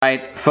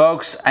right,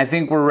 folks, I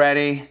think we're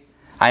ready.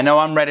 I know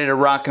I'm ready to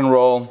rock and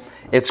roll.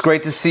 It's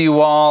great to see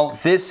you all.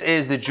 This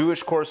is the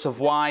Jewish Course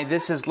of Why.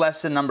 This is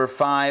lesson number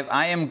 5.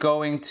 I am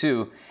going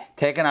to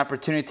take an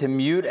opportunity to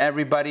mute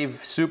everybody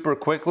super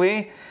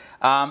quickly.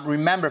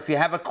 Remember, if you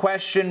have a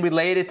question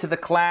related to the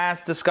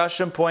class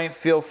discussion point,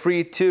 feel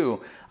free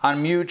to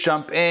unmute,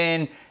 jump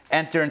in,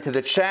 enter into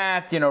the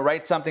chat,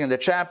 write something in the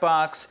chat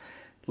box.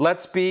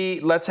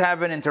 Let's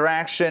have an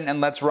interaction and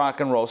let's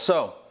rock and roll.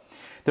 So,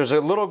 there's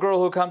a little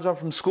girl who comes home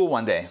from school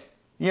one day.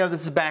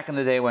 This is back in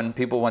the day when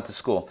people went to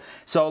school.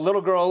 So a little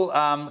girl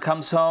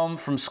comes home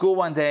from school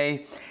one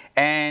day,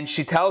 and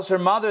she tells her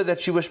mother that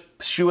she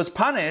was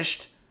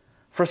punished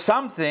for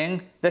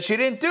something that she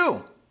didn't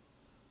do.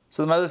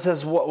 So the mother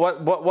says,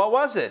 "What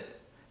was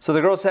it?" So the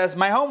girl says,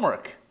 "My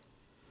homework."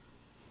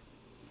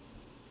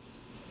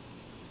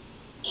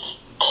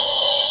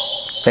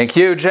 Thank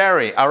you,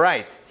 Jerry. All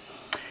right,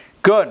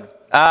 good.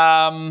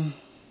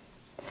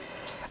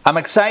 I'm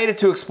excited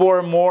to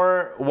explore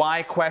more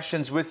why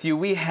questions with you.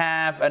 We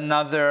have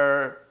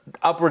another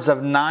upwards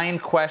of 9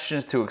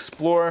 questions to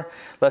explore.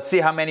 Let's see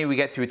how many we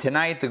get through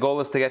tonight. The goal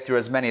is to get through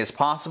as many as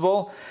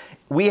possible.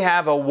 We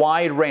have a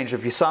wide range.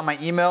 If you saw my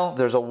email,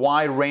 there's a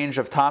wide range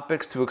of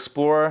topics to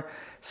explore.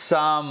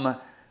 Some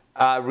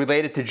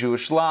related to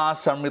Jewish law,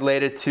 some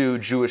related to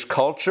Jewish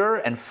culture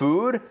and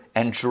food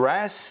and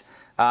dress,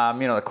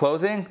 the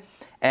clothing,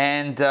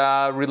 and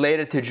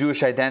related to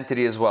Jewish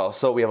identity as well.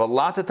 So we have a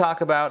lot to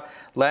talk about.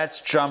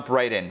 Let's jump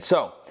right in.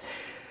 So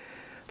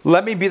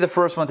let me be the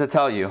first one to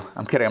tell you.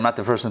 I'm kidding, I'm not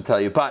the first one to tell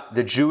you, but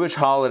the Jewish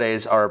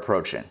holidays are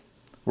approaching.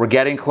 We're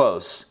getting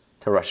close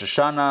to Rosh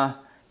Hashanah,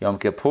 Yom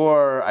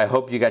Kippur. I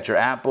hope you got your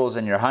apples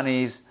and your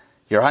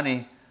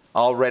honey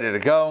all ready to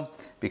go,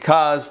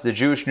 because the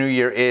Jewish New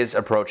Year is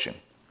approaching.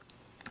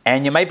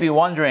 And you might be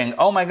wondering,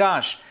 oh my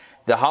gosh,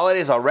 the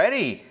holidays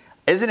already?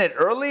 Isn't it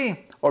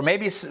early? Or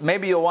maybe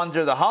you'll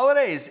wonder, the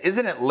holidays,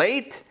 isn't it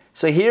late?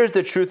 So here's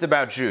the truth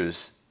about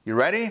Jews. You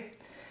ready?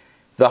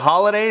 The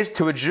holidays,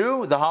 to a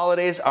Jew, the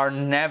holidays are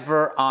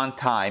never on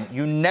time.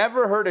 You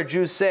never heard a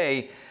Jew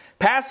say,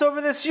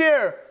 Passover this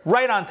year,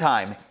 right on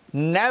time.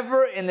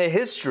 Never in the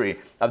history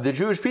of the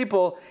Jewish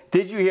people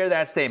did you hear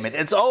that statement.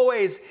 It's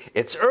always,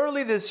 it's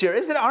early this year.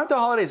 Aren't the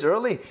holidays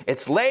early?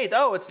 It's late.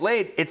 Oh, it's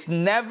late. It's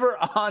never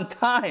on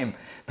time.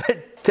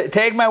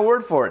 Take my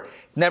word for it.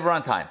 Never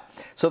on time.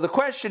 So the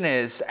question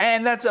is,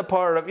 and that's a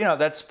part of,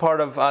 that's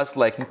part of us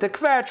liking to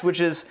kvetch, which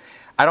is,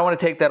 I don't want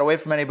to take that away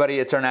from anybody.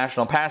 It's our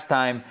national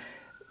pastime.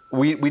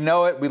 We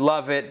know it. We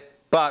love it.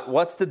 But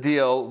what's the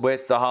deal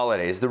with the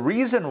holidays? The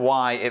reason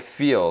why it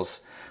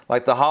feels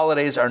like the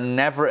holidays are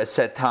never a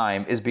set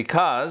time is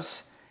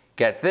because,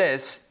 get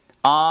this,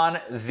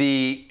 on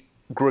the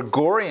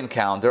Gregorian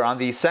calendar, on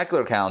the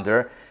secular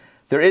calendar,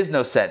 there is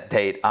no set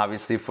date,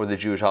 obviously, for the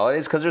Jewish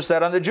holidays because they're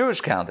set on the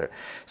Jewish calendar.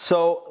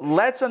 So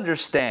let's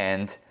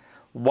understand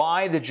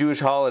why the Jewish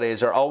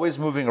holidays are always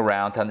moving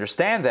around. To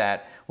understand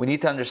that, we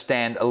need to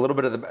understand a little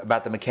bit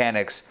about the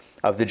mechanics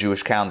of the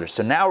Jewish calendar.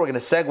 So now we're going to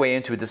segue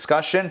into a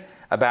discussion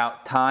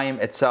about time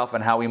itself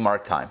and how we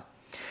mark time.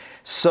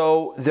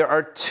 So there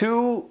are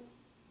 2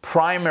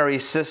 primary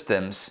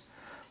systems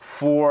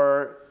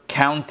for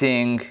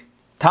counting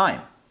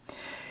time.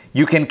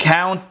 You can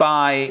count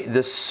by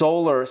the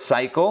solar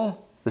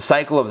cycle, the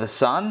cycle of the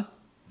sun,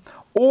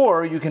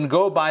 or you can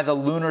go by the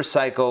lunar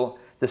cycle,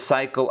 the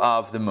cycle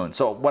of the moon.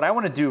 So what I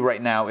want to do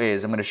right now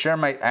is I'm going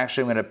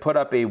to put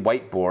up a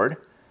whiteboard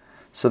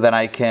so that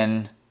I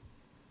can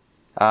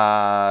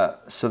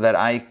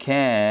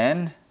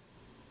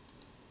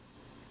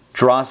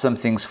draw some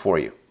things for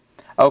you.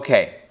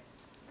 Okay.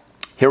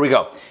 Here we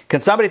go. Can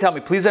somebody tell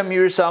me, please unmute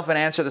yourself and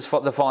answer the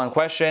following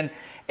question.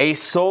 A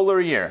solar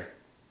year,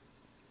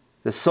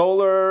 the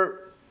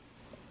solar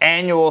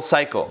annual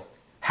cycle,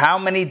 how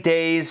many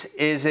days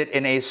is it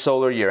in a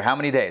solar year? How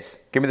many days?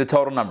 Give me the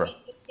total number.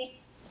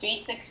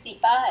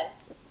 365.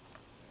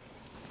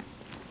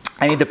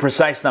 I need the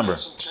precise number.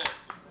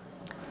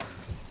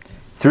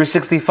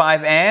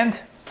 365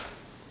 and?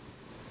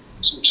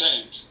 Some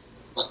change.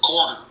 A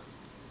quarter.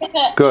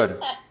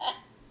 Good.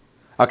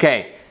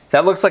 Okay.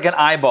 That looks like an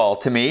eyeball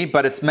to me,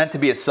 but it's meant to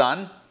be a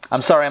sun.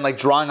 I'm sorry, I'm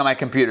drawing on my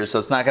computer, so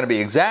it's not going to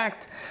be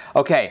exact.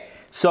 Okay,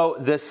 so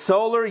the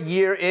solar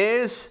year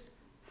is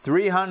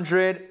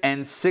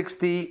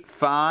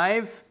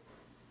 365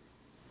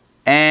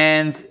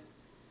 and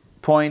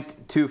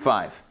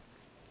 0.25.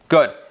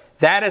 Good.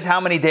 That is how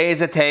many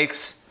days it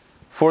takes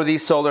for the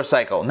solar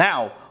cycle.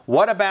 Now,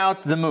 what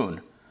about the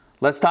moon?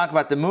 Let's talk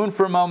about the moon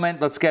for a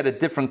moment. Let's get a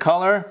different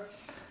color.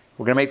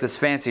 We're going to make this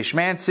fancy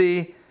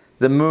schmancy.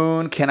 The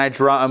moon, can I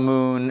draw a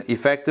moon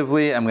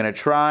effectively? I'm going to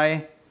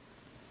try.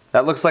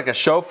 That looks like a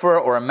shofar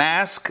or a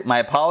mask. My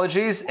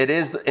apologies. It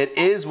is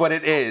what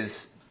it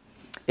is.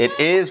 It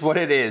is what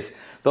it is.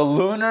 The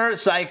lunar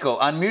cycle.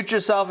 Unmute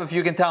yourself if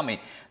you can tell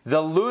me.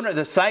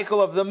 The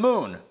cycle of the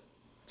moon.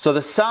 So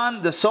the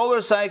sun, the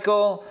solar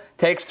cycle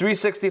takes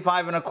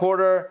 365 and a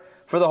quarter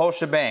for the whole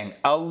shebang.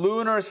 A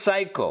lunar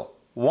cycle.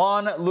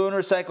 One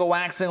lunar cycle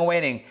waxing and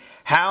waning.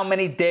 How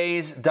many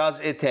days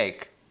does it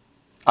take?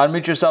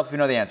 Unmute yourself if you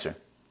know the answer.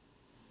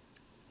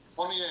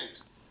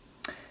 28.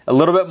 A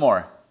little bit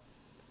more.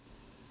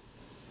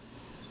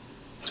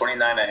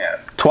 29 and a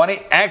half.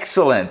 20,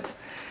 excellent.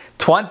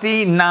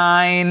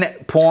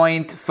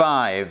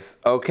 29.5.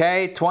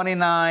 Okay,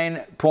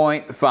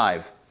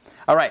 29.5.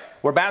 All right,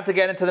 we're about to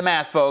get into the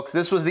math, folks.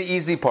 This was the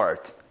easy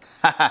part.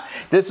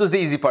 This was the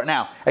easy part.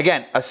 Now,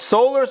 again, a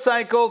solar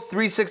cycle,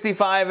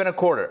 365 and a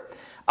quarter.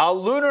 A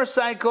lunar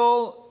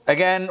cycle,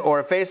 again, or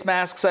a face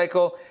mask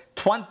cycle,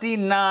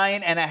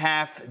 29 and a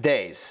half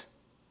days.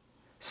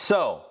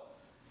 So,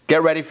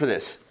 get ready for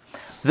this.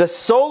 The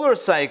solar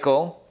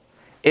cycle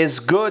is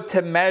good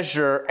to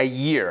measure a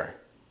year,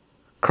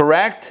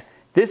 correct?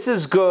 This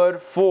is good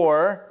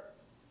for,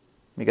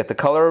 let me get the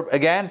color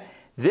again.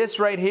 This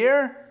right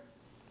here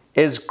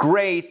is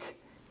great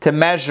to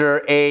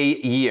measure a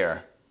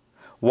year.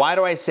 Why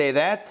do I say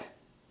that?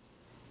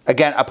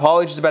 Again,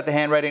 apologies about the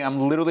handwriting.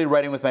 I'm literally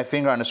writing with my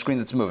finger on a screen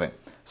that's moving.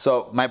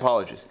 So, my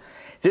apologies.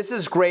 This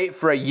is great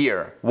for a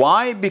year.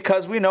 Why?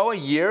 Because we know a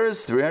year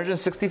is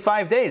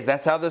 365 days.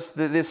 That's how this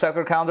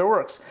secular calendar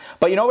works.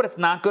 But you know what it's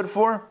not good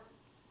for?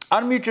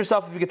 Unmute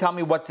yourself if you could tell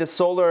me what this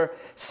solar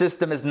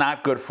system is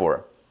not good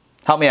for.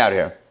 Help me out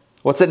here.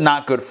 What's it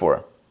not good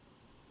for?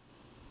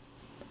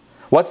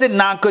 What's it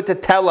not good to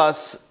tell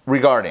us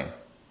regarding?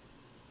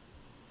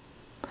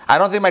 I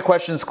don't think my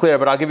question is clear,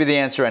 but I'll give you the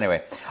answer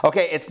anyway.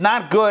 Okay, it's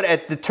not good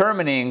at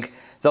determining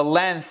the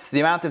length, the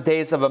amount of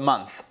days of a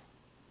month.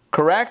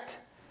 Correct?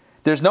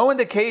 There's no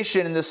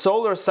indication in the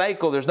solar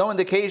cycle, there's no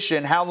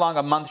indication how long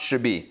a month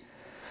should be.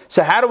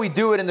 So how do we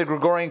do it in the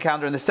Gregorian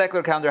calendar, in the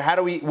secular calendar?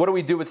 What do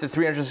we do with the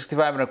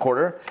 365 and a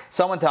quarter?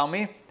 Someone tell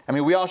me. I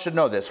mean, we all should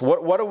know this.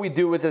 What do we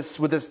do with this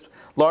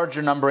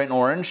larger number in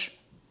orange?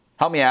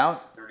 Help me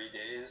out. 30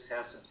 days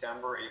have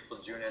September,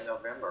 April, June, and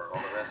November.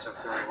 All the rest are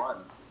 31.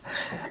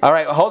 All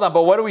right, hold on.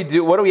 But what do we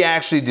do? What do we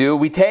actually do?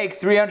 We take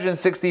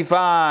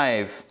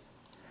 365.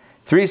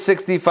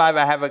 365,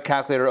 I have a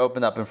calculator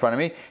opened up in front of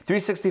me.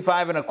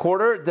 365 and a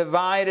quarter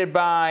divided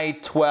by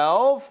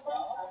 12.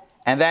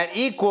 And that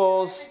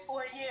equals...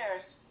 4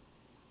 years.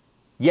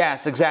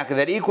 Yes, exactly.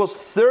 That equals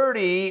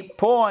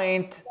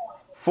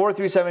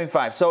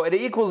 30.4375. So it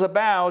equals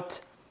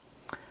about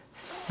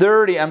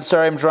 30. I'm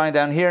sorry, I'm drawing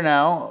down here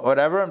now.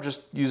 Whatever, I'm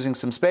just using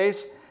some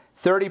space.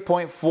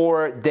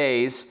 30.4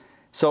 days.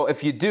 So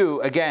if you do,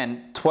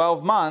 again,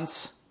 12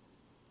 months,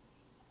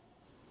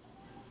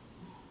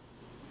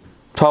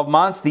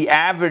 the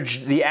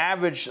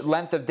average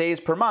length of days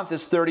per month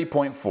is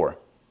 30.4,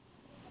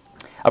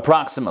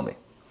 approximately.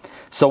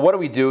 So what do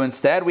we do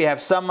instead? We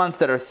have some months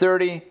that are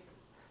 30,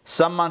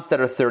 some months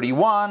that are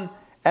 31,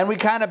 and we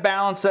kind of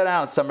balance that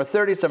out. Some are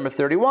 30, some are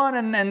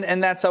 31,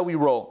 and that's how we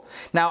roll.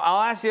 Now,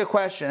 I'll ask you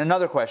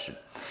another question.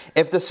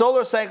 If the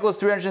solar cycle is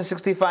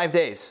 365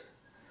 days,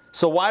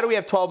 so why do we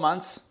have 12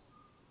 months?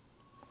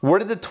 Where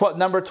did the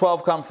number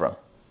 12 come from?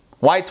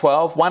 Why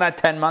 12? Why not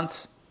 10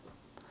 months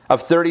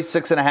of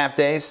 36 and a half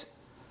days?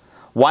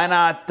 Why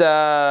not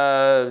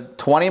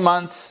 20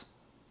 months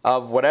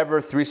of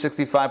whatever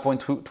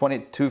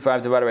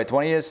 365.25 divided by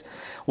 20 is?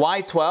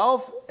 Why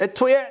 12?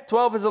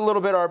 12 is a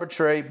little bit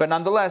arbitrary, but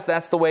nonetheless,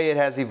 that's the way it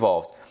has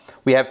evolved.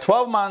 We have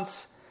 12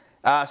 months,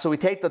 so we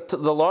take the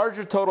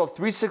larger total of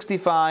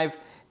 365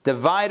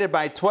 divided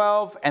by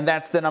 12, and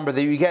that's the number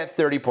that you get,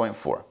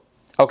 30.4.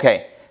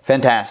 Okay.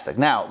 Fantastic.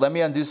 Now, let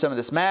me undo some of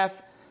this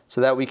math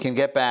so that we can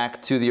get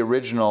back to the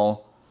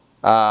original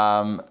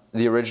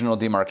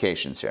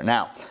demarcations here.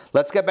 Now,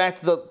 let's get back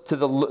to the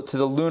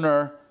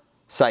lunar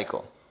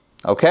cycle.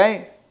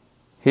 Okay?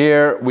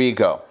 Here we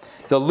go.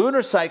 The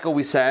lunar cycle,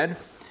 we said,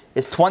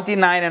 is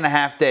 29 and a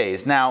half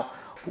days. Now,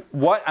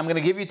 I'm going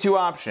to give you two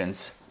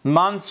options.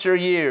 Months or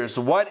years.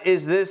 What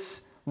is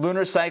this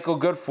lunar cycle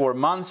good for?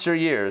 Months or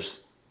years?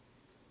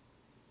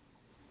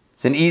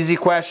 It's an easy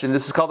question.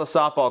 This is called a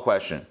softball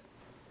question.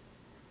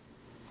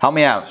 Help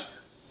me out.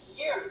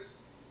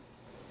 Years.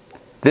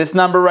 This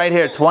number right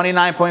here,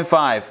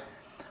 29.5.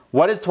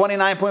 What is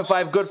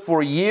 29.5 good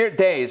for?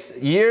 Days.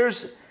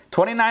 Years,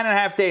 29 and a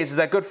half days. Is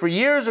that good for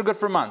years or good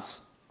for months?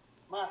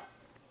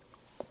 Months.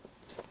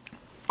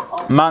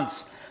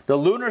 Months. The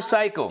lunar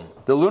cycle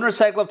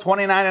of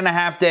 29 and a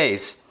half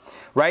days,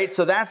 right?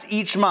 So that's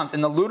each month.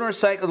 In the lunar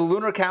cycle, the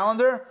lunar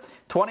calendar,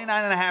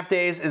 29 and a half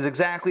days is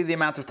exactly the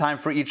amount of time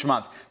for each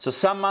month. So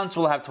some months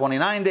will have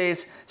 29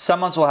 days, some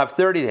months will have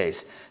 30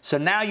 days. So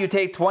now you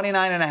take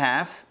 29 and a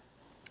half,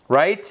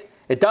 right?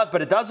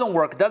 But it doesn't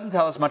work. It doesn't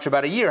tell us much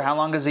about a year. How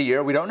long is a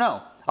year? We don't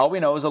know. All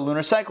we know is a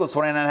lunar cycle is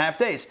 29 and a half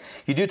days.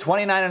 You do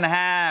 29 and a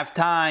half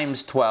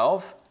times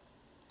 12,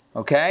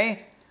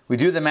 okay? We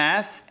do the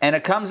math, and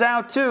it comes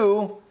out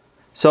to,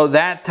 so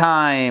that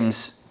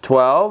times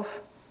 12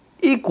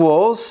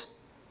 equals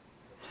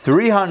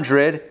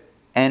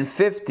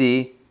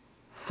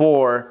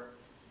 354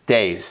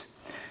 days.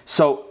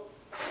 So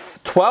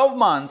 12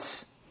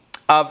 months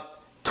of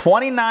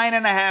 29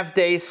 and a half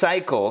day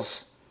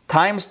cycles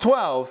times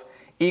 12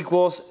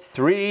 equals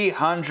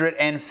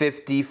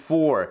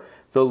 354.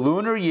 The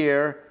lunar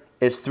year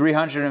is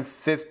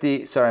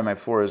 350, sorry, my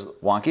 4 is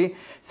wonky,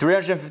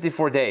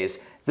 354 days.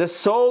 The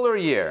solar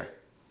year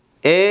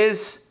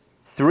is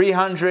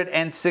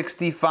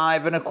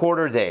 365 and a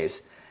quarter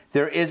days.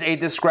 There is a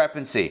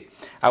discrepancy.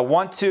 I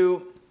want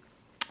to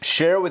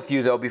share with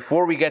you, though,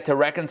 before we get to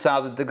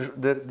reconcile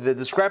the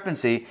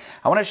discrepancy,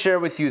 I want to share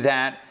with you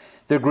that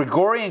the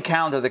Gregorian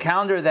calendar, the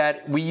calendar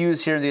that we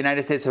use here in the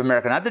United States of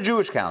America, not the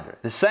Jewish calendar,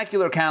 the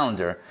secular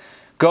calendar,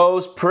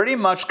 goes pretty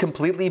much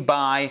completely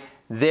by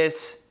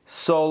this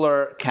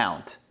solar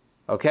count.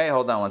 Okay,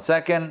 hold on one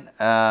second.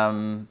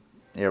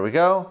 Here we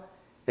go.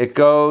 It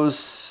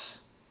goes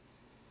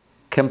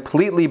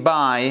completely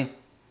by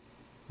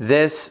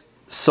this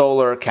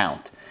solar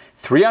count.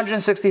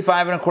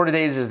 365 and a quarter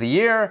days is the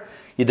year.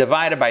 You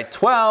divide it by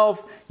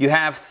 12, you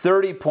have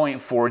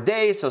 30.4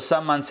 days. So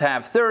some months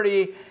have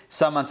 30,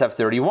 some months have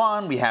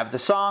 31. We have the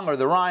song or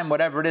the rhyme,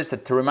 whatever it is,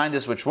 to remind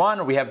us which one.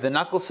 Or we have the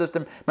knuckle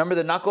system. Remember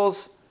the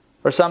knuckles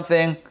or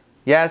something?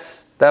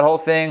 Yes, that whole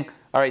thing.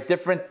 All right,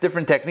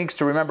 different techniques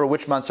to remember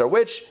which months are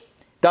which.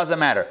 Doesn't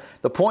matter.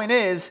 The point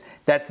is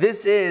that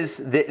this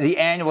is the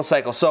annual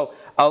cycle. So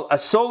a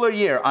solar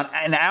year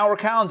in our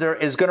calendar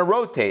is going to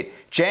rotate.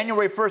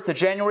 January 1st to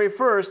January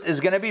 1st is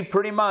going to be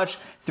pretty much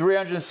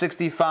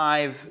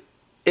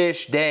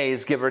 365-ish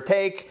days, give or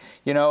take.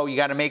 You know, you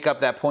got to make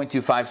up that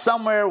 0.25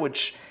 somewhere,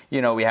 which,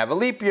 you know, we have a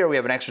leap year, we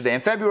have an extra day in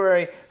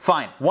February.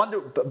 Fine.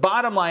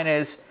 Bottom line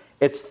is,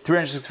 it's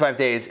 365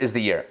 days is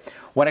the year.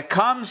 When it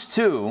comes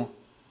to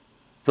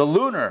the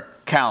lunar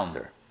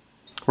calendar,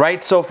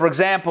 right? So, for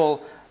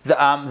example,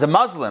 the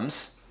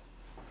Muslims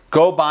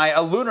go by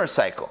a lunar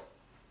cycle.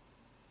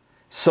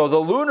 So the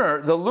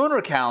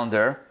lunar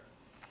calendar,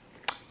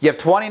 you have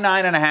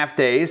 29 and a half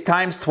days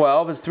times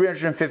 12 is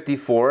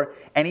 354,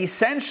 and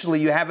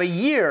essentially you have a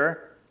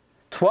year,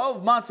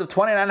 12 months of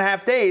 29 and a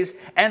half days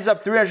ends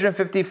up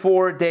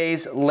 354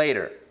 days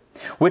later.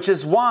 Which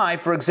is why,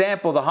 for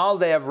example, the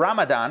holiday of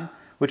Ramadan,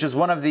 which is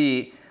one of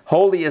the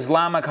holy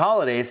Islamic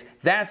holidays,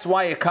 that's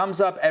why it comes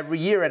up every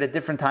year at a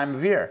different time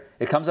of year.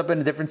 It comes up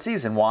in a different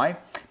season. Why?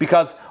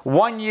 Because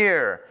one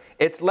year,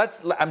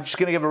 I'm just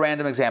going to give a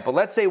random example.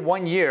 Let's say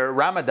 1 year,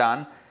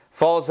 Ramadan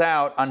falls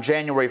out on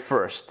January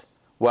 1st.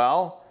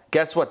 Well,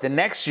 guess what? The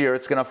next year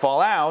it's going to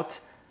fall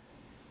out.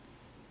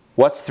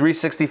 What's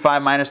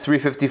 365 minus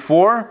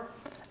 354?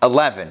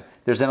 11.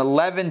 There's an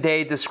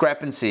 11-day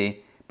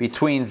discrepancy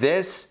between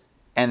this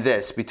and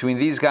this, between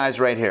these guys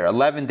right here.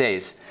 11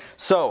 days.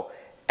 So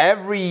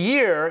every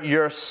year,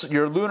 your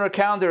lunar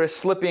calendar is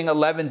slipping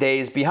 11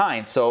 days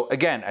behind. So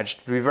again, I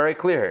just to be very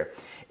clear here.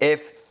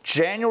 If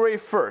January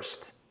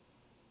 1st,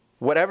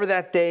 whatever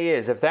that day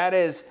is, if that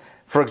is,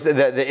 for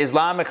example, the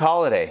Islamic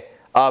holiday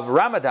of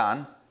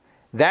Ramadan,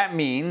 that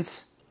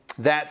means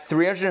that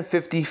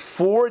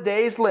 354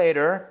 days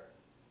later,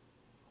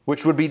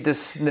 which would be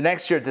the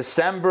next year,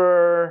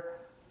 December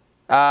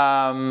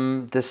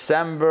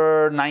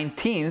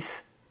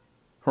 19th,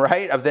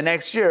 right, of the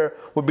next year,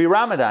 would be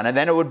Ramadan. And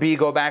then it would be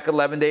go back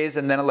 11 days,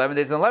 and then 11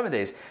 days, and 11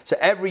 days. So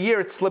every year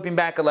it's slipping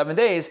back 11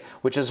 days,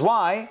 which is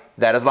why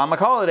that Islamic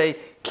holiday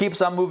keeps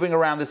on moving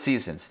around the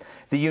seasons.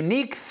 The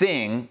unique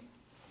thing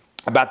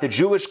about the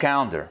Jewish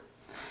calendar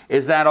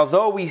is that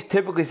although we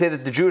typically say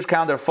that the Jewish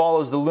calendar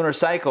follows the lunar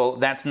cycle,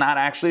 that's not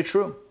actually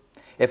true.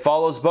 It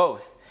follows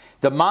both.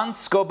 The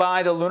months go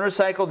by the lunar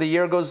cycle, the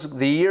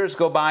years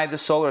go by the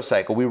solar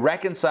cycle. We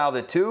reconcile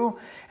the two,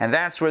 and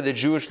that's where the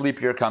Jewish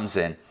leap year comes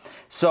in.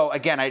 So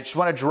again, I just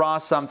want to draw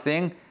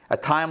something, a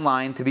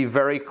timeline, to be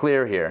very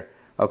clear here.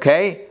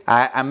 Okay?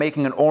 I'm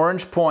making an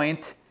orange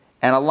point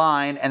and a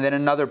line and then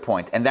another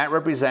point, and that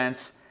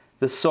represents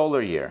the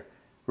solar year.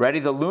 Ready?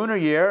 The lunar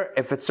year,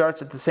 if it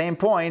starts at the same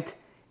point,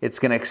 it's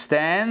going to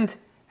extend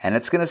and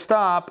it's going to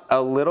stop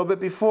a little bit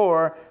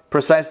before,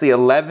 precisely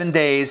 11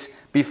 days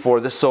before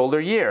the solar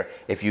year.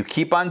 If you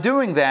keep on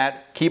doing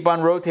that, keep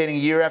on rotating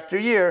year after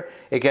year,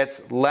 it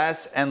gets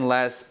less and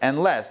less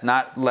and less.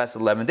 Not less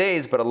 11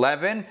 days, but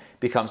 11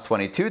 becomes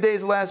 22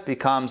 days less,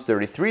 becomes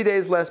 33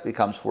 days less,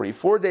 becomes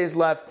 44 days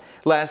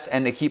less,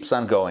 and it keeps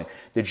on going.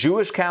 The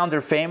Jewish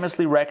calendar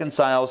famously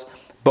reconciles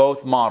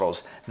both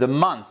models. The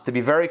months, to be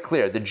very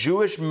clear, the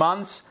Jewish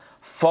months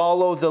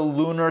follow the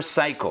lunar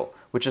cycle,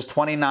 which is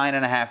 29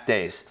 and a half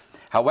days.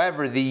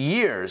 However, the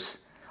years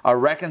are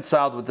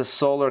reconciled with the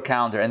solar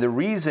calendar. And the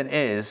reason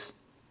is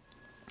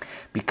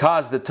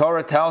because the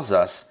Torah tells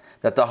us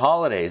that the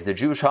holidays, the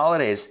Jewish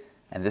holidays,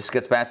 and this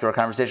gets back to our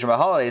conversation about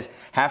holidays,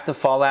 have to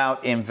fall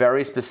out in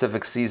very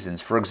specific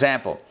seasons. For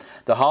example,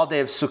 the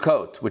holiday of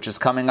Sukkot, which is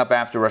coming up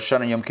after Rosh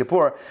Hashanah and Yom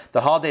Kippur,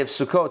 the holiday of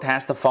Sukkot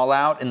has to fall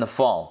out in the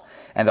fall.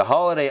 And the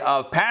holiday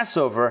of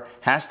Passover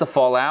has to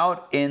fall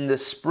out in the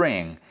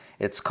spring.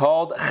 It's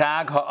called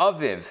Chag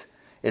HaAviv.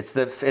 It's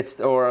the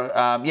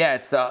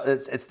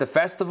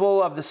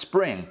festival of the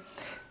spring.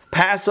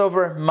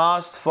 Passover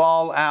must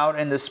fall out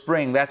in the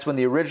spring. That's when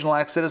the original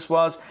Exodus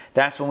was.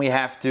 That's when we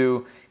have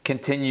to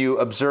continue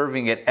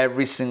observing it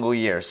every single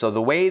year. So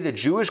the way the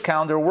Jewish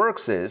calendar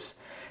works is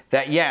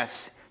that,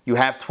 yes, you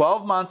have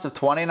 12 months of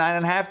 29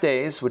 and a half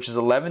days, which is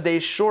 11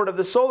 days short of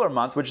the solar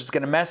month, which is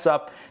going to mess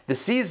up the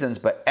seasons.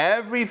 But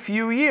every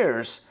few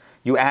years,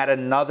 you add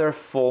another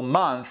full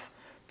month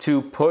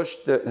to push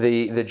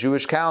the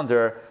Jewish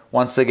calendar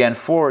once again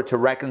forward to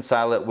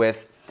reconcile it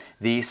with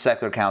the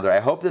secular calendar. I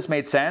hope this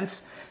made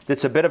sense.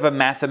 It's a bit of a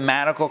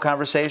mathematical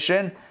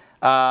conversation,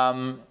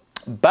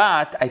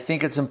 but I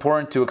think it's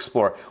important to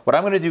explore. What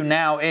I'm going to do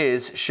now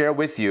is share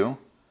with you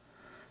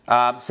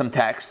some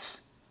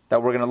texts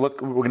that we're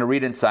going to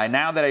read inside.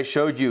 Now that I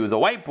showed you the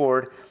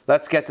whiteboard,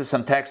 let's get to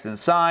some text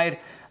inside.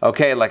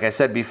 Okay, like I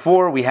said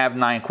before, we have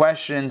 9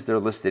 questions. They're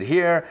listed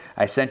here.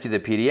 I sent you the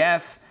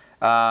PDF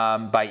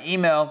by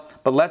email,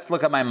 but let's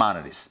look at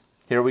Maimonides.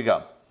 Here we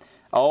go.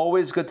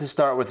 Always good to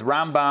start with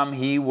Rambam.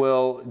 He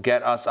will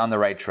get us on the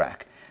right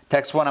track.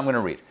 Text 1 I'm going to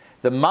read.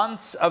 The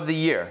months of the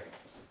year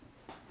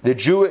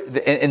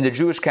in the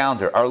Jewish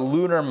calendar are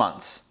lunar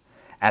months.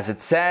 As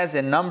it says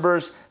in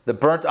Numbers, the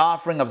burnt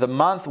offering of the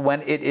month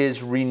when it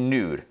is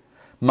renewed.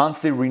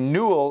 Monthly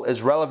renewal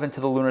is relevant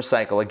to the lunar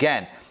cycle.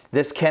 Again,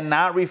 this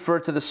cannot refer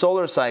to the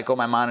solar cycle,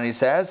 Maimonides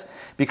says,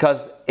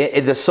 because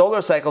the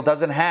solar cycle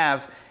doesn't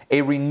have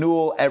a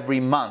renewal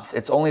every month.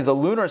 It's only the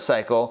lunar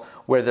cycle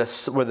where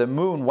the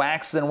moon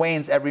waxes and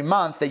wanes every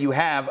month that you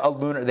have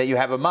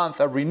a month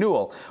of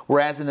renewal.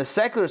 Whereas in the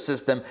secular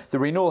system, the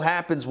renewal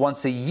happens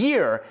once a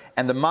year,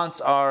 and the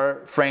months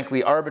are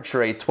frankly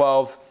arbitrary,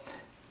 12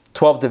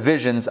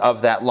 divisions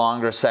of that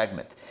longer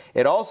segment.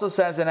 It also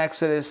says in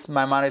Exodus,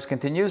 Maimonides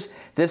continues,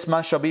 this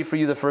month shall be for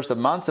you the first of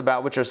months,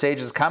 about which our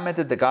sages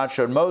commented that God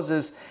showed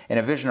Moses in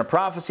a vision of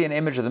prophecy an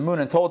image of the moon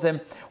and told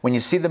him, when you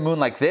see the moon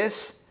like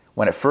this,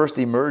 when it first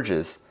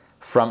emerges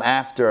from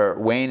after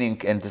waning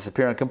and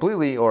disappearing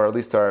completely, or at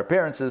least to our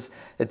appearances,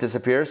 it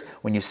disappears.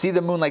 When you see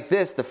the moon like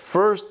this, the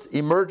first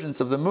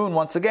emergence of the moon,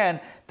 once again,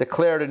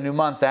 declared a new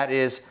month. That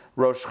is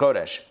Rosh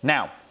Chodesh.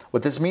 Now,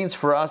 what this means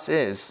for us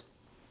is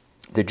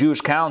the Jewish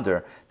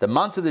calendar, the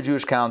months of the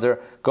Jewish calendar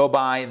go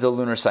by the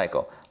lunar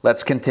cycle.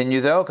 Let's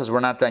continue though, because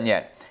we're not done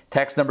yet.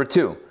 Text number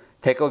 2.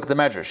 Take a look at the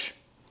Medrash.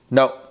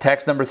 No,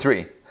 text number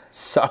 3.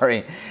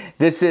 Sorry.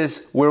 This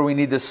is where we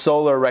need the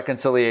solar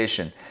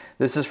reconciliation.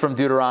 This is from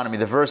Deuteronomy.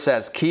 The verse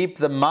says, keep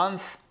the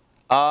month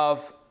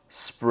of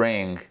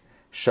spring.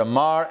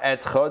 Shamar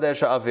et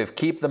Chodesh Aviv.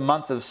 Keep the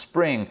month of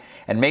spring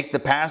and make the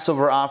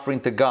Passover offering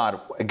to God.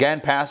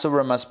 Again,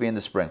 Passover must be in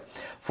the spring.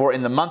 For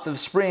in the month of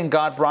spring,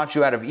 God brought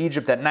you out of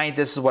Egypt at night.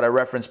 This is what I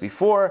referenced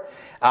before.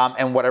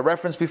 And what I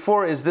referenced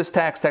before is this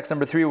text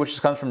number 3,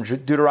 which comes from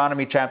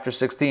Deuteronomy chapter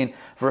 16,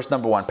 verse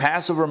number 1.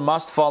 Passover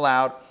must fall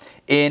out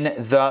in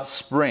the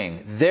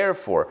spring.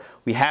 Therefore,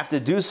 we have to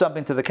do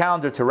something to the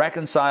calendar to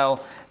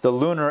reconcile the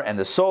lunar and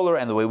the solar.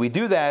 And the way we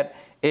do that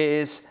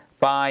is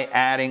by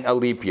adding a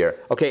leap year.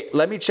 Okay,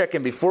 let me check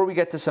in before we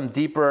get to some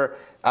deeper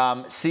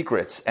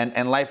secrets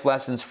and life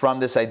lessons from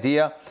this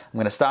idea. I'm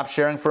going to stop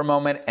sharing for a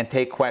moment and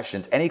take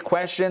questions. Any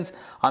questions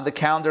on the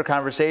calendar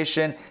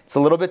conversation? It's a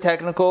little bit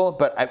technical,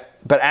 but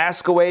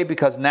ask away,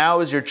 because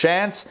now is your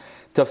chance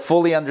to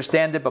fully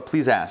understand it, but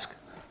please ask.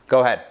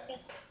 Go ahead.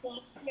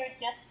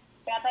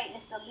 Rabbi,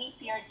 is the leap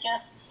year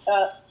just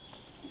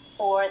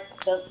for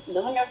the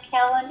lunar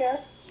calendar?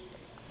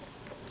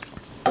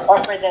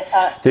 Or for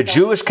the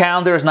Jewish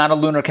calendar is not a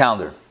lunar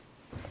calendar.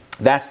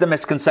 That's the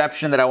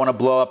misconception that I want to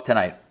blow up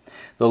tonight.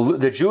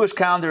 The Jewish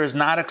calendar is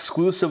not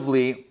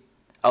exclusively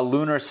a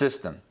lunar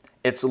system.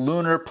 It's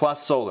lunar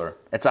plus solar.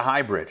 It's a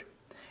hybrid.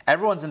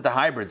 Everyone's into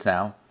hybrids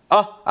now.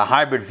 Oh, a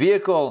hybrid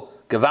vehicle,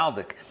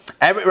 gewaltig.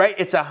 Right?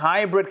 It's a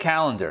hybrid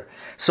calendar.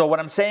 So what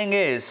I'm saying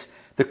is,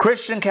 the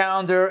Christian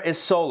calendar is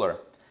solar.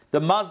 The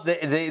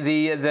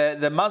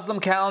Muslim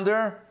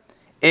calendar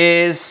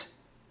is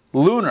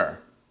lunar.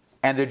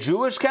 And the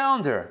Jewish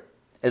calendar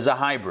is a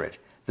hybrid.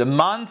 The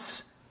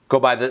months go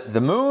by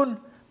the moon,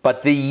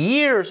 but the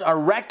years are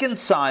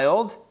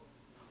reconciled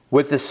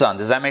with the sun.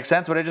 Does that make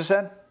sense, what I just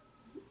said?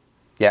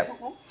 Yeah.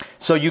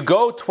 So you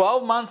go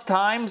 12 months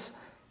times,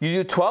 you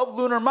do 12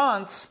 lunar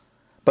months,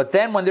 but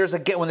then when there's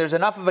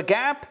enough of a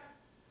gap,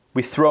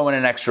 we throw in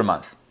an extra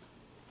month.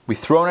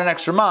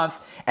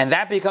 And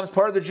that becomes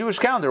part of the Jewish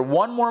calendar.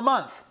 One more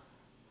month.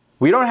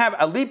 We don't have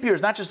a leap year.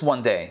 Is not just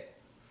one day.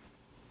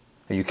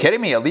 Are you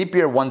kidding me? A leap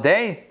year, one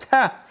day?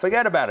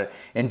 Forget about it.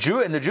 In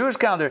the Jewish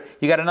calendar,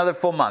 you got another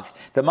full month.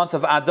 The month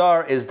of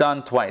Adar is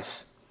done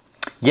twice.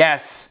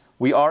 Yes,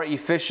 we are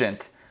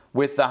efficient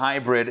with the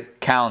hybrid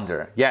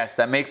calendar. Yes,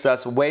 that makes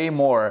us way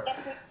more.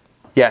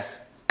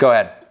 Yes, go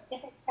ahead.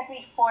 Is it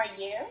every 4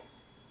 years?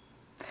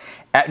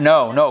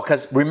 No,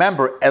 because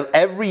remember,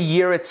 every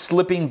year it's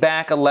slipping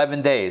back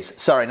 11 days.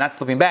 Sorry, not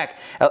slipping back.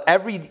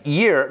 Every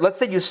year, let's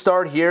say you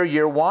start here,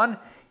 year 1,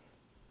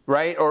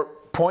 right? Or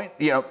point,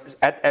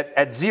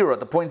 at 0,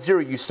 at the point 0,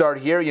 you start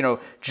here,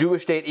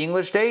 Jewish date,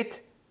 English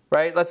date,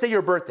 right? Let's say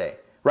your birthday,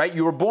 right?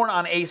 You were born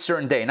on a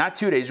certain day, not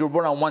 2 days, you were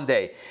born on 1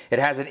 day. It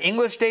has an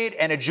English date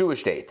and a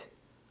Jewish date,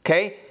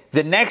 okay?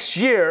 The next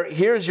year,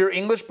 here's your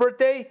English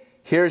birthday,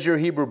 here's your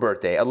Hebrew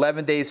birthday,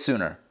 11 days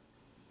sooner.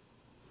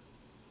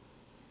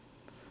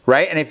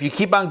 Right? And if you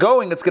keep on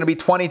going, it's going to be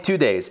 22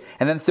 days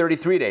and then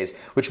 33 days,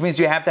 which means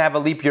you have to have a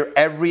leap year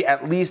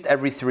at least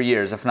every 3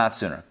 years, if not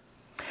sooner.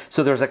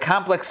 So there's a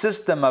complex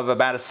system of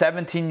about a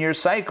 17-year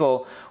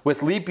cycle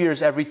with leap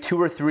years every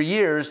 2 or 3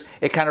 years.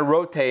 It kind of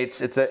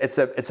rotates. It's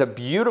a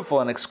beautiful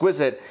and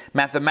exquisite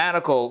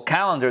mathematical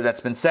calendar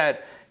that's been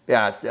set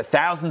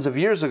thousands of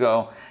years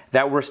ago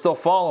that we're still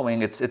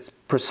following. It's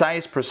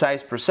precise,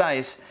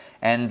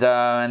 and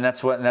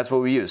that's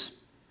what we use.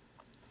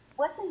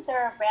 Wasn't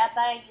there a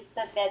rabbi you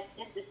said that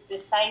did this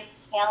precise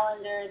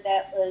calendar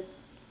that was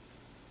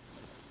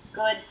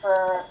good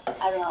for,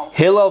 I don't know?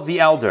 Hillel the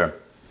Elder.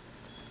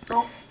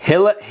 Who?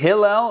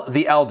 Hillel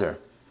the Elder.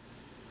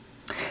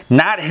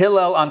 Not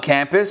Hillel on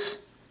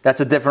campus.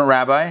 That's a different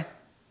rabbi.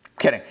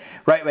 Kidding.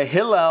 Right, but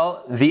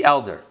Hillel the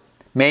Elder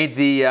made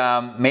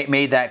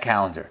made that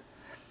calendar.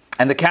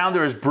 And the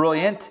calendar is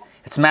brilliant.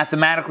 It's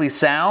mathematically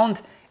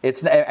sound.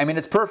 It's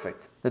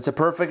perfect. It's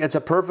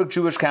a perfect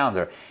Jewish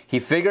calendar. He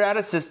figured out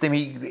a system.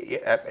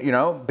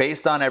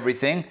 Based on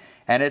everything,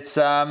 and it's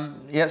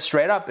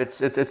straight up.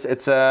 It's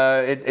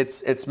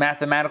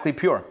mathematically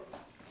pure.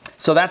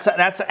 So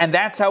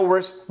that's how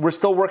we're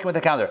still working with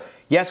the calendar.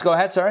 Yes, go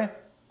ahead. Sorry.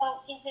 Oh,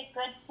 is it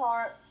good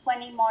for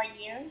 20 more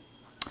years?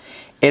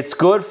 It's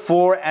good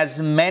for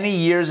as many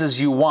years as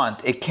you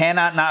want. It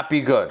cannot not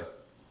be good.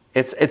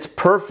 It's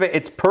perfect.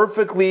 It's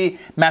perfectly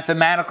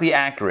mathematically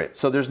accurate.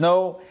 So there's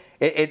no.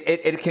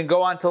 It can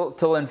go on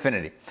till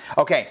infinity.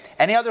 Okay.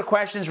 Any other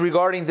questions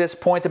regarding this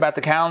point about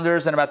the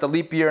calendars and about the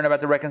leap year and about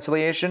the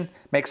reconciliation?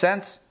 Make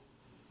sense?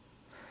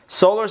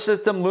 Solar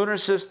system, lunar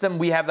system,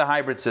 we have the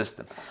hybrid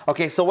system.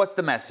 Okay, so what's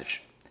the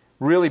message?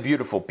 Really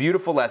beautiful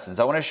lessons.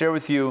 I want to share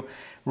with you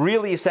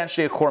really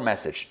essentially a core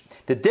message.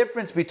 The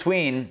difference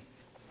between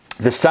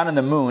the sun and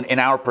the moon in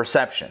our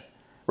perception,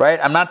 right?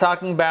 I'm not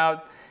talking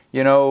about,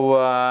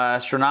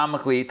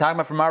 astronomically, talking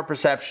about from our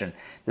perception.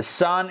 The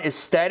sun is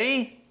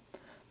steady.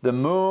 The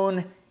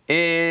moon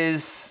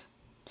is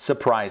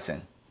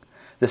surprising.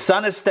 The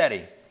sun is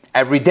steady.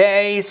 Every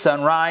day,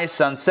 sunrise,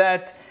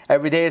 sunset,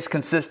 every day is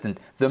consistent.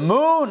 The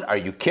moon, are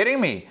you kidding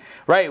me?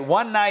 Right?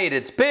 One night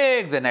it's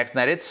big, the next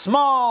night it's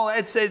small,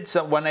 it's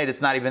one night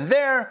it's not even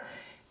there.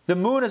 The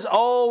moon is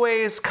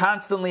always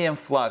constantly in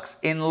flux.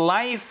 In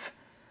life,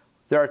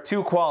 there are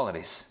two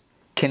qualities: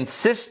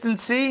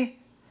 consistency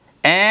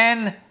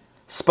and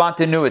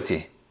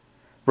spontaneity.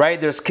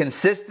 Right? There's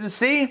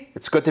consistency.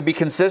 It's good to be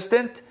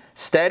consistent,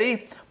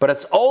 steady, but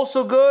it's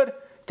also good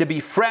to be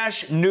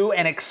fresh, new,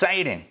 and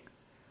exciting.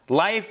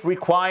 Life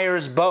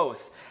requires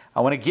both.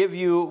 I want to give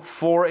you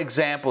 4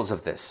 examples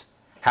of this,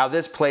 how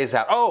this plays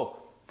out.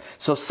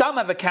 So some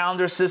have a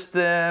calendar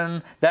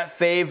system that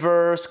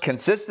favors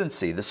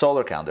consistency, the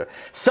solar calendar.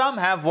 Some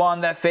have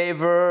one that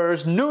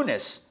favors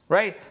newness,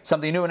 right?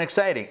 Something new and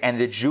exciting. And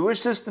the Jewish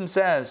system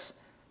says,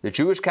 the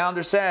Jewish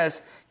calendar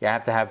says, you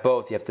have to have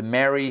both. You have to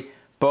marry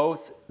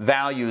both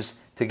values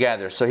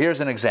together. So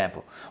here's an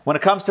example. When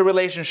it comes to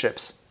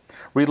relationships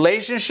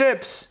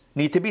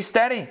need to be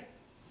steady,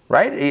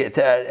 right?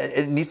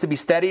 It needs to be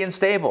steady and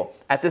stable.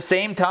 At the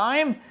same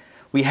time,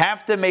 we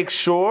have to make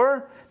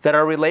sure that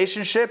our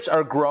relationships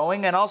are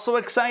growing and also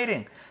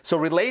exciting. So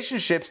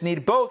relationships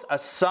need both a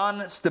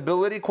sun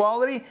stability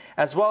quality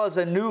as well as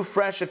a new,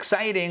 fresh,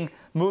 exciting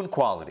moon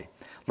quality.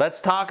 Let's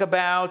talk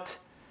about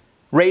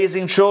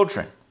raising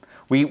children.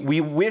 We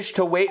wish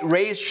to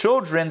raise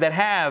children that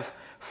have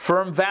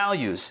firm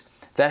values,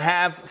 that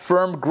have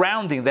firm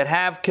grounding, that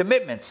have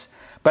commitments.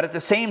 But at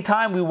the same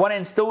time, we want to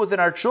instill within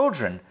our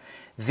children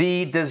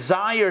the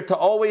desire to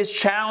always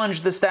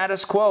challenge the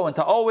status quo and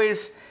to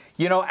always,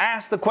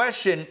 ask the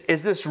question,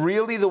 is this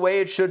really the way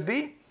it should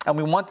be? And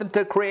we want them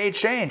to create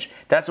change.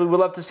 That's what we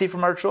love to see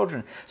from our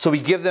children. So we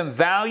give them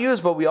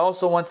values, but we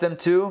also want them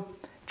to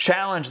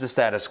challenge the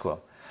status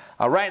quo.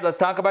 All right, let's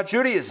talk about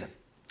Judaism.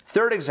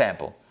 Third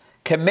example,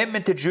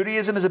 commitment to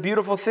Judaism is a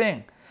beautiful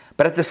thing.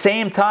 But at the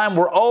same time,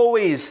 we're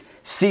always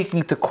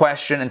seeking to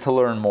question and to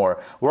learn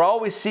more. We're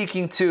always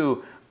seeking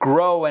to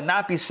grow and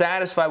not be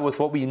satisfied with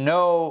what we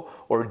know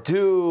or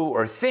do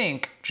or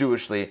think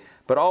Jewishly,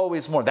 but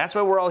always more. That's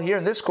why we're all here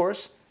in this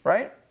course,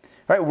 right?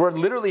 Right? We're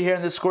literally here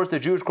in this course, the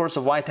Jewish course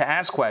of why, to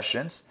ask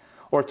questions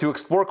or to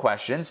explore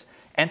questions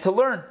and to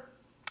learn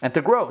and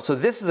to grow. So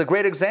this is a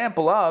great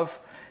example of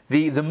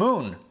the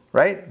moon,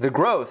 right? The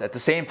growth. At the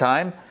same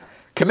time,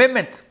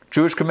 commitment.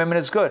 Jewish commitment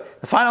is good.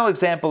 The final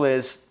example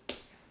is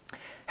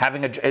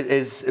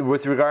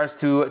with regards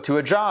to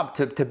a job,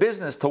 to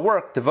business, to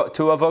work,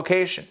 to a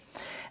vocation.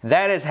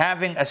 That is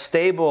having a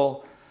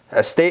stable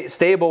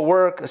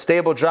work, a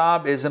stable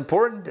job is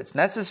important. It's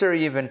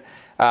necessary even.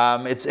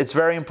 It's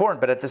very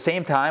important. But at the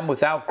same time,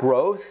 without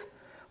growth,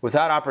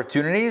 without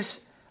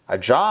opportunities, a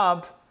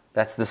job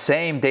that's the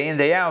same day in,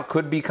 day out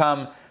could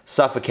become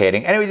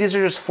suffocating. Anyway, these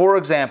are just 4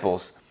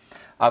 examples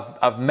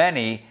of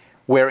many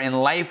where in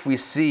life we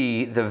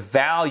see the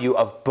value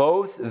of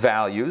both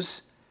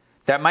values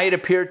that might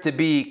appear to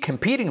be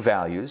competing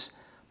values,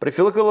 but if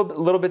you look a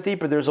little bit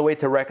deeper, there's a way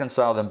to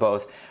reconcile them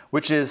both,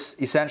 which is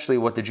essentially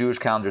what the Jewish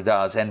calendar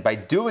does. And by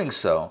doing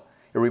so,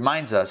 it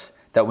reminds us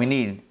that we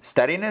need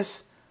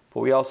steadiness, but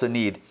we also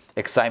need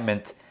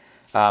excitement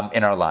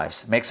in our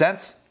lives. Make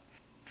sense?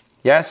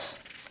 Yes?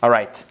 All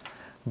right.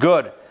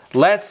 Good.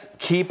 let's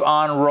keep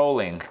on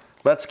rolling.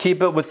 Let's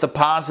keep it with the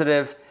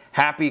positive,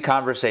 happy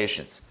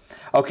conversations.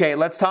 Okay,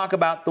 let's talk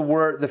about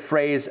the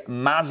phrase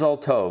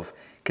mazal tov.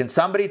 Can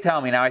somebody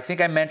tell me, now I think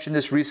I mentioned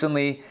this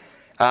recently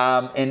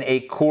in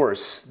a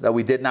course that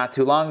we did not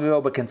too long ago,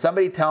 but can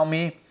somebody tell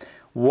me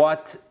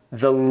what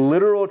the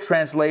literal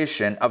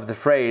translation of the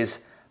phrase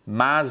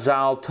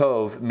mazal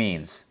tov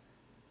means?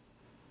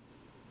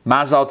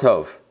 Mazal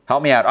tov.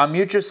 Help me out.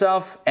 Unmute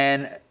yourself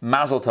and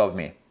mazal tov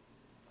me.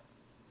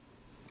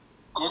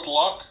 Good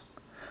luck.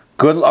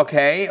 Good.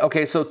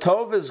 Okay, so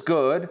tov is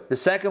good. The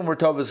second word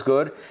tov is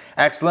good.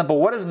 Excellent. But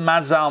what does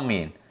mazal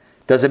mean?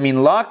 Does it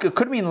mean luck? It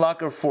could mean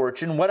luck or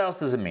fortune. What else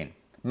does it mean?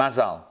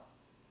 Mazal.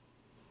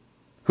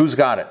 Who's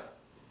got it?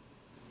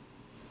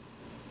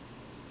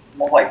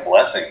 More like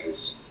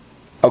blessings.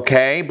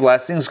 Okay,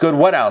 blessings. Good.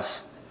 What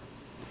else?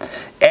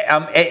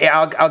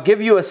 I'll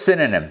give you a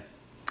synonym.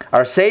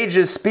 Our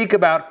sages speak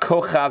about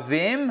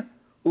kochavim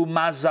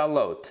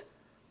umazalot.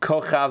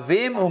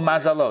 Kochavim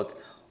umazalot.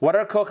 What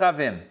are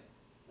kochavim?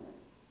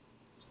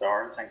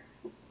 Stars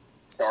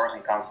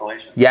and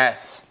constellations.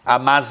 Yes. A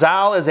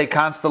mazal is a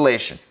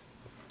constellation.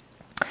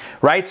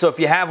 Right? So if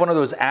you have one of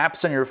those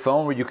apps on your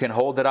phone where you can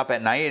hold it up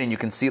at night and you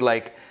can see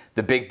like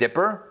the Big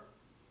Dipper.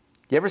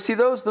 You ever see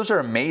those? Those are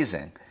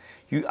amazing.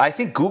 I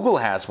think Google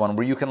has one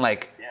where you can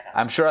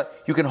I'm sure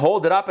you can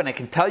hold it up and it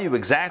can tell you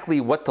exactly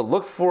what to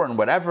look for and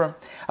whatever.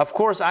 Of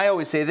course, I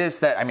always say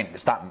this,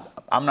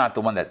 I'm not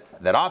the one that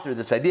authored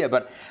this idea,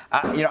 but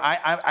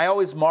I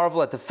always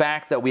marvel at the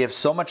fact that we have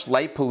so much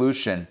light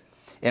pollution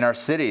in our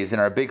cities, in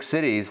our big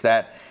cities,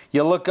 that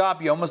you look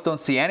up, you almost don't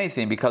see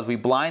anything because we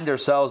blind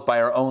ourselves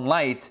by our own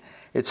light.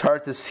 It's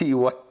hard to see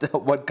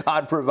what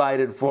God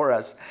provided for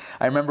us.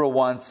 I remember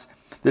once,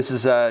 this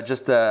is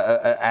just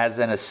as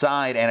an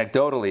aside,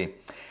 anecdotally,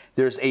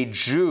 there's a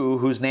Jew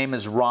whose name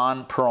is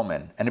Ron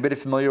Perlman. Anybody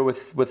familiar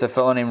with a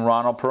fellow named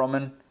Ronald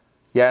Perlman?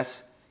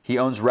 Yes? He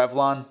owns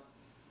Revlon.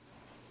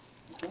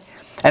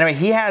 Anyway,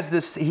 he has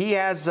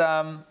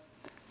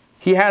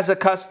a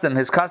custom.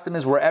 His custom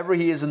is wherever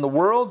he is in the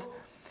world,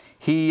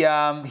 he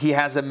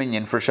has a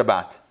minyan for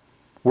Shabbat.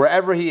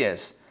 Wherever he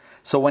is.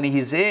 So when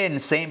he's in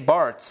St.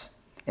 Bart's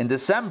in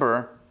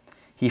December,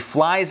 he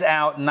flies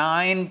out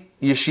 9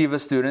 yeshiva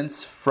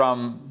students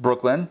from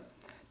Brooklyn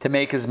to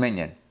make his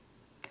minyan.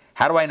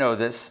 How do I know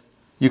this?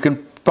 You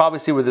can probably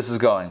see where this is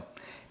going.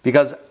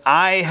 Because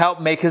I helped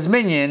make his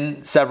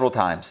minyan several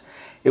times.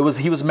 He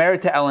was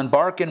married to Ellen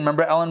Barkin.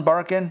 Remember Ellen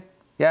Barkin?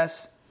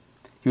 Yes?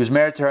 He was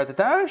married to her at the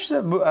time. She's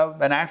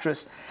an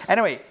actress.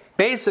 Anyway,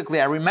 basically,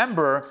 I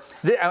remember,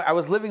 I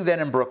was living then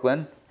in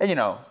Brooklyn. And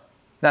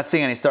not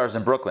seeing any stars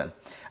in Brooklyn.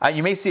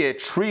 You may see a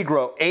tree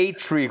grow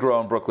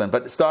in Brooklyn.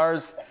 But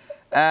stars,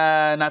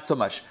 not so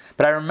much.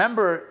 But I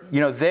remember,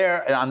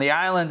 there on the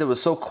island, it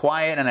was so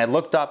quiet. And I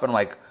looked up and I'm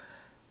like,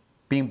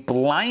 being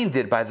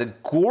blinded by the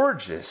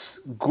gorgeous,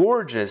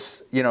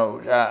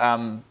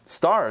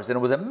 stars, and it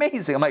was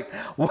amazing. I'm like,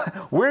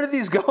 where did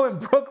these go in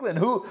Brooklyn?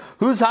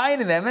 Who's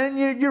hiding them? And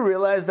you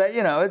realize that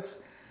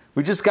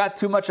we just got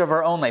too much of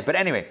our own light. But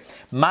anyway,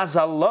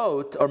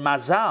 mazalot or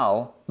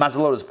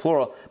mazalot is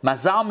plural.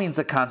 Mazal means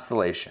a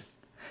constellation.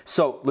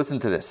 So listen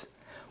to this: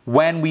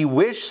 when we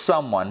wish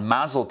someone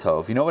mazal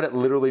tov, you know what it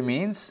literally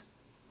means?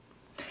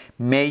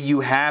 May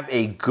you have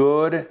a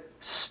good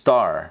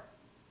star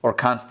or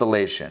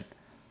constellation.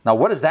 Now,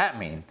 what does that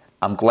mean?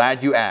 I'm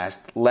glad you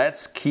asked.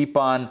 Let's keep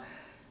on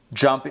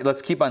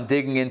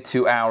digging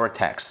into our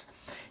text.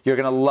 You're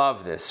going to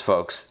love this,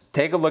 folks.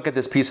 Take a look at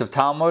this piece of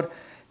Talmud.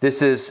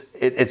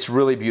 It's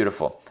really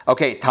beautiful.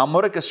 Okay,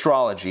 Talmudic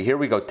astrology. Here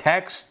we go.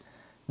 Text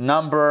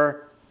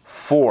number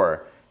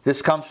 4.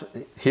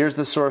 Here's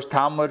the source,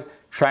 Talmud,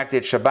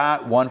 Tractate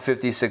Shabbat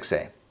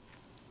 156a.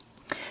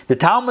 The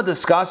Talmud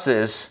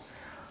discusses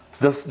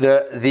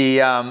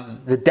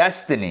the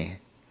destiny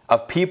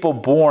of people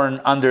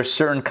born under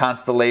certain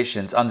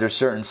constellations, under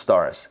certain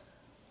stars.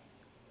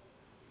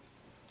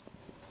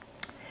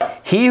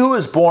 He who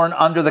is born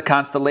under the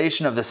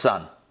constellation of the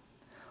sun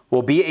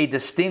will be a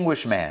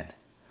distinguished man,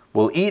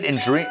 will eat and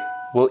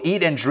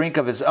drink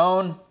of his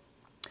own,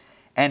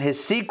 and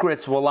his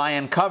secrets will lie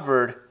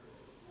uncovered.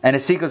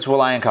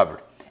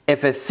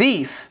 If a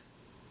thief,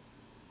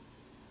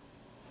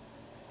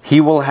 he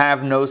will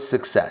have no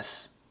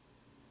success.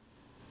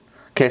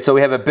 Okay, so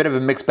we have a bit of a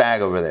mixed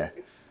bag over there.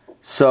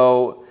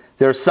 So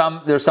there's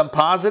some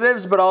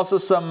positives, but also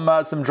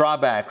some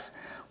drawbacks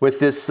with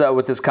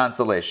this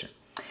constellation.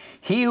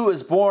 He who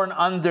is born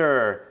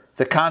under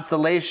the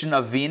constellation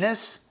of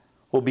Venus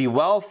will be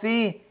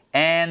wealthy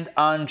and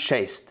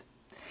unchaste.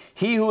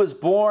 He who is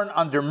born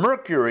under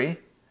Mercury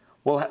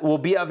will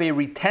be of a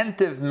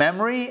retentive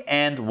memory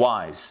and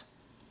wise.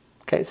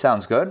 Okay,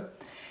 sounds good.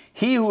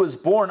 He who is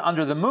born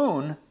under the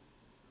moon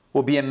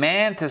will be a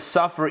man to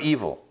suffer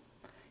evil.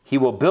 He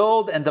will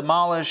build and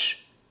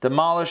demolish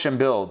and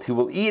build. He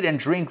will eat and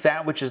drink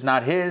that which is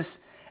not his,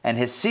 and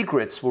his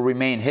secrets will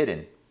remain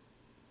hidden.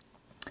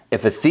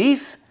 If a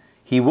thief,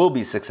 he will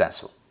be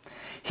successful.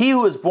 He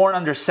who is born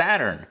under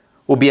Saturn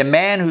will be a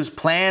man whose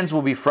plans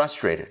will be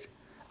frustrated.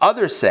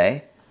 Others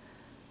say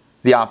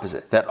the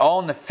opposite, that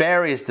all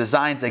nefarious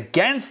designs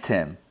against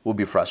him will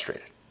be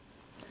frustrated.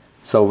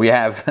 So we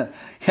have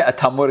a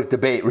Talmudic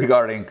debate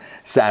regarding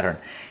Saturn.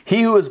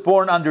 He who is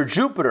born under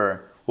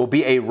Jupiter will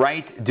be a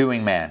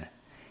right-doing man.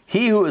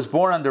 He who is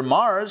born under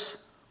Mars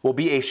will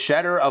be a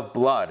shedder of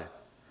blood.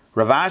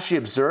 Rav Ashi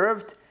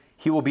observed,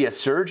 he will be a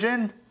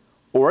surgeon,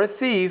 or a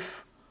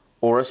thief,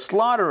 or a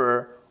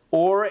slaughterer,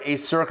 or a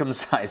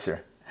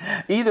circumciser.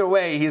 Either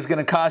way, he's going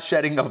to cause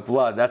shedding of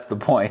blood. That's the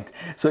point.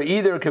 So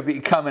either it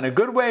could come in a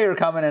good way or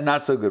come in a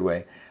not so good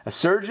way. A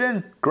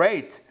surgeon,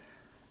 great.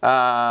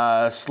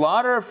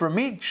 Slaughter for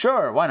meat,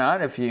 sure, why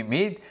not? If you eat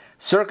meat.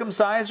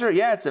 Circumciser,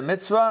 yeah, it's a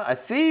mitzvah. A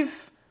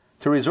thief,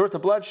 to resort to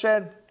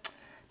bloodshed,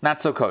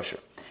 not so kosher.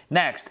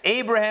 Next,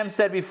 Abraham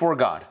said before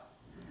God,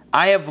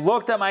 I have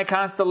looked at my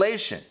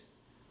constellation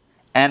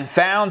and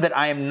found that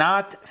I am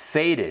not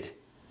fated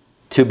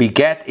to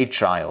beget a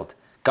child.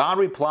 God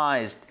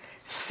replies,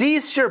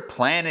 cease your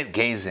planet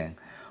gazing.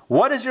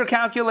 What is your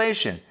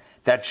calculation?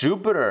 That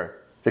Jupiter,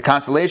 the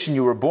constellation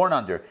you were born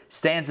under,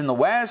 stands in the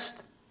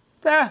west?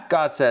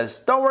 God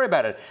says, don't worry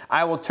about it.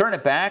 I will turn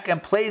it back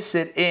and place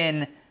it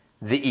in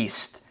the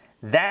east.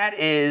 That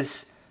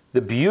is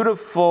the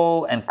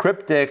beautiful and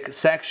cryptic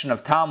section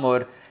of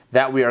Talmud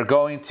that we are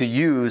going to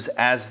use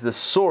as the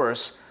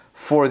source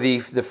for the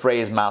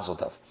phrase mazal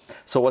tov.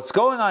 So what's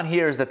going on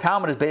here is the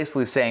Talmud is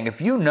basically saying,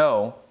 if you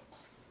know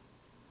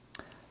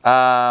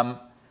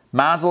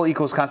mazal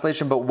equals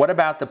constellation, but what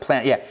about the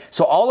planet? Yeah,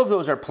 so all of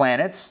those are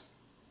planets.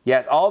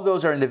 Yes, all of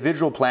those are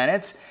individual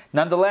planets.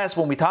 Nonetheless,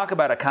 when we talk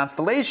about a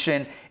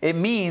constellation, it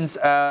means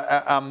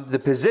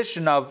the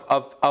position of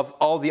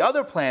all the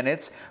other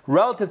planets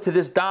relative to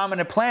this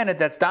dominant planet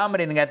that's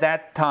dominating at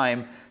that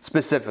time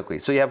specifically.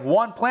 So you have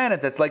one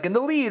planet that's like in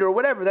the lead or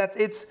whatever, that's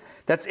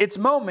its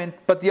moment,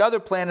 but the other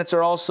planets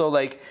are also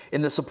like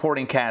in the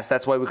supporting cast.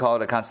 That's why we call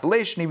it a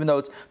constellation, even though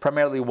it's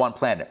primarily one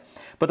planet.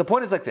 But the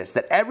point is like this,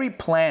 that every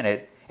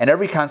planet and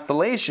every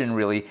constellation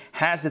really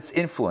has its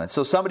influence.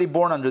 So somebody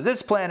born under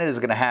this planet is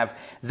going to have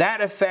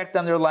that effect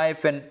on their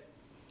life. And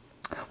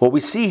what we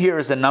see here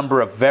is a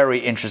number of very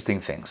interesting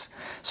things.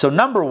 So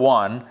number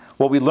one,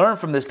 what we learn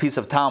from this piece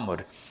of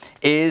Talmud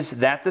is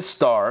that the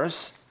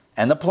stars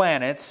and the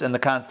planets and the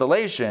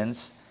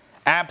constellations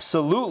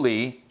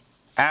absolutely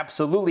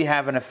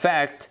have an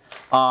effect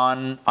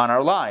on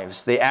our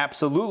lives. They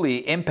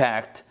absolutely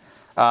impact,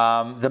 the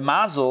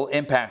mazal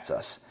impacts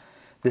us.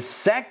 The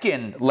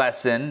second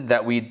lesson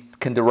that we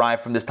can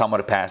derive from this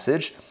Talmudic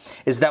passage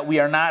is that we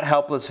are not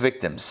helpless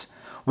victims.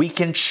 We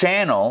can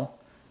channel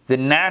the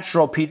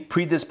natural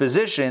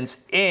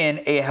predispositions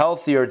in a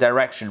healthier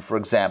direction. For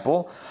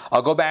example,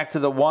 I'll go back to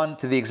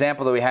the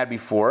example that we had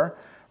before,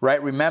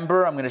 right?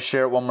 Remember, I'm going to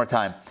share it one more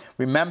time.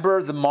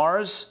 Remember the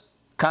Mars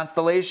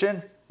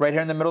constellation right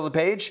here in the middle of the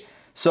page?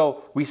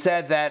 So we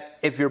said that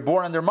if you're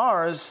born under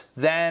Mars,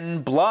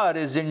 then blood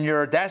is in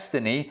your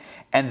destiny.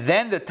 And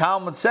then the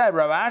Talmud said,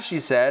 Rav Ashi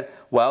said,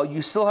 well,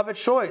 you still have a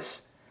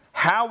choice.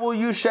 How will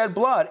you shed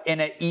blood? In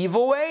an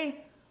evil way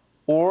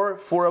or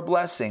for a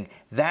blessing?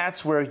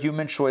 That's where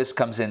human choice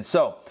comes in.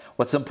 So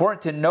what's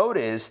important to note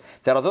is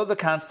that although the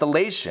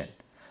constellation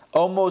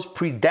almost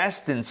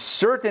predestines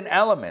certain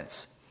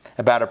elements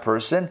about a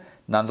person,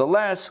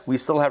 nonetheless, we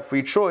still have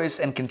free choice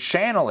and can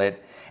channel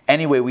it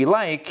any way we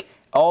like,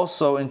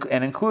 also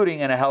and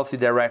including in a healthy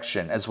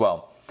direction as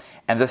well.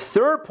 And the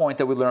third point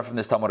that we learn from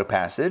this Talmudic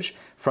passage,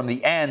 from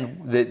the end,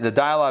 the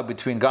dialogue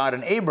between God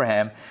and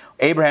Abraham,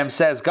 Abraham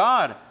says,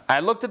 God, I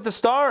looked at the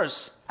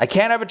stars. I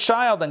can't have a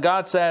child. And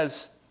God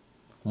says,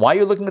 why are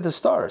you looking at the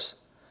stars?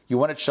 You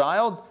want a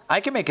child? I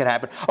can make it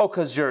happen. Oh,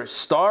 because your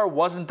star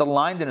wasn't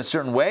aligned in a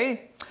certain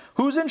way?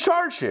 Who's in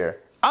charge here?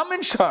 I'm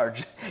in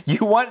charge.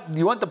 You want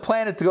the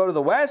planet to go to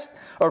the west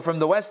or from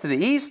the west to the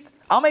east?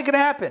 I'll make it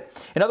happen.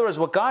 In other words,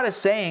 what God is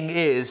saying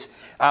is,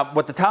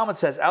 what the Talmud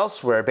says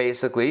elsewhere,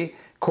 basically,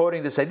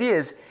 quoting this idea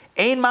is,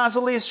 Ein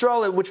mazal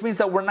Yisrael, which means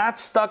that we're not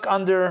stuck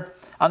under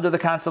the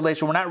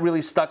constellation. We're not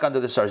really stuck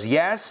under the stars.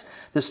 Yes,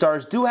 the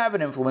stars do have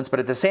an influence, but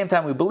at the same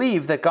time, we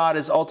believe that God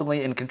is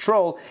ultimately in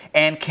control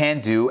and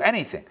can do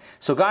anything.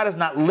 So God is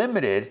not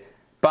limited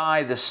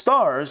by the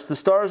stars. The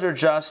stars are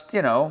just,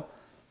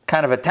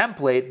 kind of a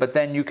template, but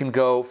then you can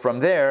go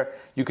from there,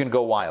 you can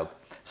go wild.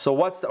 So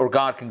or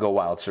God can go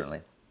wild,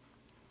 certainly.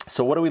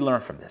 So what do we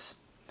learn from this?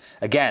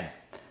 Again,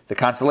 the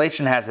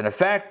constellation has an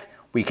effect.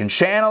 We can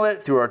channel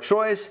it through our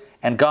choice,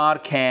 and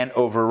God can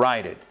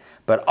override it.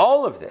 But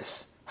all of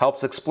this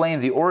helps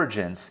explain the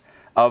origins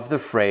of the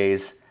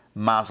phrase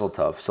mazal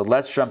tov. So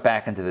let's jump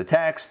back into the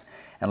text,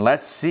 and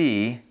let's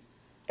see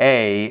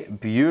a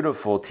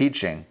beautiful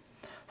teaching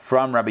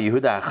from Rabbi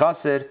Yehuda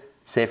HaChassid,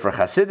 Sefer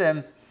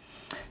Chassidim.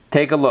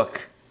 Take a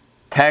look.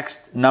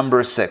 Text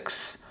number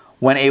 6.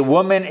 When a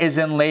woman is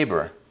in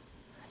labor,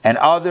 and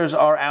others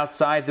are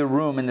outside the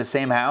room in the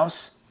same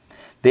house,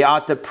 they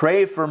ought to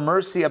pray for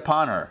mercy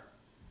upon her,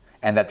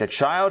 and that the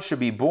child should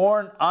be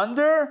born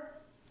under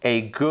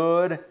a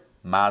good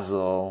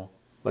mazal.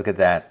 Look at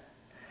that.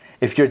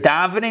 If you're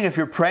davening, if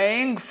you're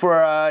praying for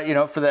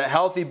the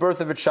healthy birth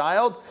of a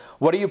child,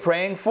 what are you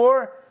praying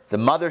for? The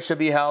mother should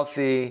be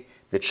healthy,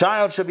 the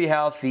child should be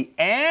healthy,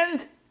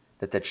 and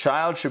that the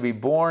child should be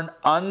born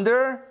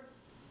under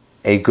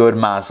a good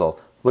mazal.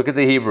 Look at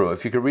the Hebrew.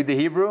 If you could read the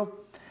Hebrew.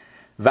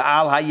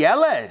 Va'al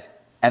hayeled.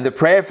 And the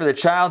prayer for the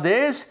child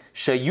is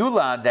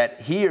shayula,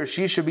 that he or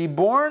she should be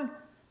born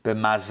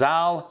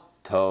b'mazal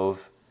tov.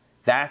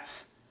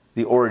 That's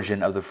the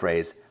origin of the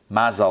phrase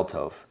mazal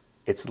tov.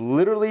 It's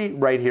literally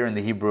right here in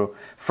the Hebrew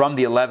from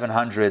the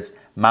 1100s,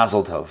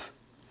 mazal tov.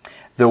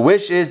 The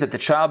wish is that the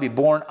child be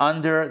born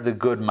under the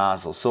good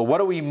mazal. So what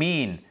do we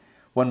mean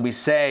when we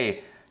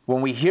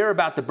hear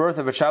about the birth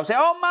of a child, we say,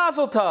 oh,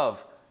 mazal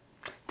tov.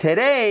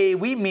 Today,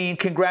 we mean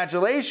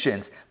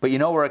congratulations. But you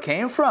know where it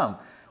came from?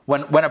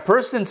 When a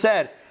person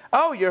said,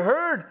 oh, you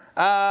heard,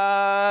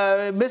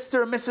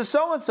 Mr. and Mrs.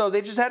 So-and-so,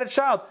 they just had a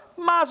child.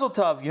 Mazel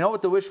tov. You know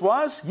what the wish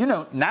was?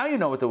 Now you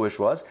know what the wish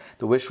was.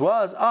 The wish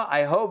was,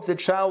 I hope the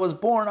child was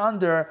born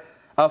under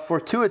a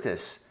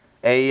fortuitous,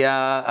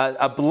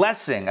 a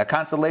blessing, a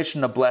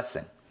consolation, a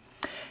blessing.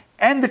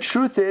 And the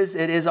truth is,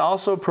 it is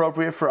also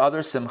appropriate for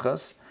other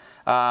simchas,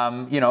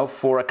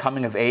 for a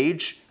coming of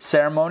age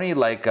ceremony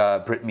like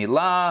Brit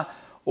Milah,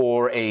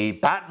 or a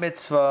bat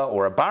mitzvah,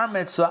 or a bar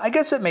mitzvah. I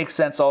guess it makes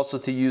sense also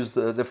to use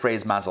the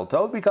phrase Mazel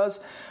Tov, because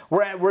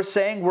we're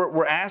saying,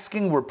 we're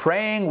asking, we're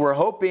praying, we're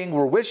hoping,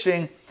 we're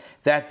wishing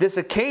that this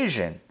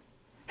occasion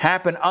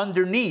happen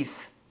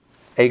underneath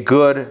a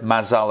good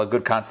mazal, a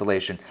good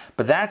consolation.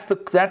 But that's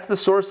the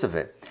source of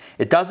it.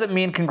 It doesn't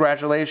mean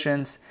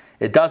congratulations.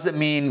 It doesn't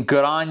mean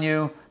good on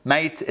you,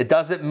 mate. It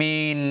doesn't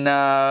mean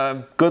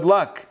good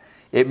luck.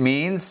 It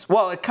means,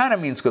 it kind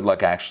of means good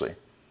luck, actually.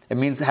 It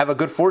means have a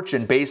good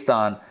fortune based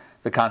on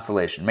the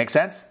constellation. Make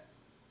sense?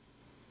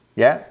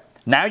 Yeah?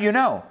 Now you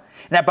know.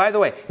 Now, by the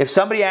way, if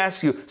somebody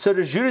asks you, so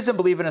does Judaism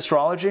believe in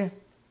astrology?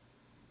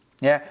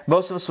 Yeah?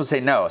 Most of us would say,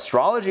 no.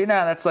 Astrology?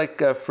 No, that's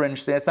like a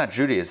fringe thing. That's not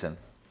Judaism.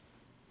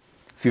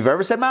 If you've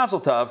ever said Mazel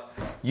Tov,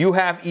 you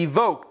have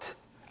evoked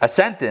a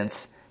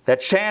sentence that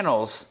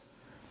channels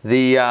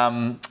the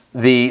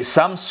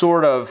some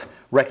sort of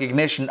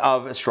recognition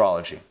of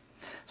astrology.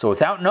 So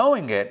without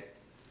knowing it,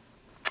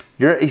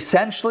 you're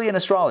essentially an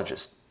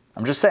astrologist.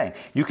 I'm just saying.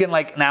 You can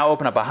now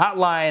open up a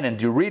hotline and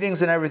do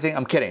readings and everything.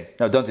 I'm kidding.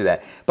 No, don't do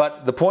that.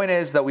 But the point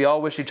is that we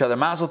all wish each other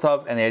Mazel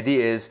Tov, and the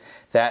idea is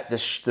that the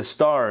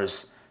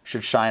stars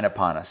should shine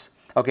upon us.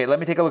 Okay, let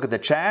me take a look at the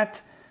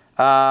chat.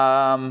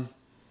 Mazal,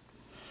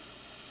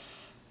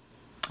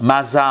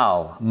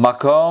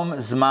 Makom,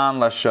 Zman,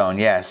 Lashon.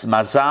 Yes,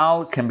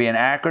 Mazal can be an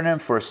acronym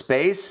for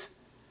space,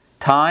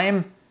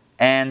 time,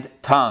 and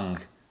tongue,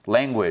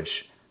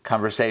 language,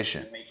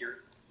 conversation.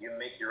 You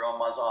make your own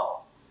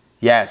mazal.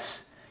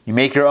 Yes, you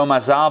make your own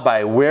mazal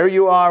by where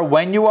you are,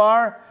 when you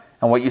are,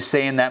 and what you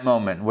say in that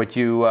moment.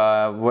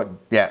 Makom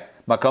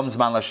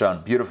Zman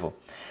Lashon. Beautiful.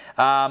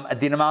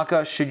 Adina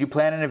Malka, should you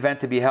plan an event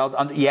to be held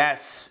under?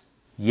 Yes.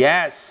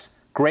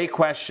 Great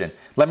question.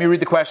 Let me read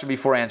the question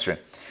before answering.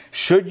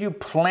 Should you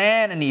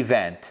plan an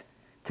event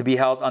to be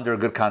held under a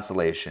good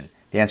constellation?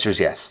 The answer is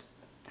yes.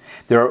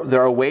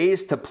 There are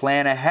ways to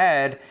plan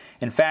ahead.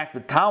 In fact,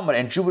 the Talmud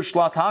and Jewish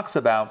law talks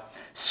about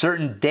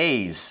certain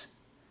days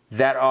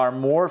that are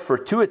more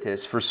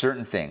fortuitous for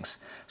certain things.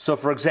 So,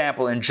 for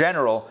example, in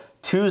general,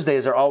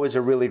 Tuesdays are always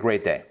a really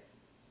great day.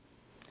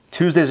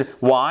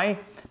 Why?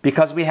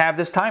 Because we have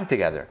this time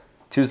together,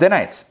 Tuesday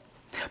nights.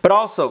 But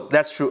also,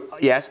 that's true,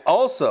 yes,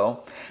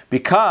 also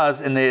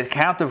because in the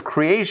account of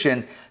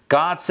creation,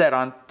 God said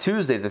on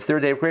Tuesday, the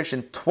third day of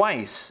creation,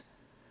 twice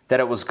that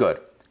it was good.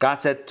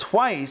 God said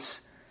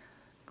twice,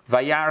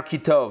 Vayar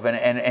Kitov,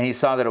 and he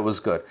saw that it was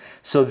good.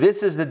 So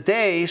this is the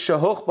day,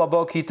 Shahuch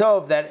Babo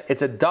Kitov, that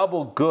it's a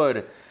double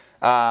good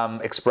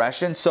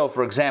expression. So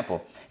for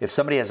example, if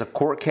somebody has a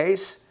court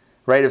case,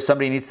 right, if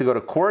somebody needs to go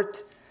to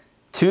court,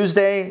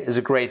 Tuesday is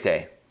a great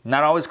day.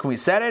 Not always can we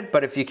set it,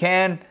 but if you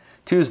can,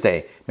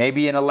 Tuesday.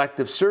 Maybe an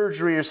elective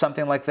surgery or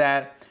something like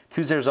that.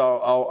 Tuesdays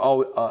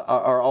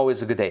are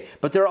always a good day.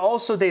 But there are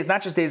also days,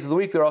 not just days of the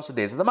week, there are also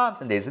days of the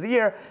month and days of the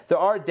year. There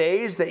are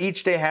days that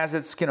each day has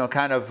its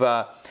kind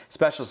of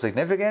special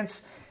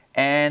significance.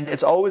 And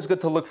it's always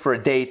good to look for a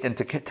date and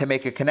to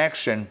make a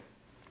connection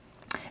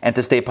and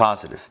to stay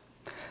positive.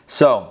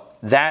 So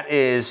that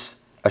is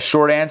a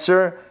short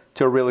answer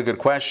to a really good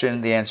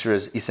question. The answer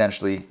is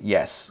essentially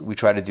yes. We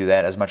try to do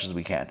that as much as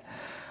we can.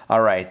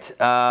 All right.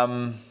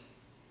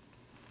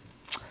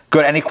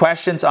 Good. Any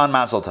questions on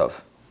Mazel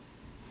Tov?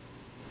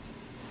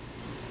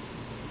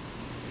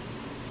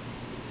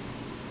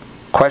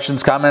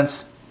 Questions,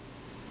 comments?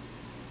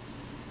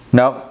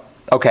 No?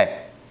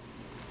 Okay.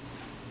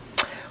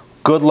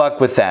 Good luck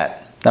with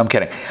that. I'm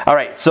kidding. All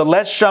right, so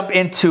let's jump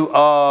into,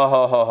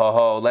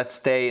 let's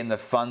stay in the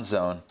fun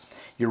zone.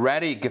 You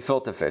ready?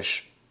 Gefilte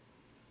fish.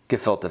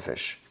 Gefilte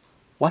fish.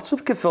 What's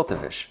with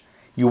gefilte fish?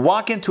 You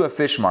walk into a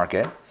fish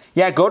market.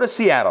 Yeah, go to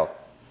Seattle.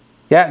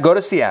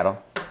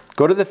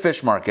 Go to the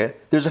fish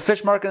market. There's a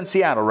fish market in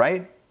Seattle,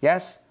 right?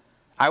 Yes?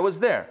 I was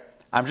there.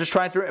 I'm just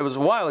trying to, it was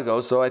a while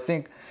ago, so I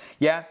think,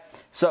 yeah.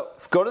 So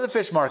go to the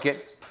fish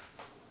market.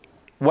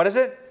 What is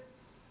it?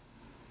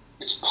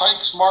 It's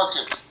Pike's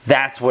Market.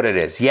 That's what it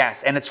is,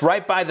 yes. And it's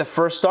right by the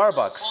first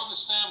Starbucks. For the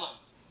salmon.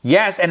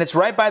 Yes, and it's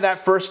right by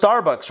that first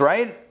Starbucks,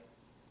 right?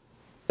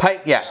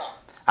 Pike, yeah.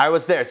 I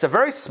was there. It's a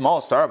very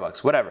small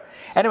Starbucks, whatever.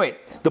 Anyway,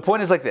 the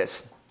point is like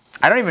this.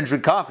 I don't even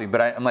drink coffee, but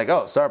I'm like,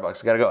 oh,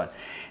 Starbucks, got to go in.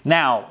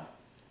 Now,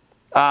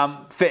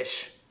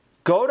 fish.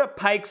 Go to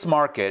Pike's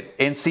Market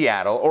in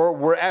Seattle or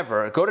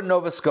wherever. Go to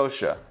Nova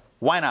Scotia.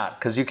 Why not?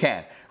 Because you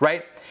can,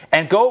 right?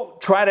 And go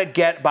try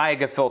to buy a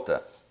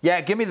gefilte. Yeah,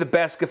 give me the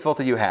best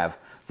gefilte you have.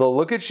 They'll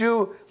look at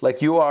you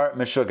like you are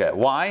meshuggah.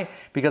 Why?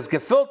 Because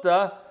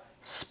gefilte,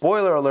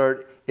 spoiler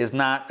alert, is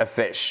not a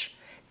fish.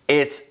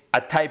 It's a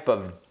type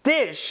of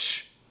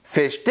dish,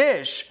 fish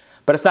dish,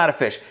 but it's not a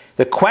fish.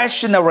 The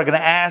question that we're going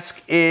to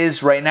ask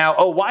is right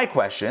now, why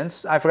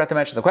questions? I forgot to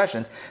mention the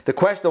questions.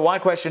 The why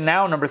question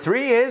now, number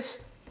 3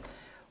 is,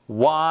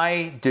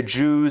 why do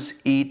Jews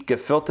eat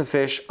gefilte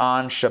fish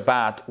on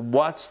Shabbat?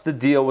 What's the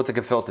deal with the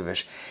gefilte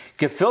fish?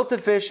 Gefilte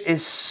fish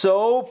is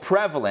so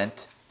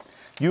prevalent,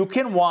 you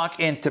can walk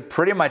into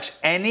pretty much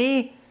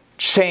any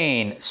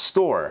chain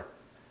store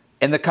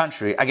in the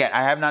country. Again,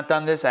 I have not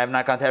done this. I have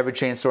not gone to every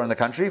chain store in the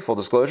country, full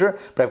disclosure,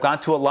 but I've gone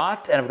to a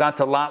lot, and I've gone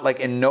to a lot like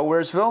in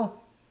Nowheresville.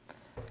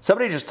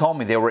 Somebody just told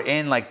me they were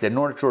in like the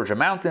North Georgia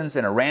mountains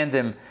in a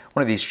random,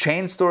 one of these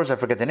chain stores, I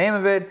forget the name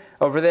of it,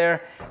 over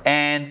there,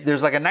 and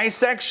there's like a nice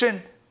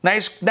section,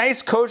 nice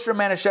kosher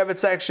Manischewitz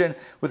section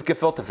with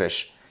gefilte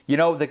fish. You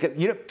know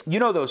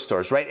those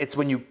stores, right? It's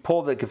when you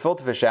pull the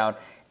gefilte fish out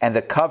and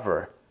the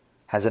cover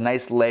has a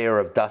nice layer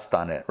of dust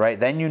on it, right?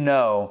 Then you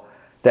know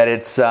that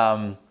it's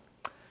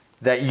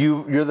that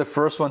you're the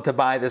first one to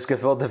buy this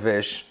gefilte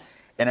fish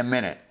in a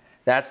minute.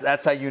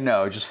 That's how you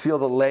know. Just feel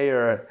that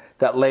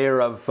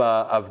layer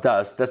of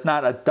dust. That's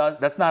not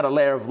a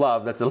layer of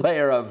love. That's a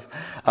layer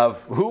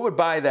of who would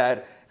buy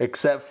that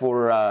except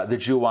for the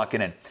Jew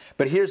walking in.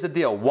 But here's the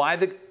deal. Why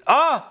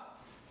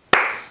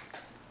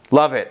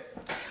love it.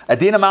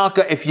 Adina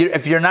Malka,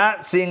 if you're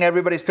not seeing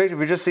everybody's picture, if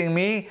you're just seeing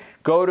me,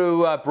 go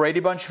to Brady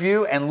Bunch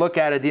View and look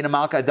at Adina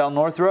Malka, Adele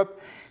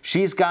Northrup.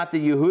 She's got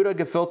the Yehuda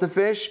gefilte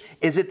fish.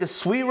 Is it the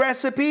sweet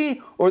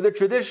recipe or the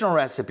traditional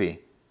recipe?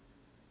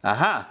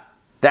 Aha.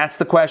 That's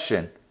the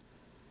question.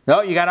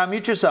 No, you got to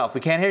unmute yourself.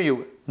 We can't hear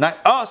you.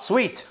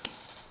 Sweet.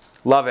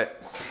 Love it.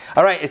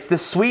 All right, it's the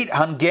sweet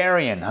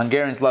Hungarian.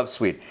 Hungarians love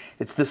sweet.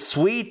 It's the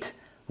sweet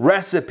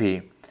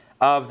recipe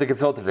of the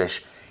gefilte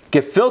fish.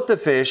 Gefilte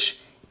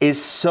fish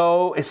is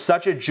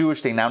such a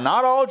Jewish thing. Now,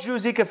 not all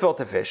Jews eat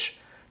gefilte fish.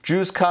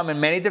 Jews come in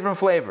many different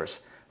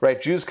flavors,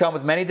 right? Jews come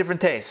with many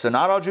different tastes. So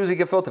not all Jews eat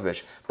gefilte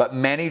fish, but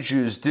many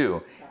Jews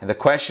do. And the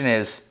question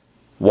is,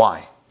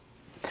 why?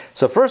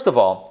 So first of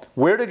all,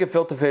 where does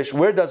gefilte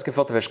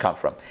fish come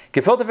from?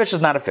 Gefilte fish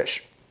is not a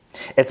fish.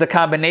 It's a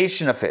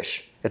combination of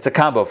fish. It's a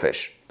combo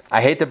fish.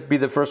 I hate to be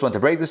the first one to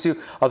break this to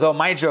you, although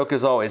my joke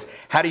is always,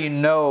 how do you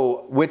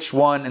know which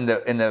one in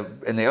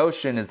the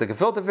ocean is the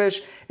gefilte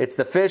fish? It's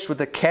the fish with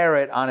the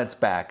carrot on its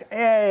back.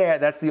 Yeah,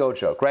 that's the old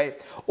joke,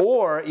 right?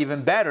 Or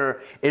even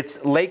better,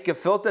 it's Lake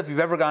Gefilte. If you've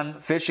ever gone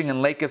fishing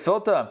in Lake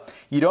Gefilte,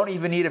 you don't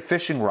even need a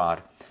fishing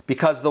rod.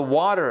 Because the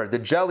water, the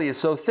jelly is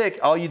so thick,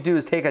 all you do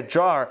is take a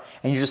jar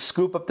and you just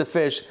scoop up the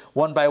fish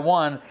one by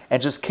one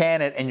and just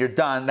can it and you're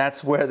done.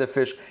 That's where the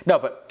fish... No,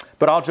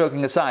 but all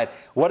joking aside,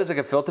 what is a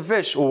gefilte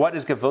fish? Well, what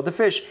is gefilte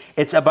fish?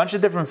 It's a bunch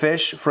of different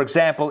fish. For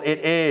example, it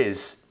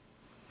is,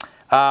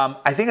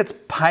 I think it's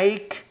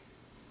pike,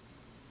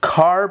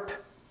 carp,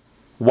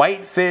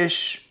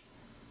 whitefish,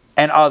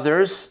 and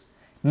others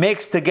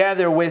mixed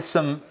together with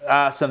some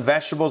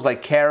vegetables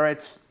like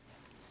carrots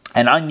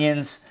and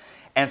onions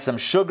and some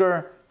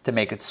sugar to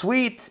make it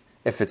sweet,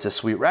 if it's a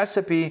sweet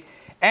recipe,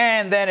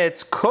 and then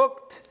it's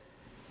cooked,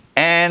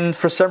 and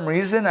for some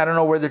reason, I don't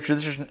know where the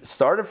tradition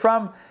started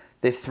from,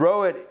 they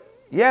throw it,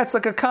 it's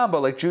like a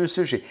combo, like Jewish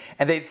sushi,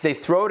 and they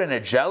throw it in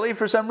a jelly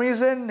for some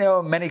reason,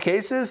 in many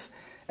cases,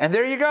 and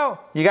there you go.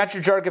 You got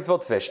your jar of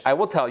gefilte fish. I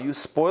will tell you,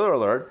 spoiler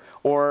alert,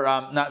 or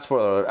not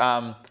spoiler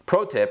alert,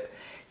 pro tip,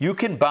 you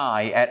can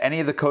buy at any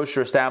of the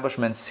kosher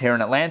establishments here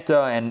in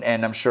Atlanta,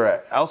 and I'm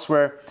sure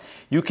elsewhere,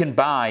 you can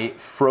buy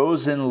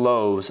frozen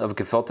loaves of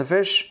gefilte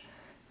fish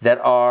that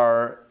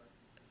are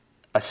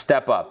a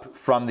step up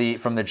from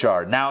the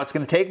jar. Now, it's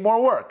going to take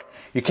more work.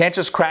 You can't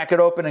just crack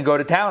it open and go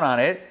to town on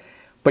it,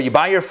 but you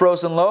buy your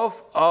frozen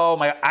loaf. Oh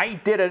my, I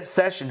did a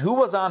session. Who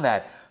was on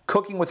that?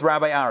 Cooking with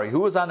Rabbi Ari. Who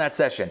was on that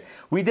session?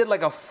 We did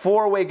like a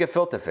 4-way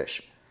gefilte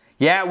fish.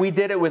 Yeah, we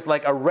did it with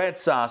like a red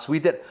sauce.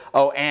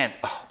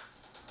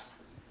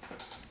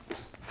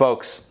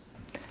 Folks,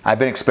 I've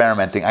been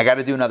experimenting. I got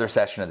to do another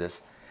session of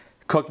this.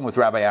 Cooking with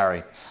Rabbi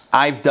Ari.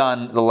 I've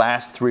done the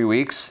last 3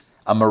 weeks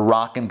a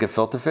Moroccan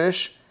gefilte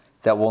fish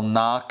that will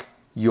knock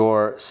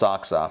your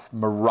socks off.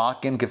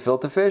 Moroccan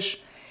gefilte fish.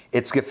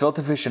 It's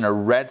gefilte fish in a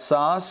red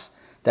sauce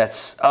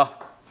that's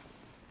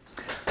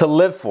to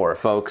live for,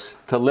 folks.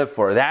 To live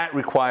for. That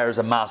requires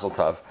a mazal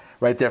tov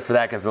right there for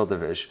that gefilte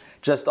fish.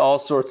 Just all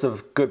sorts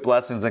of good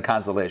blessings and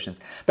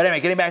consolations. But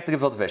anyway, getting back to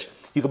gefilte fish.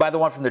 You can buy the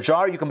one from the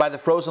jar. You can buy the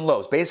frozen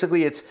loaves.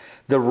 Basically, it's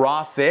the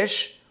raw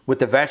fish with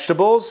the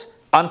vegetables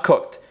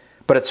uncooked.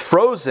 But it's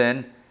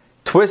frozen,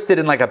 twisted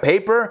in like a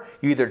paper.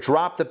 You either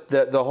drop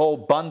the whole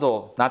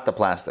bundle, not the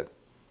plastic.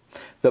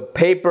 The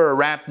paper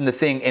wrapped in the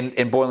thing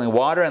in boiling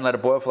water and let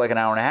it boil for like an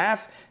hour and a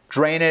half.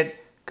 Drain it,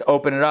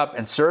 open it up,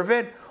 and serve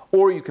it.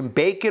 Or you can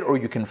bake it, or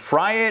you can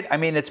fry it. I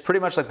mean, it's pretty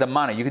much like the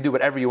mana. You can do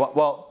whatever you want.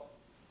 Well,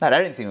 not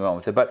anything you want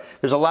with it, but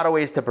there's a lot of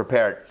ways to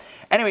prepare it.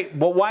 Anyway,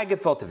 well, why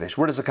gefilte fish?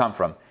 Where does it come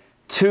from?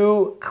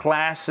 2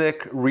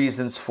 classic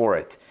reasons for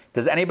it.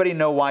 Does anybody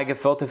know why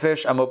gefilte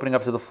fish? I'm opening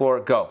up to the floor.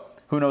 Go.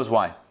 Who knows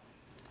why?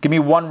 Give me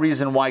one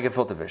reason why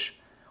gefilte fish.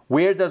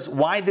 Why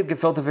did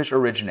gefilte fish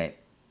originate?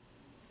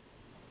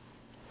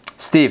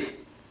 Steve.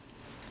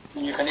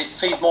 You can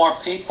feed more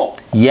people.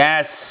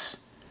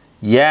 Yes.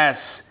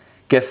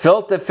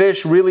 Gefilte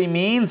fish really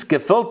means,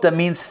 gefilte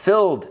means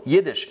filled,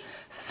 Yiddish.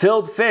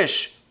 Filled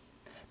fish.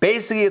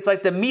 Basically, it's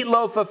like the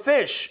meatloaf of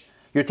fish.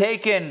 You're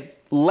taking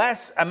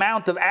less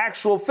amount of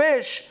actual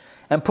fish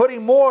and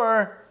putting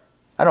more,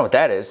 I don't know what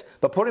that is,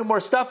 but putting more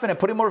stuff in it,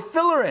 putting more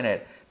filler in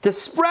it to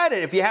spread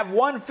it. If you have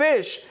one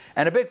fish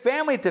and a big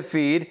family to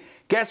feed,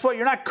 guess what?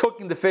 You're not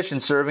cooking the fish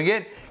and serving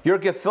it. You're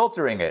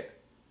gefiltering it.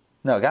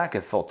 No, not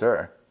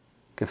gefilte,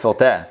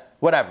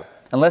 whatever.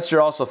 Unless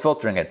you're also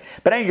filtering it.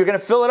 But anyway, you're going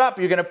to fill it up.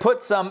 You're going to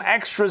put some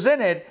extras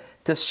in it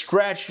to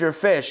stretch your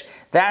fish.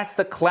 That's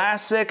the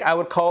classic, I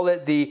would call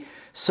it the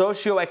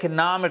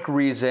socioeconomic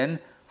reason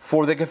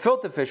for the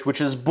gefilte fish,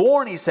 which is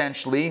born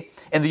essentially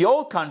in the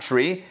old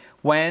country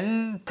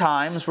when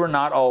times were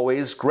not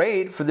always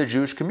great for the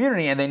Jewish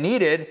community and they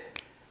needed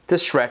to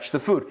stretch the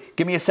food.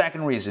 Give me a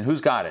second reason.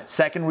 Who's got it?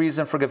 Second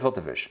reason for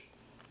gefilte fish.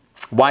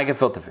 Why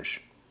gefilte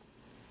fish?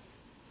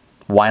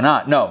 Why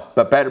not? No,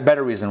 but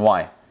better reason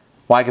why.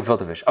 Why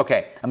gefilte fish?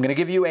 Okay, I'm going to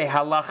give you a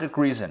halachic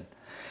reason.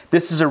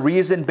 This is a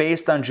reason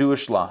based on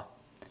Jewish law.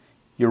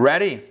 You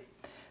ready?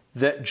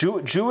 The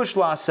Jewish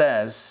law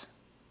says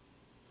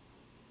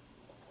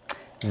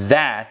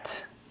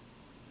that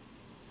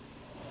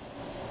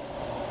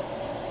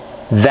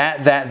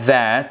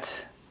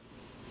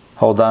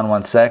hold on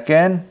one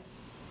second.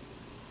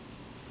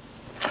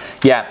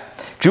 Yeah,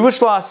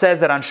 Jewish law says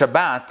that on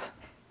Shabbat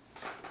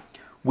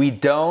we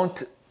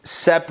don't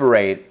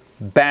separate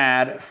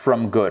bad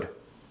from good.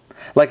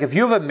 Like if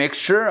you have a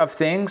mixture of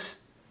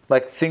things,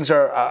 like things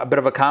are a bit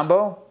of a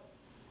combo,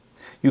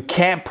 you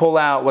can't pull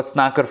out what's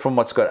not good from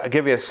what's good. I'll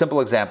give you a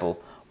simple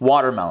example.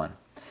 Watermelon.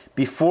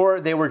 Before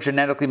they were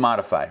genetically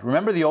modified.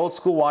 Remember the old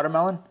school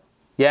watermelon?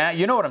 Yeah,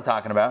 you know what I'm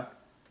talking about.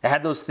 It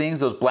had those things,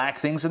 those black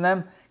things in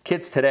them.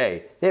 Kids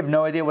today, they have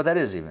no idea what that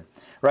is even,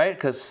 right?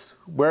 Because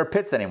where are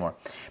pits anymore?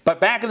 But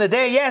back in the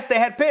day, yes, they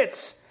had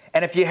pits.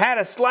 And if you had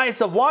a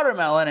slice of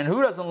watermelon, and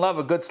who doesn't love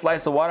a good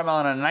slice of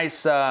watermelon on a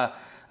nice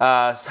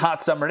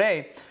hot summer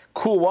day,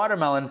 cool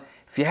watermelon,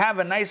 if you have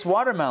a nice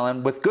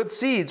watermelon with good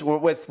seeds, or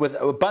with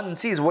abundant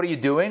seeds, what are you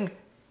doing?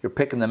 You're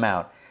picking them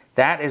out.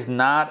 That is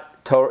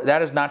not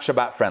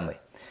Shabbat friendly.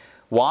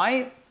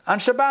 Why? On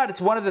Shabbat,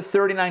 it's one of the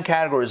 39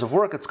 categories of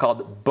work. It's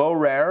called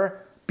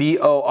borer,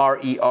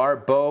 B-O-R-E-R,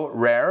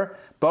 borer.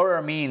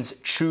 Borer means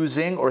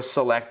choosing or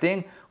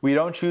selecting. We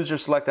don't choose or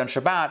select on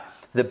Shabbat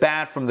the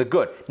bad from the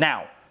good.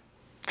 Now,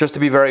 just to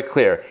be very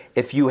clear,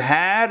 if you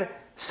had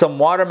some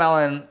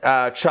watermelon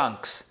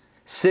chunks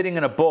sitting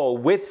in a bowl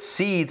with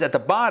seeds at the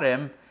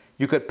bottom,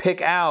 you could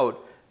pick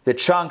out the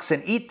chunks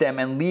and eat them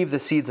and leave the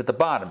seeds at the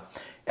bottom.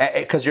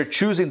 Because you're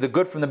choosing the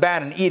good from the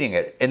bad and eating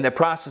it, in the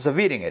process of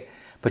eating it.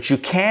 But you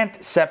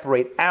can't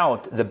separate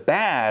out the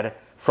bad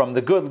from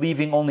the good,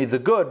 leaving only the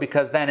good,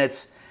 because then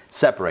it's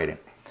separating.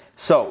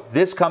 So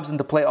this comes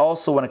into play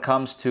also when it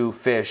comes to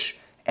fish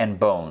and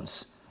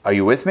bones. Are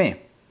you with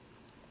me?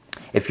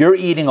 If you're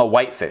eating a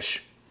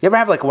whitefish, you ever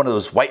have like one of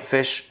those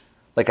whitefish,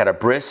 like at a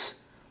bris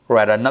or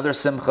at another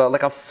simcha,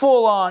 like a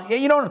full-on, yeah,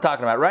 you know what I'm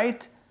talking about,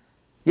 right?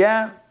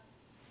 Yeah?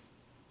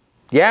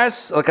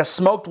 Yes? Like a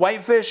smoked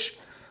whitefish?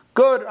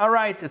 Good, all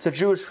right, it's a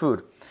Jewish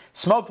food.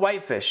 Smoked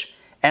whitefish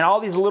and all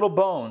these little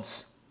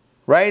bones,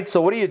 right?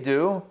 So what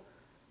do?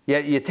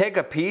 You take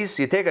a piece,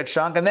 you take a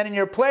chunk, and then in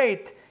your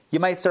plate, you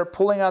might start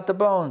pulling out the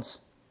bones,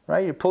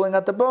 right? You're pulling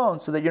out the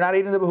bones so that you're not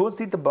eating who wants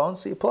to eat the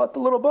bones? So you pull out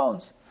the little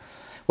bones.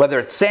 Whether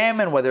it's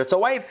salmon, whether it's a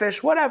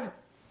whitefish, whatever.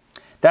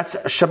 That's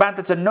Shabbat,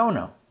 that's a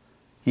no-no.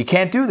 You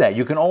can't do that.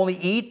 You can only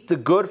eat the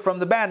good from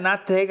the bad,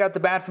 not take out the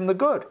bad from the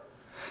good.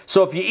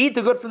 So if you eat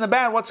the good from the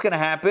bad, what's going to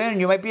happen?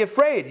 You might be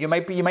afraid. You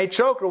might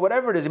choke or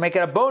whatever it is. You might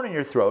get a bone in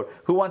your throat.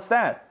 Who wants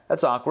that?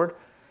 That's awkward.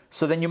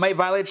 So then you might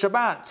violate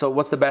Shabbat. So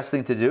what's the best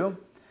thing to do?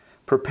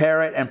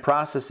 Prepare it and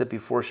process it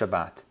before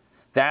Shabbat.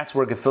 That's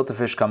where gefilte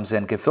fish comes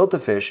in.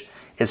 Gefilte fish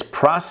is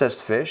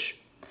processed fish,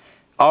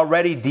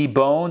 already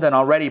deboned and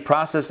already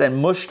processed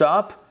and mushed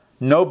up,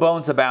 no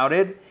bones about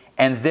it,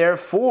 and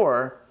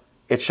therefore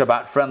it's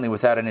Shabbat friendly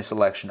without any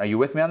selection. Are you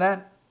with me on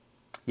that?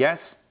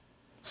 Yes?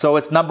 So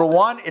it's number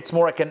one, it's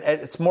more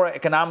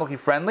economically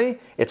friendly,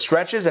 it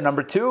stretches, and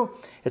number two,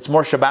 it's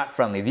more Shabbat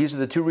friendly. These are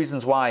the two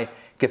reasons why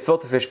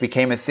gefilte fish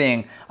became a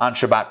thing on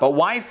Shabbat. But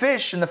why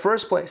fish in the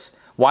first place?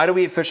 Why do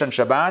we eat fish on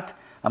Shabbat?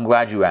 I'm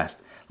glad you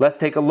asked. Let's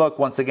take a look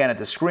once again at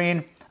the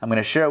screen. I'm going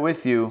to share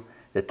with you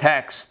the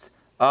text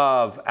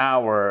of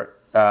our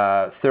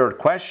third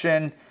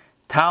question.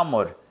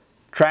 Talmud,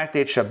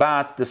 Tractate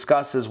Shabbat,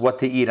 discusses what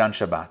to eat on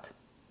Shabbat.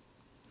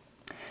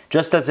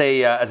 Just as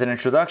an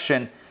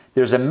introduction,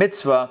 there's a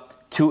mitzvah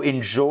to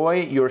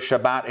enjoy your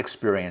Shabbat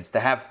experience, to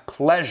have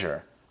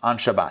pleasure on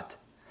Shabbat.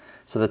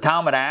 So the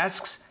Talmud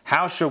asks,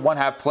 how should one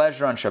have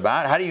pleasure on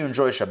Shabbat? How do you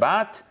enjoy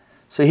Shabbat?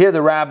 So here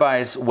the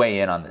rabbis weigh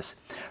in on this.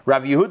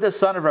 Rav Yehuda,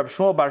 son of Rav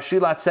Shmuel Bar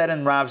Shilat, said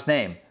in Rav's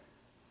name,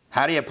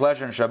 how do you have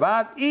pleasure on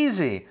Shabbat?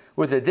 Easy,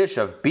 with a dish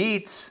of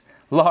beets,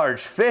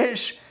 large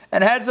fish,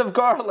 and heads of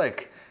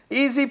garlic.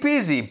 Easy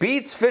peasy,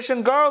 beets, fish,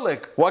 and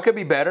garlic. What could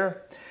be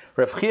better?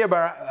 Rav Chia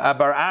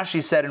Bar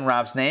Ashi said in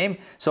Rav's name.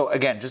 So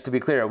again, just to be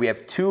clear, we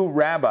have two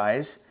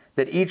rabbis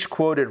that each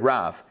quoted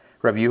Rav.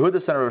 Rav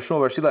Yehuda, son of Rav Shmuel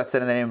Bar Shilat,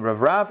 said in the name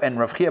of Rav, and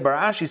Rav Chia Bar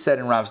Ashi said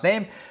in Rav's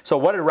name. So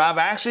what did Rav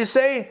actually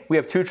say? We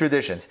have two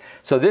traditions.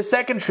 So this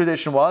second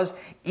tradition was,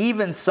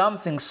 even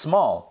something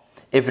small,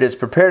 if it is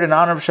prepared in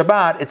honor of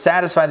Shabbat, it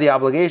satisfies the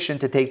obligation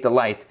to take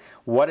delight.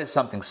 What is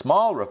something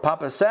small? Rav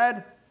Papa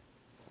said,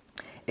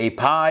 a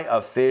pie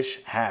of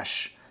fish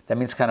hash. That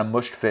means kind of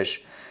mushed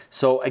fish.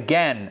 So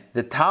again,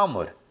 the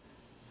Talmud,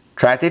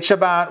 Tractate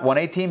Shabbat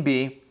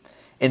 118b,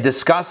 in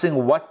discussing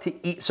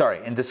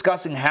in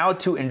discussing how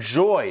to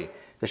enjoy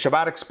the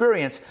Shabbat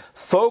experience,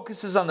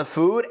 focuses on the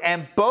food,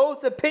 and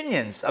both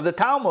opinions of the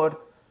Talmud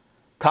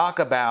talk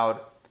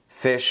about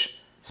fish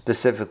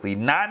specifically,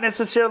 not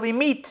necessarily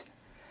meat,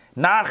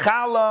 not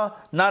challah,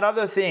 not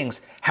other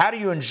things. How do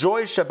you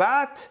enjoy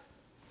Shabbat?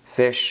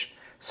 Fish.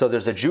 So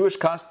there's a Jewish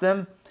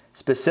custom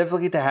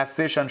specifically to have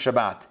fish on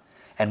Shabbat.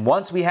 And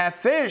once we have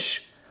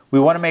fish, we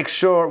want to make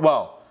sure,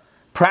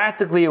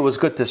 practically it was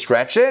good to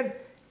stretch it,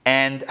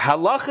 and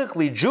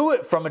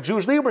halachically, from a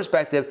Jewish legal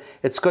perspective,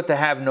 it's good to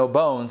have no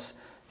bones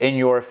in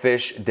your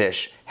fish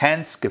dish.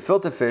 Hence,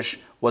 gefilte fish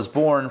was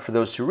born for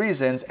those two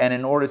reasons, and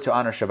in order to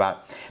honor Shabbat.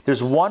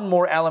 There's one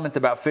more element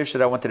about fish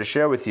that I wanted to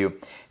share with you.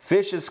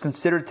 Fish is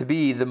considered to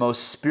be the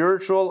most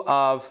spiritual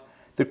of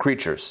the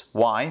creatures.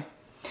 Why?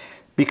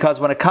 Because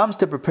when it comes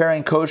to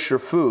preparing kosher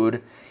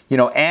food,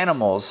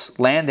 animals,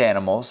 land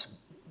animals,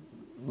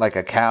 like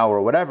a cow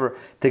or whatever,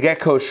 to get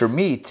kosher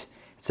meat,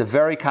 it's a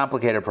very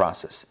complicated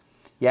process.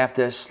 You have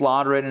to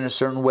slaughter it in a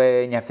certain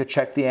way, and you have to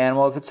check the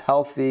animal if it's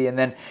healthy. And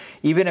then,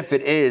 even if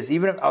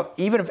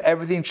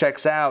everything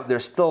checks out,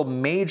 there's still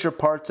major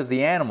parts of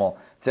the animal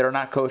that are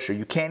not kosher.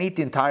 You can't eat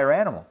the entire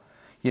animal.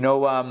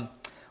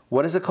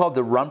 What is it called?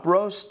 The rump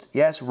roast?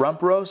 Yes,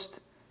 rump roast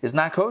is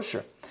not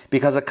kosher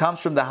because it comes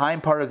from the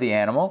hind part of the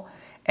animal,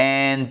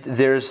 and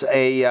there's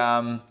a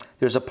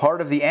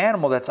part of the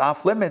animal that's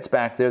off limits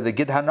back there. The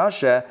gid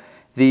hanasha,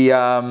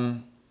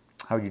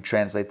 how would you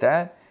translate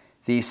that?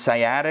 The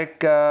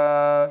sciatic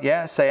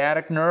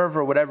nerve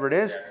or whatever it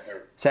is,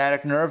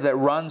 sciatic nerve that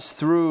runs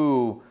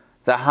through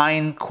the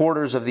hind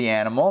quarters of the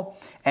animal.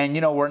 And,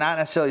 we're not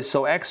necessarily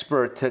so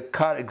expert to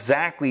cut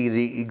exactly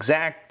the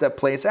exact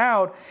place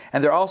out.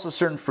 And there are also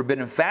certain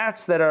forbidden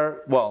fats that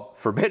are,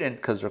 forbidden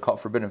because they're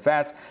called forbidden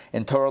fats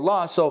in Torah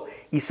law. So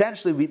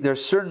essentially,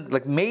 there's certain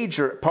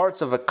major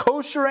parts of a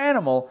kosher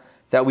animal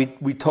that we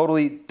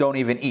totally don't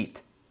even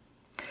eat.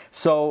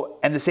 So,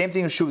 and the same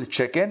thing is true with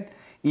chicken.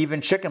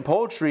 Even chicken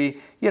poultry,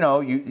 you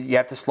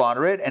have to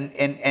slaughter it,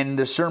 and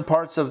there's certain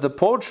parts of the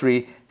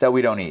poultry that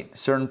we don't eat.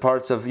 Certain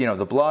parts of,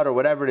 the blood or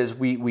whatever it is,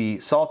 we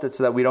salt it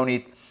so that we don't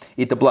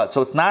eat the blood.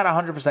 So it's not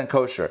 100%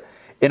 kosher.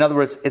 In other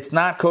words, it's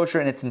not kosher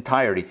in its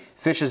entirety.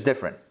 Fish is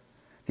different.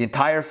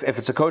 If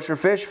it's a kosher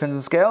fish, fins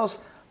and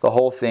scales, the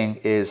whole thing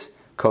is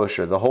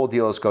kosher. The whole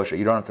deal is kosher.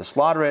 You don't have to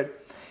slaughter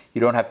it.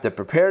 You don't have to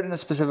prepare it in a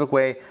specific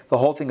way. The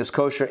whole thing is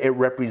kosher. It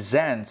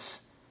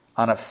represents,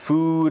 on a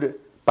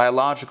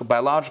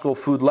biological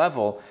food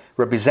level,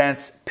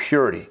 represents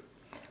purity.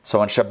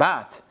 So on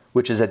Shabbat,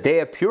 which is a day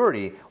of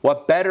purity,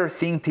 what better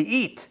thing to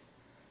eat?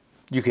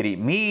 You could eat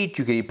meat,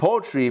 you could eat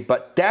poultry,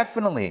 but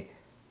definitely,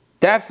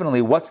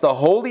 what's the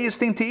holiest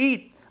thing to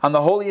eat on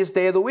the holiest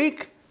day of the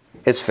week?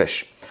 Is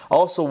fish.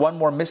 Also, one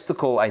more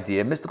mystical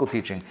idea, mystical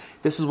teaching.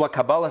 This is what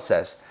Kabbalah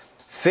says.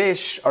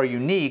 Fish are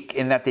unique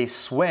in that they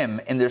swim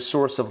in their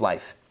source of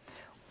life.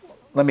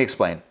 Let me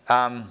explain.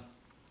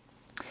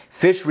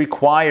 Fish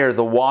require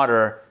the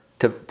water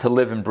to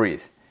live and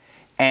breathe,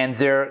 and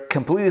they're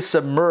completely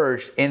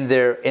submerged in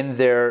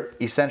their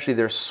essentially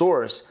their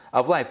source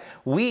of life.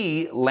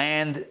 We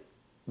land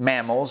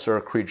mammals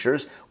or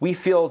creatures, we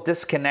feel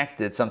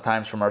disconnected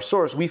sometimes from our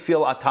source. We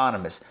feel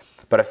autonomous.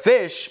 But a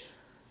fish,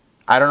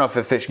 I don't know if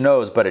a fish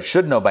knows, but it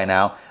should know by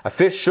now. A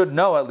fish should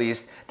know at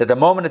least that the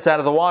moment it's out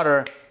of the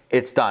water,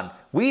 it's done.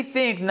 We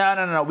think,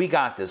 no, we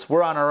got this.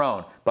 We're on our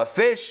own. But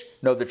fish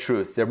know the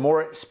truth. They're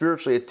more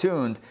spiritually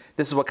attuned.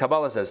 This is what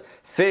Kabbalah says.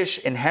 Fish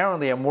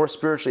inherently are more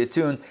spiritually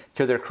attuned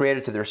to their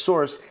creator, to their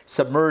source,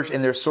 submerged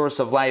in their source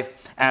of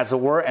life, as it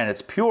were, and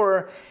it's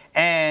pure,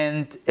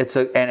 and it's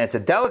a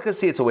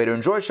delicacy. It's a way to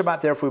enjoy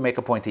Shabbat. Therefore, we make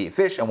a point to eat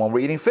fish. And when we're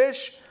eating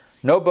fish,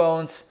 no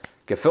bones,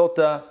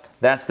 gefilte.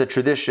 That's the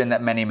tradition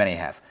that many, many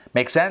have.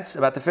 Make sense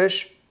about the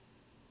fish?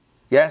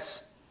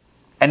 Yes?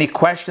 Any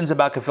questions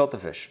about gefilte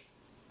fish?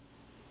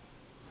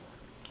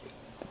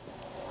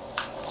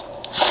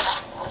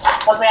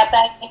 Well,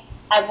 Rabbi,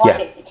 I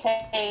wanted to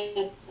tell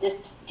you,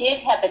 this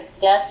did have a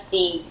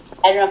dusty,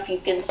 I don't know if you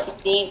can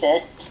see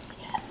this,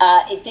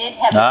 It did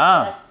have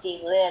a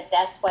rusty lid.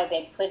 That's why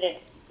they put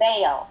it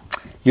fail.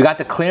 You got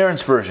the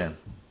clearance version.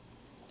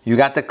 You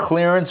got the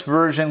clearance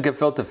version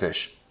gefilte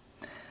fish.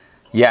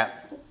 Yeah.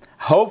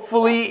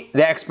 Hopefully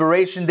the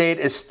expiration date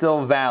is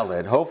still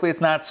valid. Hopefully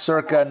it's not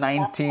circa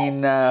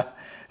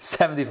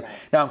 1970.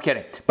 No, I'm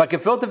kidding. But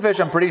gefilte fish,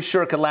 I'm pretty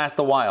sure could last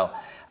a while.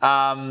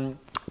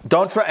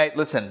 Don't try. Hey,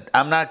 listen,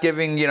 I'm not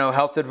giving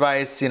health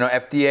advice.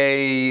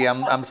 FDA.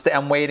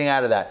 I'm waiting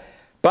out of that.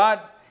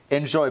 But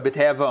enjoy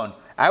b'te'avon.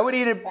 I would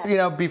eat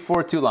it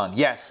before too long.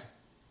 Yes.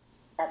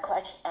 A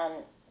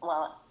question.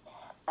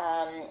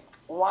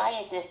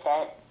 Why is it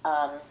that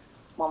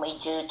when we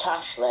do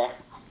tashlich,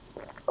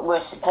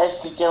 we're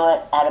supposed to do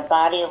it at a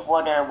body of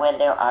water where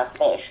there are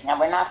fish? Now,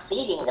 we're not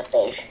feeding the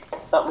fish,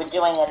 but we're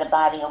doing it at a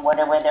body of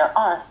water where there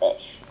are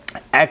fish.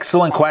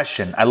 Excellent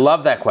question. I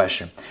love that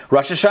question.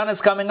 Rosh Hashanah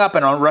is coming up,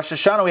 and on Rosh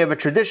Hashanah we have a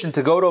tradition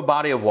to go to a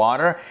body of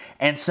water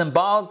and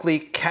symbolically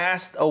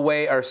cast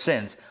away our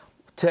sins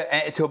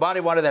to a body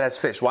of water that has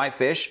fish. Why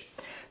fish?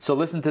 So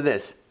listen to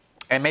this.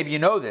 And maybe you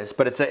know this,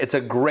 but it's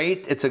a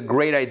great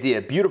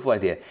idea, beautiful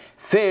idea.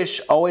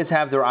 Fish always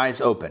have their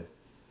eyes open.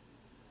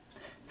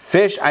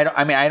 Fish, I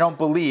don't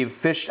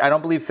believe,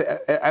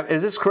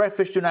 is this correct?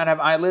 Fish do not have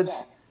eyelids?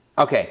 Yes.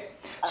 Okay.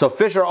 So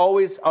fish are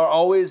always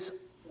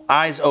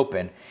eyes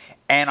open.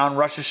 And on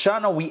Rosh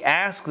Hashanah, we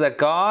ask that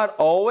God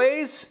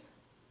always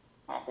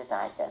Has his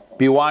eyes open.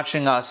 be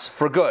watching us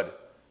for good.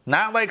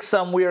 Not like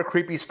some weird,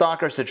 creepy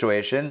stalker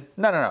situation.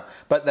 No.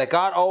 But that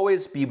God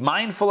always be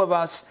mindful of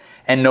us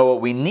and know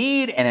what we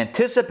need and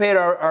anticipate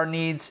our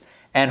needs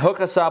and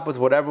hook us up with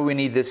whatever we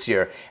need this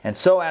year. And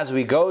so as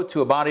we go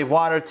to a body of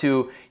water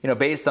to,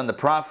 based on the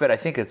prophet, I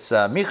think it's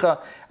Micha,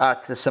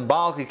 to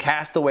symbolically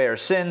cast away our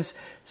sins.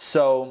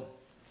 So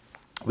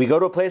we go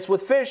to a place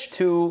with fish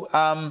to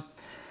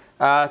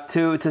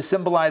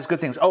symbolize good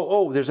things.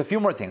 Oh, there's a few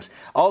more things.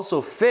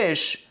 Also,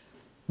 fish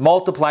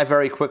multiply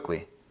very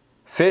quickly.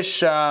 Fish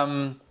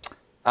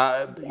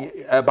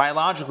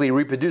biologically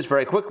reproduce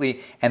very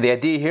quickly, and the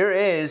idea here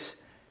is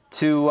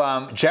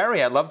to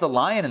Jerry. I love the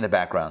lion in the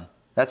background.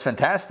 That's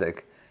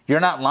fantastic. You're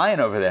not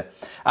lying over there.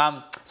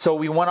 So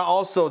we want to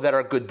also that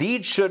our good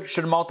deeds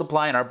should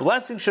multiply and our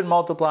blessings should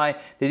multiply.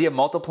 The idea of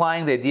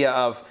multiplying, the idea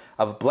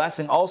of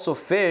blessing. Also,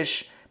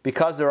 fish,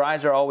 because their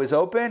eyes are always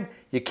open,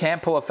 you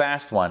can't pull a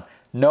fast one.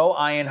 No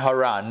ayin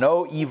hara,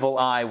 no evil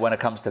eye when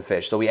it comes to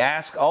fish. So we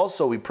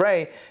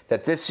pray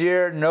that this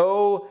year,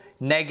 no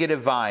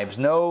negative vibes,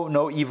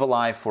 no evil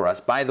eye for us.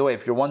 By the way,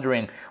 if you're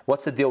wondering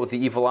what's the deal with the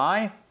evil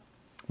eye,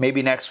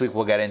 maybe next week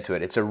we'll get into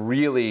it. It's a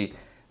really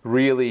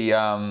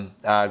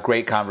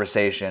great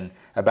conversation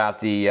about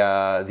the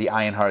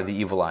ayin hara, the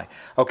evil eye.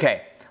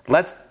 Okay,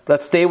 let's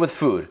stay with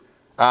food.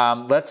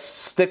 Let's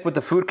stick with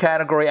the food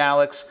category,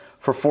 Alex,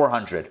 for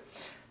 400.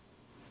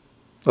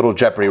 Little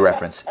Jeopardy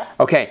reference.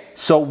 Okay,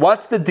 so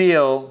what's the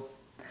deal?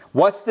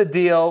 What's the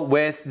deal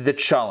with the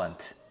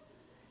cholent?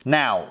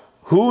 Now,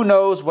 who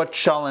knows what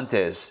cholent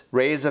is?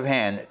 Raise of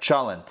hand.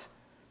 Cholent.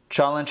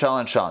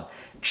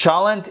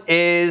 Cholent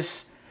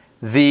is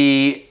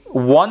the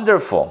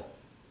wonderful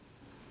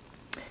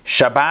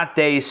Shabbat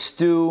day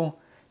stew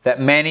that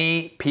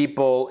many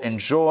people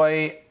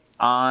enjoy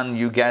on,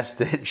 you guessed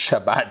it,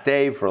 Shabbat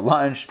day for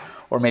lunch,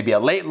 or maybe a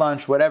late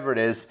lunch, whatever it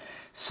is.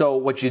 So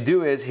what you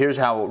do is, here's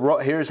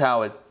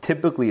how it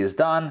typically is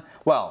done.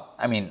 Well,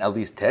 at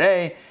least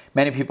today,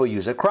 many people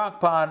use a crock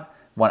pot,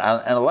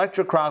 an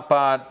electric crock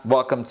pot.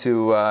 Welcome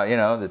to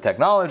the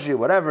technology,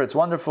 whatever. It's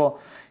wonderful.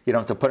 You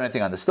don't have to put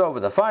anything on the stove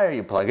with a fire.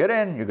 You plug it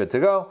in, you're good to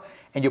go.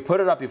 And you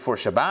put it up before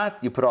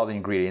Shabbat. You put all the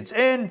ingredients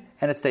in,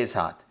 and it stays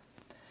hot.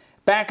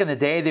 Back in the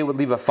day, they would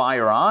leave a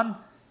fire on,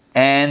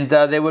 and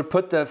they would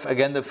put the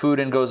food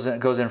in goes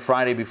in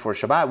Friday before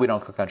Shabbat. We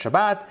don't cook on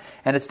Shabbat,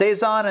 and it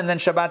stays on, and then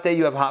Shabbat day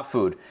you have hot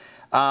food.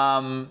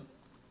 In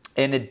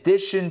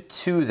addition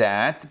to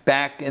that,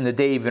 back in the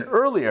day, even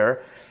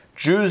earlier,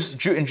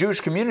 in Jewish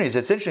communities,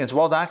 it's interesting, it's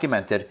well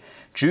documented,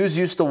 Jews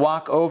used to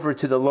walk over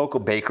to the local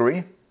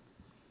bakery.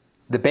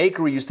 The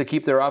bakery used to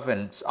keep their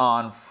ovens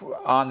on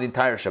the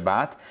entire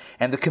Shabbat,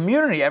 and the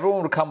community,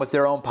 everyone would come with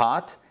their own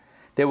pot.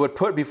 They would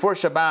before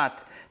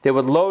Shabbat, they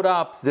would load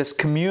up this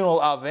communal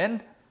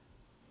oven,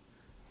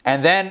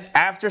 and then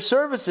after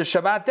services,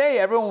 Shabbat day,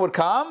 everyone would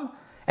come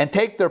and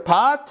take their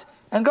pot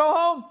and go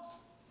home.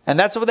 And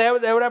that's what they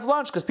would have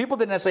lunch, because people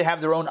didn't necessarily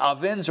have their own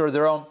ovens or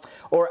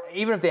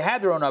even if they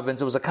had their own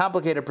ovens, it was a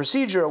complicated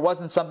procedure. It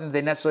wasn't something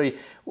they necessarily,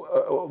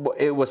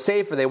 it was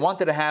safe or they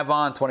wanted to have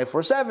on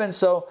 24/7.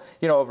 So,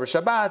 over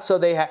Shabbat. So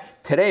they had,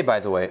 today, by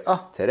the way,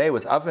 today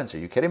with ovens, are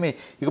you kidding me?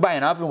 You can buy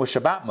an oven with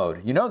Shabbat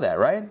mode. You know that,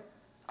 right?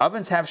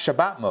 Ovens have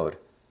Shabbat mode.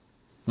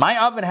 My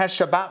oven has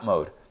Shabbat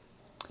mode.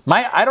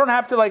 I don't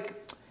have to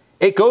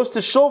it goes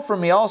to shul for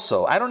me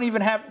also. I don't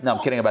even have, no,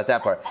 I'm kidding about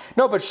that part.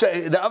 No, but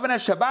the oven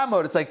has Shabbat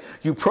mode. It's like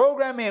you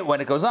program it when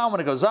it goes on,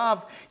 when it goes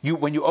off.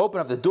 When you open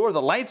up the door,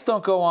 the lights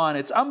don't go on.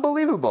 It's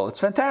unbelievable. It's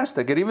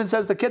fantastic. It even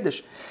says the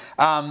Kiddush.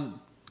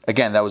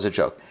 Again, that was a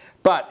joke.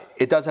 But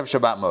it does have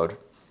Shabbat mode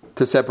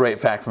to separate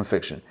fact from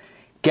fiction.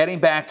 Getting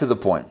back to the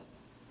point.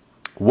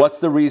 What's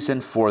the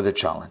reason for the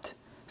cholent?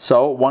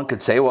 So one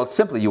could say, well, it's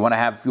simply you want to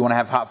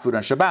have hot food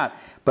on Shabbat,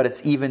 but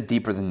it's even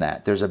deeper than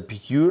that. There's a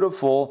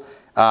beautiful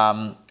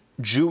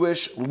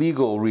Jewish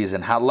legal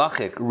reason,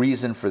 halachic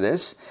reason for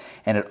this,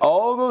 and it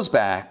all goes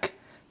back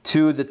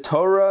to the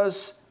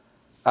Torah's,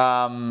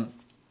 to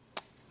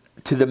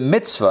the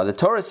mitzvah. The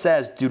Torah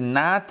says, do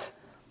not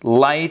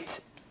light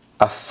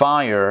a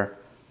fire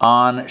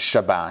on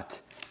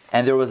Shabbat.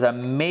 And there was a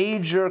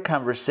major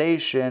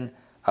conversation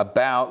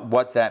about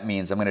what that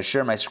means. I'm going to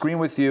share my screen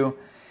with you.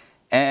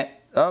 And,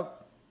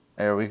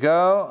 there we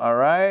go. All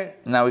right.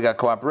 Now we got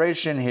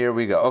cooperation. Here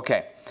we go.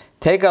 Okay.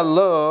 Take a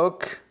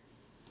look.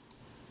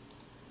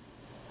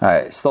 All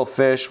right. Still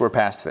fish. We're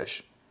past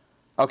fish.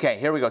 Okay.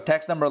 Here we go.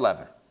 Text number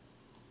 11.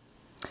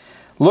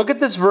 Look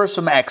at this verse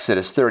from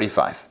Exodus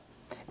 35.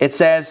 It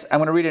says, I'm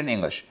going to read it in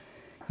English.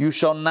 You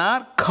shall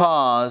not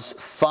cause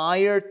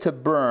fire to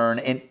burn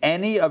in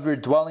any of your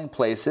dwelling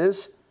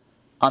places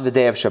on the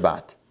day of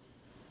Shabbat.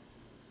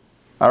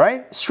 All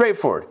right?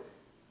 Straightforward.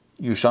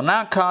 You shall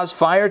not cause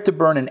fire to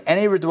burn in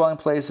any of your dwelling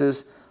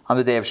places on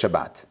the day of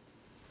Shabbat.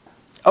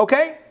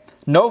 Okay?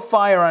 No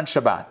fire on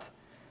Shabbat.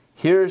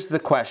 Here's the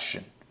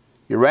question.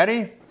 You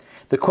ready?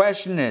 The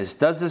question is,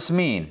 does this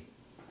mean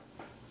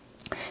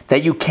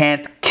that you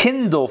can't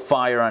kindle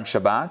fire on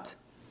Shabbat?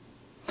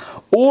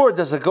 Or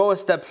does it go a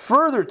step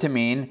further to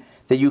mean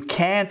that you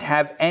can't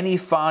have any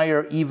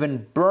fire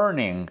even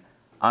burning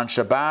on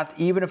Shabbat,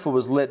 even if it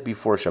was lit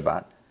before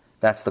Shabbat?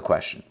 That's the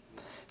question.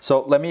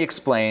 So let me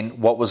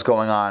explain what was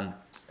going on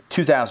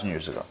 2,000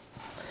 years ago.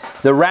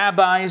 The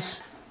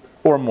rabbis,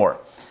 or more,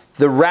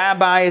 the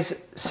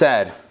rabbis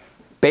said,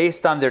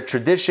 based on their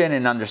tradition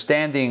and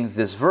understanding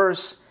this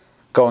verse,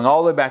 going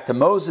all the way back to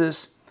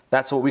Moses,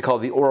 that's what we call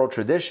the oral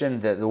tradition,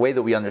 the way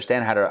that we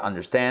understand how to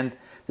understand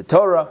the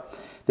Torah.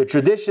 The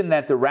tradition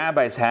that the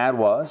rabbis had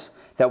was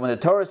that when the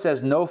Torah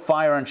says no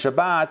fire on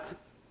Shabbat,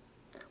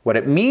 what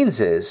it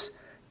means is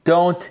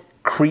don't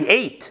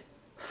create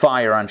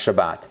fire on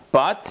Shabbat.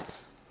 But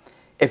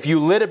if you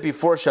lit it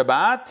before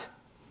Shabbat,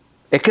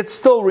 it could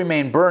still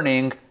remain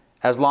burning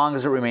as long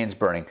as it remains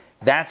burning.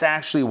 That's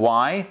actually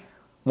why,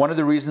 one of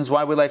the reasons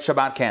why we light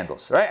Shabbat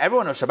candles. Right?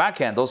 Everyone knows Shabbat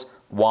candles.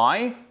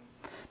 Why?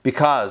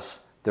 Because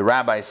the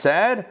rabbi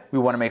said, we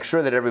want to make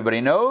sure that everybody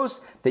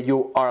knows that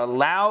you are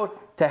allowed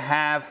to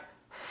have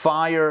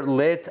fire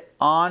lit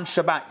on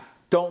Shabbat.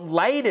 Don't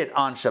light it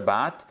on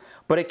Shabbat,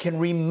 but it can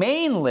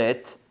remain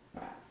lit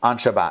on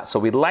Shabbat. So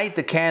we light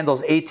the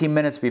candles 18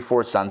 minutes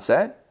before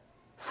sunset,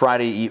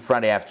 Friday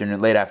afternoon,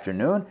 late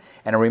afternoon,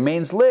 and it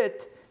remains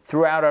lit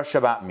throughout our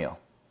Shabbat meal.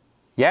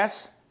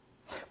 Yes?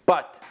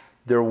 But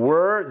there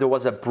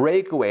was a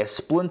breakaway, a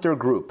splinter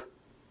group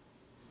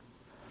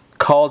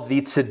called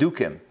the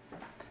Tzedukim,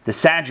 the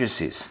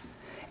Sadducees.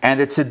 And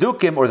the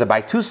Tzedukim, or the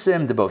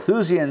Baitusim, the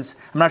Bothusians,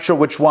 I'm not sure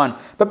which one,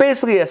 but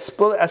basically a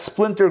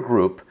splinter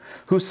group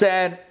who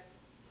said,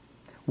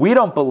 we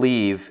don't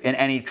believe in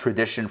any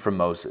tradition from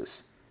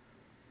Moses.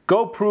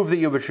 Go prove that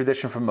you have a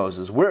tradition from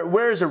Moses.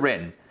 Where is it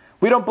written?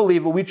 We don't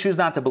believe it. We choose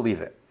not to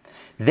believe it.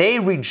 They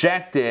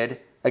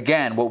rejected,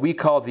 again, what we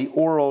call the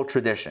oral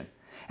tradition.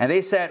 And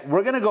they said,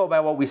 we're going to go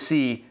by what we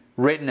see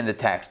written in the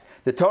text.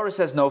 The Torah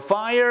says no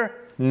fire,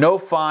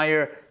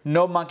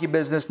 no monkey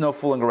business, no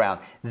fooling around.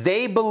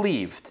 They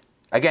believed,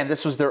 again,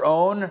 this was their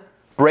own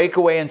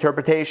breakaway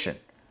interpretation.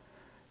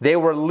 They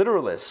were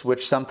literalists,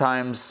 which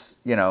sometimes,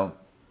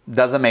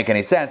 doesn't make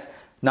any sense.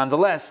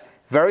 Nonetheless,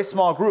 very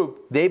small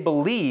group, they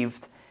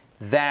believed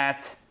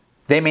that,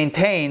 they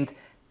maintained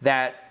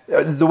that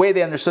the way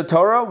they understood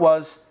Torah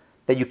was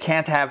that you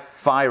can't have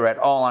fire at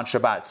all on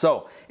Shabbat.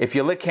 So, if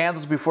you lit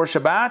candles before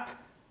Shabbat,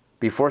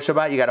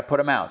 you got to put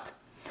them out.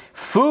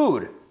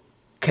 Food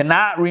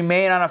cannot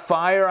remain on a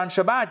fire on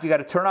Shabbat. You got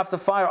to turn off the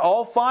fire.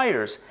 All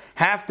fires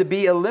have to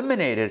be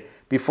eliminated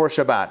before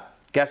Shabbat.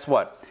 Guess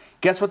what?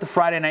 Guess what the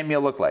Friday night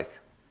meal looked like?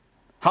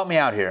 Help me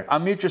out here.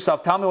 Unmute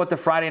yourself. Tell me what the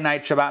Friday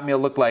night Shabbat meal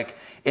looked like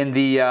in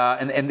the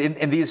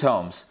in these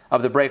homes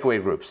of the breakaway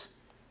groups.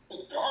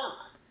 Dark.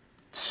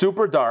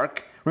 Super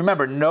dark.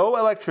 Remember, no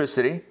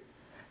electricity,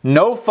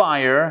 no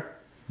fire,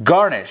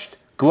 garnished,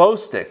 glow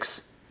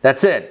sticks.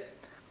 That's it.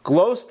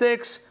 Glow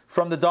sticks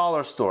from the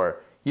dollar store.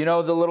 The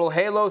little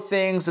halo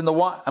things and the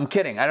one. I'm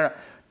kidding. I don't know.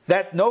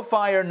 That no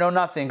fire, no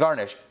nothing,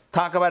 garnish.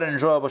 Talk about an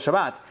enjoyable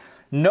Shabbat.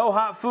 No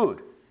hot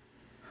food.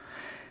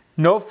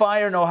 No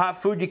fire, no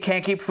hot food. You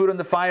can't keep food on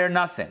the fire,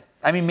 nothing.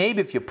 I mean, maybe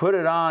if you put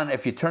it on,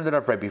 if you turned it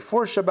off right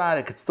before Shabbat,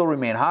 it could still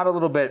remain hot a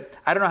little bit.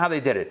 I don't know how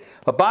they did it.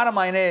 But bottom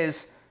line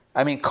is,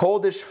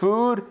 coldish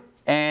food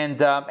and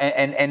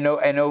no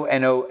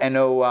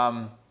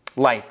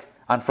light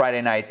on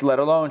Friday night, let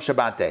alone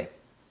Shabbat day.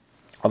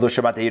 Although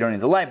Shabbat day you don't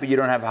need the light, but you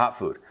don't have hot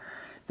food.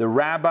 The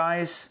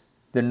rabbis,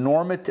 when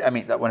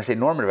I say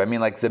normative, I mean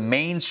like the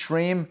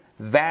mainstream,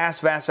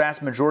 vast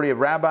majority of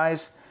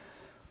rabbis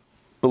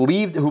who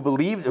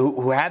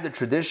had the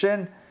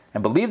tradition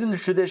and believed in the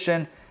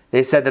tradition,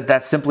 they said that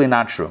that's simply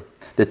not true.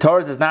 The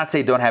Torah does not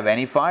say don't have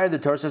any fire. The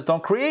Torah says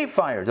don't create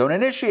fire, don't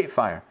initiate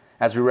fire,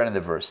 as we read in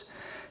the verse.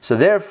 So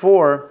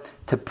therefore,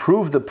 to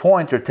prove the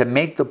point, or to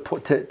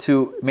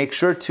make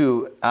sure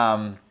to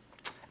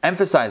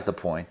emphasize the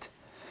point.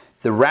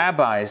 The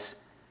rabbis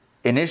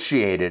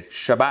initiated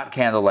Shabbat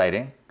candle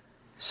lighting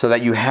so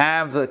that you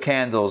have the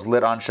candles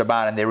lit on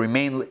Shabbat and they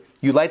remain,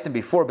 you light them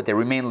before, but they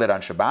remain lit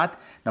on Shabbat.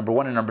 Number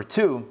one. And number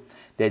two,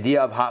 the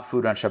idea of hot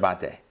food on Shabbat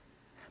day.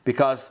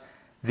 Because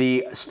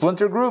the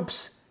splinter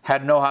groups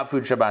had no hot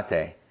food Shabbat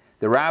day.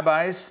 The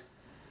rabbis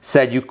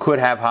said you could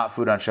have hot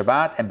food on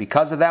Shabbat, and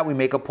because of that, we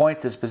make a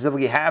point to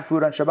specifically have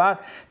food on Shabbat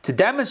to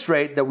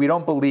demonstrate that we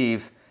don't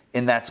believe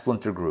in that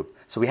splinter group.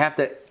 So we have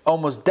to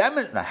almost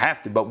not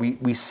have to, but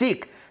we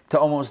seek to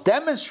almost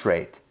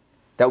demonstrate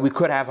that we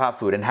could have hot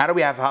food. And how do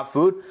we have hot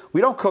food? We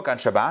don't cook on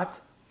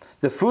Shabbat.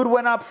 The food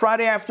went up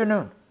Friday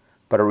afternoon,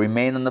 but it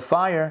remained on the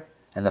fire,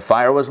 and the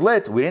fire was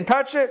lit. We didn't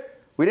touch it.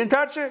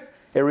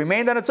 It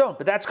remained on its own,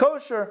 but that's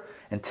kosher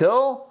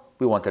until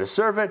we wanted to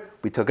serve it.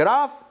 We took it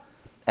off,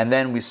 and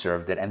then we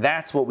served it. And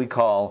that's what we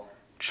call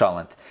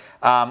cholent.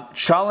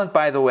 Cholent,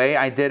 by the way,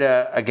 I did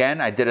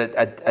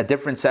a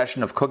different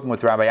session of cooking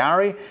with Rabbi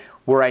Ari,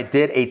 where I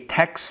did a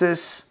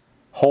Texas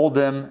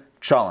Hold'em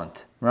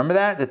cholent. Remember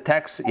that?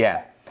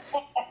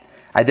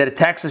 I did a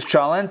Texas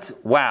cholent.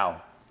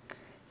 Wow.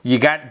 You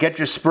get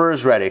your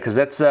spurs ready, because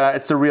it's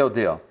the real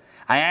deal.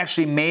 I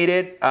actually made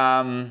it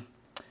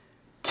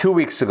 2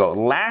 weeks ago.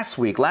 Last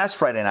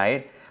Friday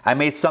night, I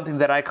made something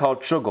that I call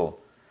chugel.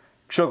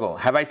 Chugel.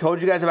 Have I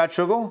told you guys about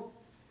chugel?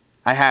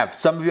 I have.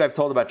 Some of you I've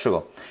told about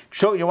chugel.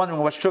 You're wondering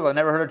what's chugel. I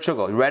never heard of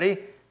chugel. You ready?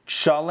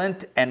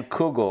 Cholent and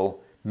kugel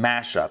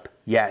mashup.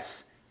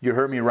 Yes, you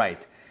heard me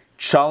right.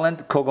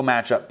 Cholent kugel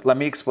mashup. Let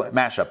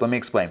me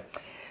explain.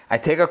 I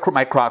take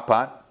my crock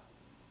pot.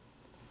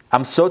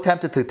 I'm so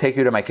tempted to take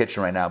you to my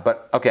kitchen right now,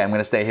 but okay, I'm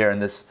going to stay here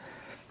in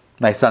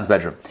my son's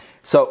bedroom.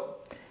 So,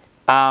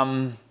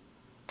 I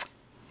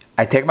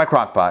take my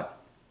crock pot.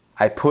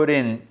 I put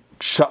in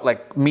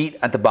meat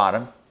at the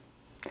bottom.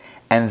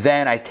 And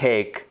then I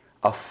take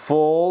a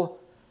full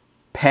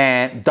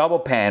double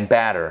pan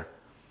batter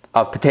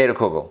of potato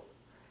kugel.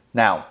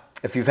 Now,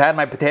 if you've had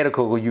my potato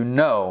kugel, you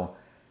know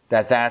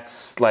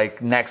that's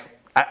like next.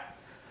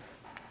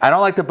 I don't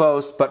like to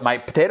boast, but my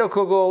potato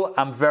kugel,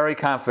 I'm very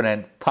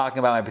confident talking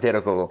about my potato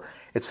kugel.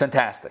 It's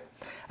fantastic.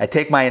 I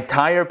take my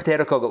entire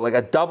potato kugel, like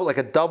a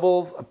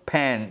double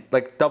pan,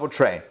 like double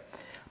tray,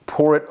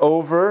 pour it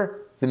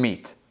over the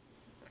meat.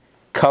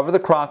 Cover the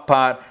crock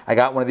pot. I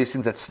got one of these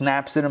things that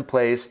snaps it in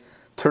place.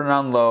 Turn it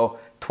on low,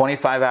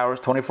 25 hours,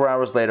 24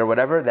 hours later,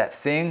 whatever, that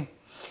thing.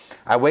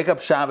 I wake up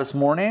Shabbos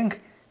morning.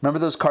 Remember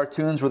those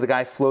cartoons where the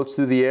guy floats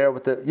through the air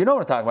with you know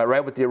what I'm talking about,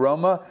 right? With the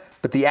aroma,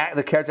 but the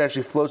character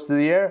actually floats through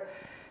the air.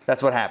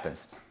 That's what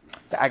happens.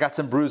 I got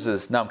some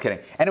bruises. No, I'm kidding.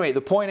 Anyway,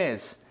 the point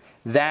is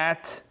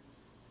that,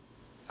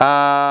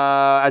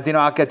 Adina,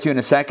 I'll get to you in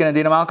a second,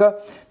 Adina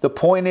Malka. The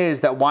point is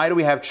that why do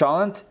we have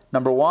cholent?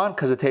 Number one,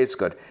 because it tastes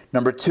good.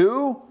 Number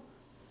two,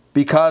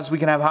 because we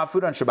can have hot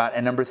food on Shabbat.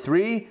 And number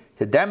three,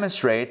 to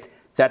demonstrate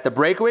that the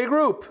breakaway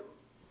group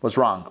was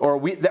wrong. Or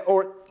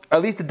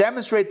at least to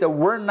demonstrate that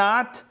we're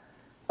not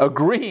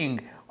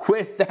agreeing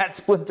with that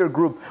splinter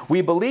group.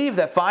 We believe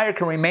that fire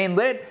can remain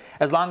lit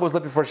as long as it was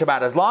lit before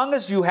Shabbat. As long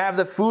as you have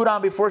the food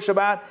on before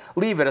Shabbat,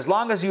 leave it. As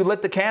long as you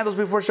lit the candles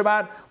before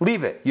Shabbat,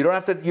 leave it. You don't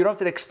have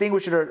to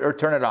extinguish it or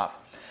turn it off.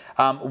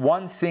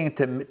 One thing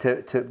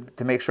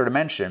to make sure to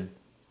mention,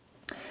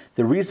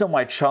 the reason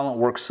why cholent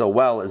works so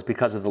well is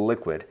because of the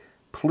liquid.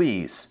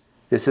 Please,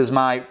 this is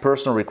my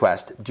personal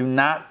request, do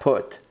not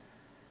put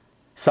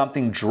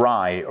something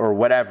dry or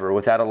whatever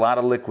without a lot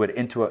of liquid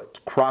into a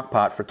crock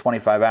pot for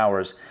 25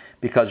 hours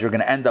because you're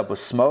going to end up with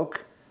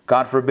smoke,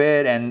 God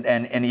forbid,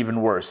 and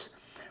even worse.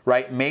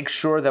 Right? Make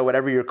sure that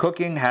whatever you're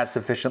cooking has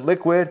sufficient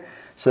liquid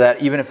so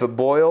that even if it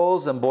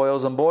boils and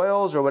boils and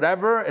boils or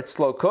whatever, it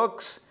slow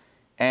cooks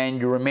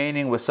and you're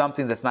remaining with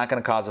something that's not going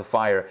to cause a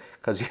fire,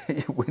 because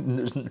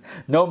there's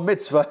no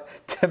mitzvah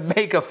to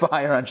make a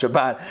fire on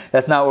Shabbat.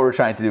 That's not what we're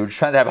trying to do. We're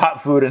trying to have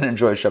hot food and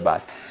enjoy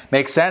Shabbat.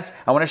 Makes sense?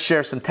 I want to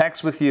share some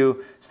text with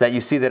you so that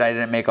you see that I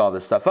didn't make all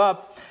this stuff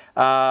up.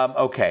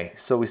 Okay,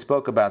 so we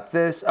spoke about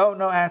this. Oh,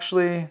 no,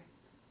 actually,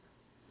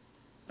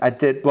 I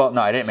did. Well,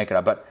 no, I didn't make it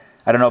up, but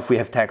I don't know if we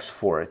have text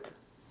for it.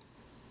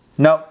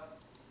 No.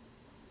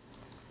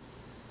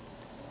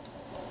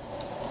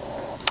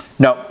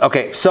 No.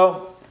 Okay,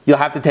 so you'll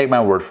have to take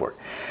my word for it.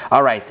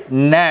 All right,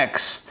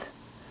 next,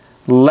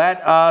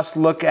 let us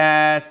look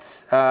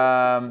at,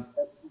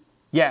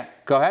 yeah,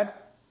 go ahead.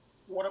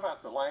 What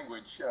about the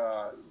language?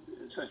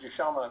 It says you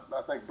shall not,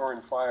 I think, burn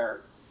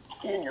fire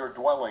in your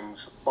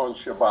dwellings on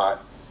Shabbat.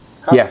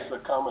 How does the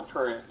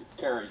commentary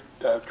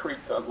treat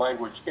the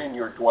language in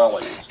your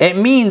dwellings? It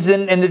means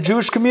in the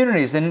Jewish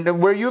communities, in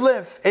where you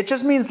live. It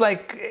just means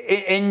like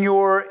in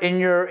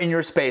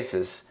your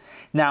spaces.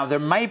 Now, there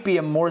might be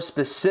a more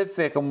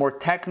specific, a more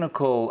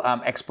technical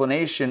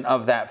explanation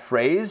of that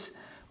phrase.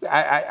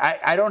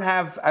 I don't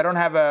have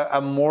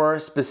a more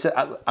specific.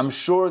 I'm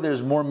sure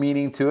there's more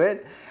meaning to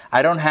it.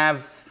 I don't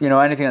have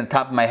anything on the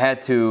top of my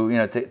head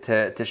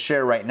to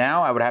share right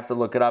now. I would have to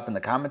look it up in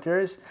the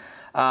commentaries.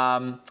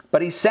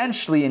 But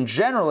essentially, in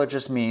general, it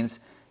just means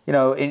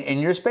in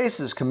your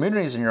spaces,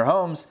 communities, in your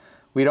homes,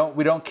 We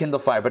don't kindle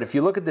fire. But if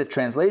you look at the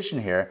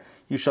translation here,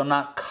 you shall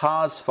not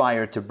cause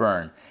fire to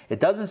burn. It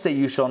doesn't say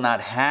you shall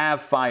not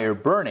have fire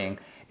burning.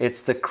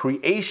 It's the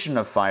creation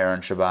of fire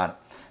on Shabbat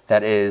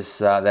that is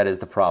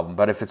the problem.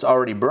 But if it's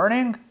already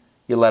burning,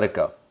 you let it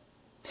go.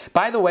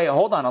 By the way,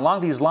 hold on.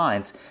 Along these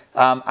lines,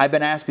 I've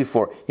been asked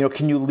before.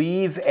 Can you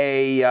leave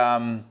a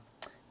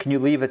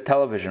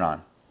television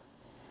on?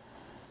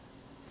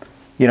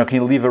 Can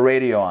you leave a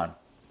radio on?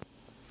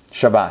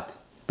 Shabbat,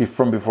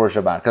 from before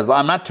Shabbat, because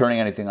I'm not turning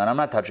anything on. I'm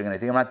not touching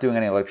anything. I'm not doing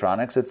any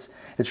electronics. It's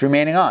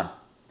remaining on,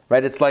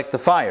 right? It's like the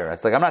fire.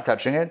 It's like I'm not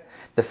touching it.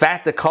 The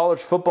fact that college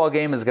football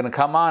game is going to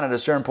come on at a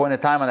certain point in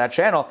time on that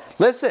channel.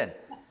 Listen,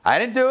 I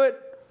didn't do it.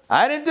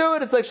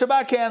 It's like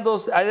Shabbat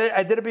candles.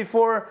 I did it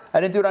before.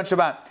 I didn't do it on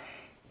Shabbat.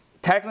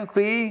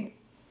 Technically,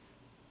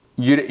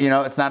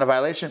 it's not a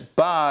violation,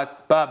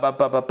 but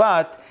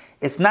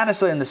it's not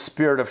necessarily in the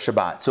spirit of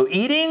Shabbat. So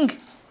eating,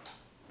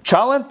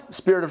 cholent,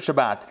 spirit of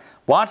Shabbat.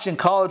 Watching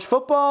college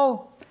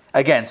football,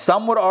 again,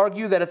 some would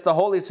argue that it's the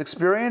holiest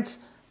experience,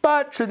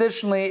 but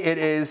traditionally it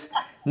is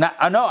not.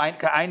 I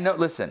know.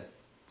 Listen,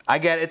 I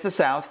get it. It's the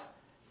South.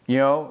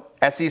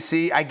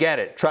 SEC, I get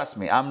it. Trust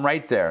me, I'm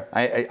right there.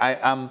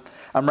 I'm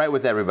right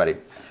with everybody.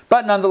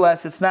 But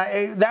nonetheless, it's not.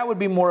 That would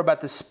be more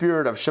about the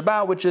spirit of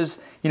Shabbat, which is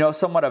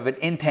somewhat of an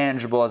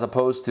intangible as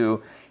opposed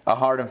to a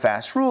hard and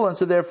fast rule, and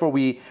so therefore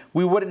we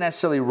wouldn't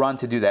necessarily run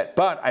to do that.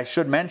 But I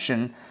should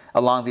mention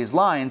along these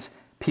lines,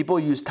 people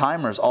use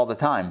timers all the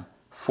time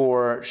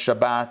for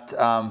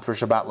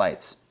Shabbat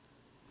lights.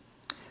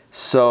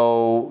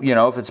 So,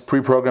 if it's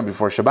pre-programmed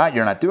before Shabbat,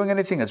 you're not doing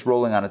anything, it's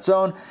rolling on its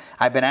own.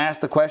 I've been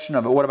asked the question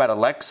of, what about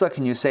Alexa?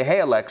 Can you say,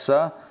 hey,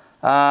 Alexa,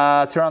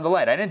 turn on the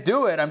light? I didn't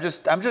do it.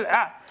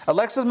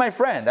 Alexa's my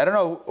friend. I don't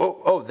know.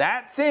 Oh,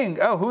 that thing.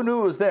 Oh, who knew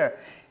it was there?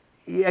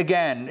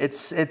 Again, it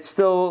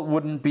still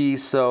wouldn't be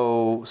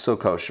so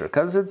kosher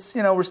because it's,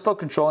 we're still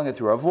controlling it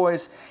through our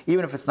voice.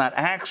 Even if it's not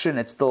action,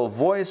 it's still a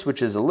voice,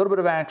 which is a little bit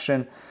of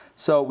action.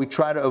 So we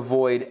try to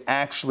avoid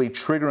actually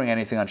triggering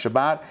anything on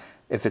Shabbat.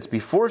 If it's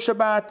before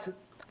Shabbat,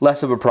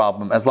 less of a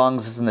problem, as long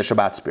as it's in the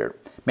Shabbat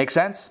spirit. Make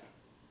sense?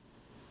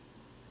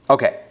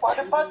 Okay. What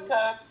about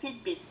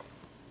Fitbit?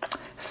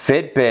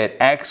 Fitbit,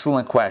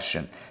 excellent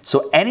question.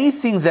 So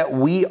anything that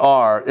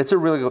it's a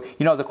really good,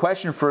 the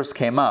question first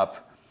came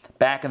up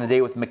back in the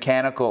day with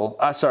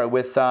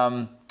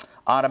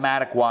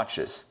automatic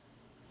watches,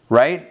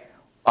 right?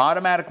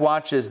 Automatic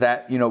watches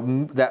that,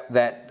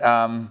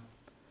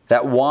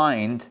 that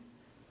wind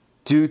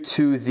due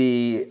to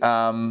the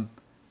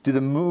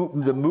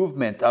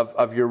movement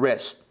of your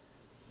wrist,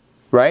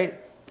 right?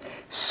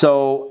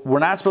 So we're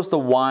not supposed to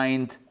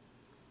wind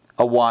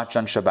a watch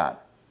on Shabbat.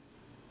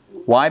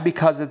 Why?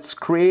 Because it's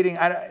creating.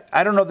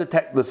 I don't know the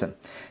tech. Listen,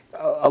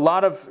 a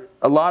lot of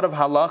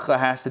halacha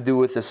has to do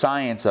with the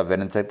science of it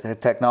and the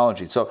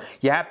technology. So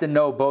you have to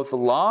know both the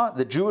law,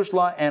 the Jewish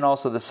law, and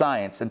also the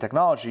science and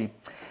technology.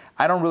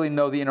 I don't really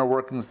know the inner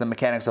workings, the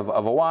mechanics of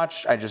a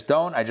watch. I just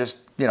don't. I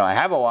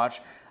have a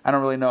watch. I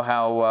don't really know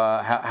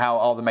how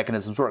all the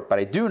mechanisms work, but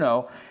I do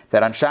know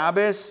that on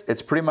Shabbos,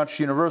 it's pretty much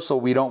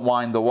universal. We don't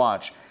wind the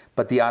watch,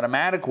 but the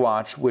automatic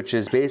watch, which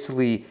is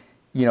basically,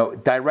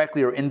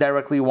 directly or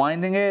indirectly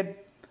winding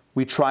it,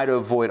 we try to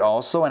avoid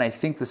also. And I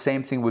think the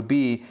same thing would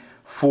be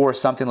for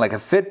something like a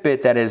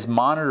Fitbit that is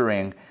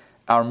monitoring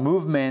our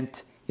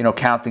movement,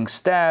 counting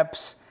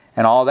steps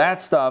and all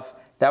that stuff.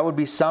 That would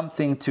be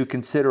something to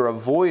consider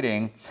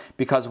avoiding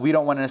because we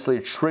don't want to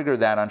necessarily trigger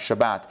that on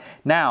Shabbat.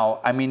 Now,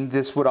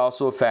 this would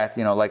also affect,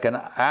 like an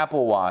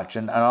Apple Watch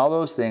and all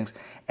those things.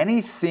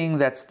 Anything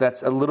that's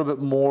a little bit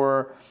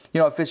more,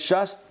 if it's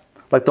just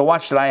like the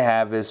watch that I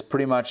have is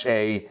pretty much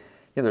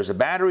there's a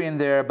battery in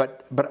there,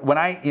 but when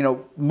I,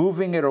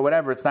 moving it or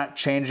whatever, it's not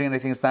changing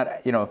anything. It's not,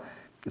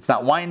 it's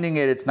not winding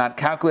it. It's not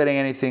calculating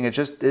anything.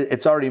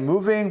 It's already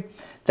moving.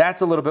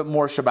 That's a little bit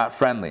more Shabbat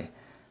friendly.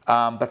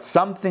 But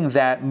something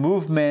that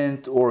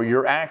movement or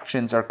your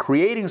actions are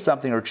creating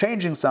something or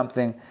changing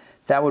something,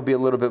 that would be a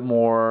little bit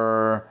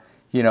more,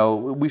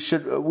 we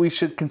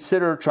should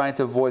consider trying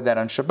to avoid that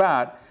on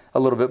Shabbat a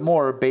little bit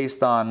more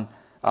based on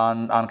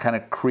kind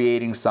of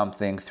creating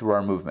something through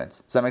our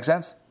movements. Does that make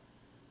sense?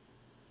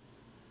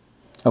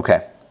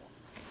 Okay.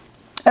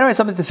 Anyway,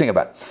 something to think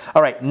about.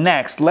 All right,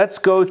 next, let's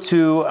go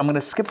to, I'm going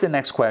to skip the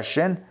next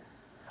question.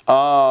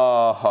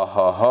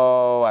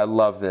 Oh, I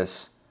love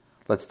this.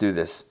 Let's do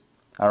this.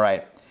 All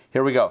right,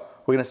 here we go.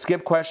 We're going to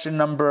skip question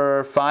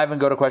number 5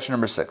 and go to question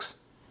number 6.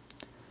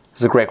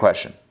 This is a great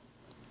question.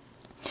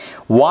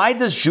 Why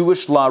does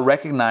Jewish law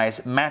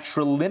recognize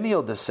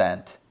matrilineal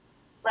descent?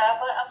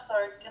 Rabbi, I'm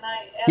sorry, can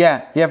I ask?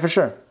 Yeah, for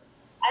sure.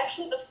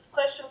 Actually, the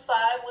question 5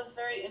 was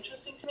very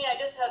interesting to me. I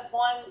just had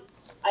one,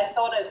 I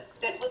thought it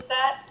fit with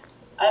that.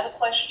 I have a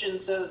question.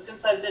 So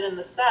since I've been in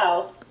the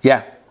South, I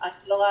get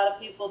a lot of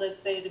people that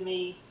say to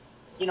me,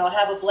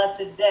 have a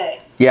blessed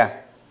day. Yeah.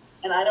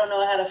 And I don't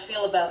know how to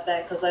feel about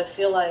that because I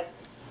feel like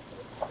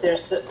they're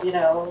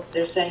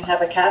saying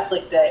have a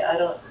Catholic day. I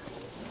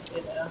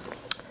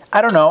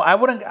don't know.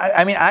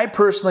 I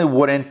personally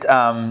wouldn't,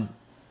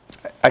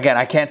 again,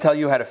 I can't tell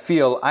you how to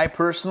feel. I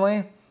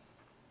personally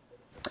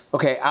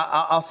okay,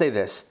 I'll say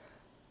this.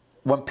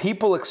 When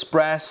people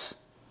express,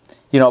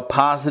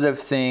 positive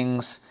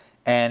things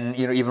and,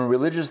 even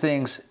religious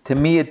things, to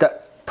me,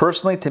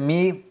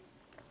 personally,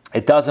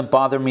 it doesn't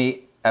bother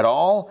me at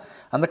all.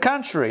 On the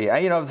contrary,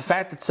 the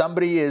fact that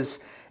somebody is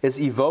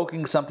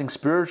evoking something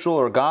spiritual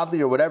or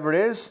godly or whatever it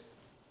is,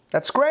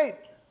 that's great.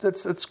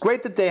 It's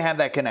great that they have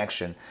that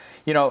connection.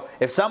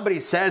 If somebody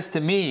says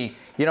to me,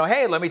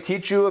 hey, let me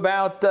teach you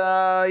about,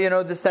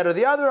 this, that, or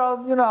the other,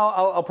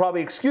 I'll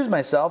probably excuse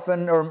myself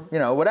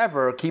or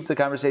whatever, or keep the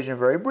conversation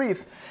very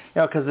brief,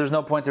 because there's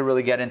no point to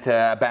really get into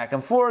back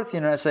and forth,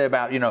 say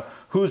about,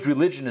 whose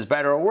religion is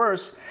better or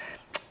worse.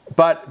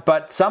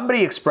 But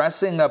somebody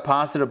expressing a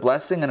positive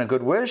blessing and a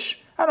good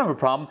wish, I don't have a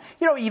problem.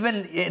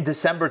 Even in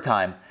December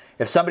time,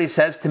 if somebody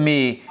says to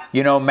me,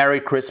 Merry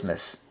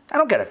Christmas, I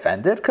don't get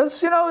offended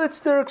because,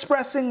 they're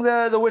expressing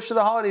the wish of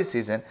the holiday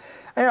season.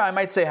 I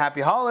might say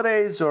happy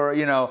holidays, or,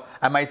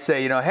 I might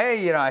say,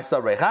 hey, I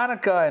celebrate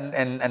Hanukkah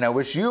and I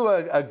wish you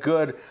a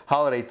good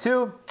holiday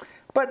too.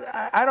 But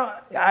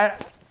I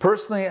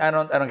personally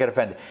don't get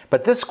offended.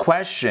 But this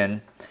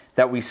question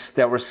that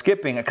we're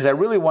skipping, because I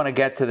really want to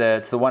get to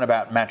the one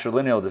about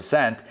matrilineal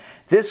descent.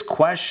 This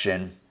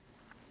question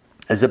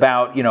is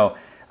about,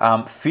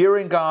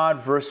 fearing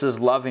God versus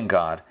loving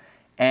God.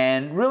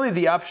 And really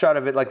the upshot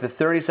of it, like the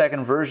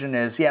 30-second version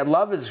is,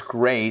 love is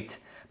great,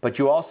 but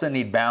you also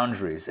need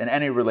boundaries in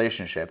any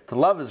relationship. To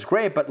love is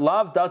great, but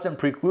love doesn't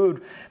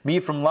preclude me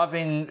from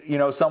loving,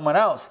 someone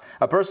else.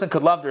 A person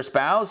could love their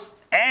spouse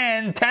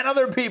and 10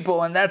 other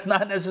people, and that's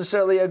not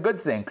necessarily a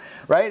good thing,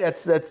 right?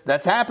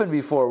 That's happened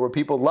before, where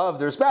people love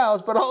their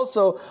spouse, but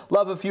also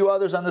love a few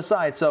others on the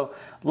side. So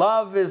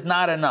love is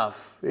not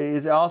enough.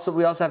 We also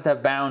have to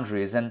have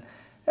boundaries. And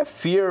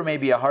fear may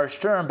be a harsh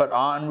term, but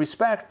awe and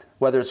respect,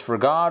 whether it's for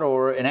God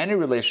or in any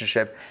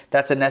relationship,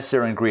 that's a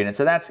necessary ingredient.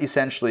 So that's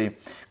essentially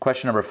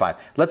question number 5.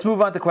 Let's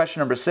move on to question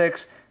number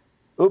 6.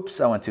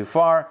 Oops, I went too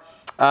far.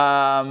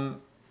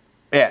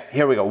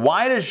 Here we go.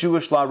 Why does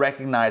Jewish law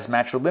recognize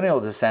matrilineal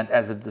descent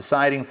as the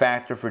deciding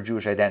factor for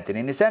Jewish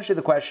identity? And essentially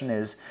the question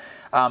is,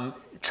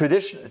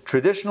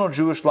 traditional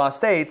Jewish law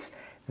states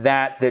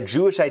that the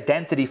Jewish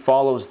identity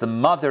follows the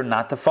mother,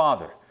 not the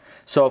father.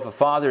 So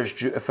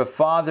if a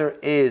father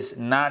is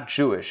not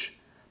Jewish,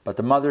 but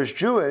the mother is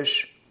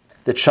Jewish,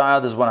 the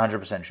child is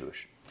 100%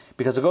 Jewish,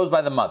 because it goes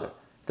by the mother.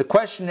 The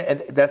question,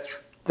 and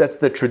that's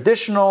the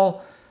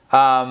traditional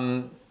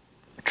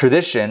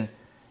tradition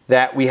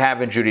that we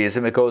have in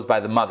Judaism. It goes by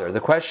the mother. The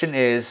question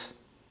is,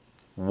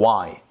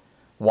 why?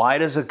 Why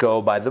does it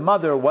go by the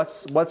mother?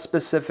 What's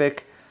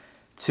specific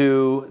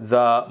to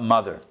the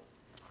mother?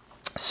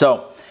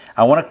 So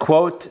I want to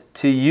quote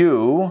to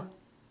you.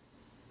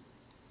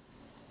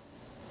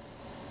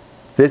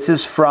 This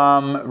is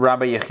from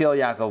Rabbi Yechiel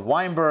Yaakov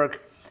Weinberg,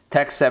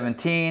 text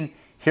 17.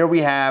 Here we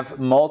have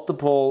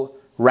multiple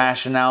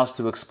rationales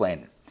to explain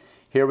it.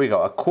 Here we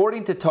go.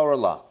 According to Torah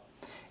law,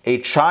 a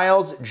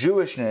child's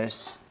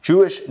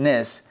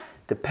Jewishness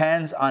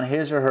depends on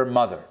his or her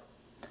mother.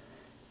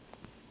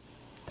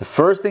 The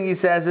first thing he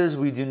says is,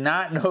 we do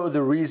not know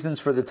the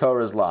reasons for the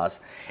Torah's laws.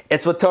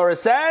 It's what Torah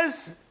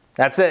says,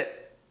 that's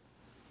it.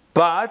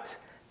 But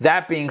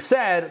that being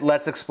said,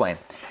 let's explain.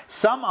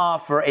 Some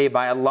offer a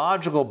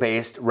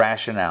biological-based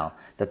rationale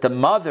that the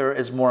mother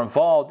is more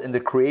involved in the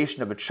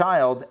creation of a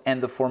child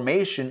and the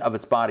formation of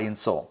its body and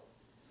soul.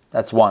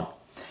 That's one.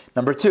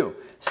 Number 2,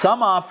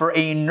 some offer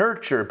a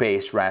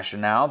nurture-based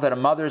rationale that a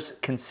mother's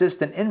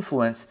consistent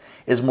influence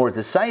is more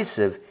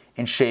decisive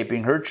in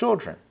shaping her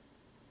children.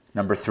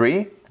 Number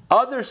 3,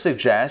 others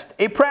suggest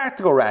a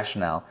practical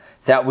rationale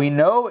that we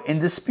know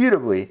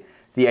indisputably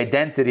the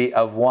identity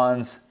of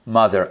one's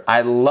mother.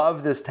 I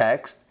love this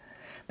text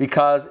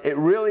because it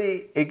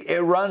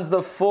runs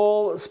the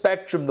full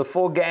spectrum, the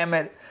full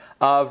gamut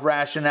of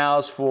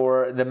rationales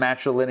for the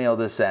matrilineal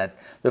descent.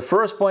 The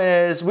first point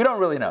is, we don't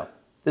really know.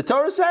 The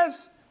Torah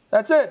says,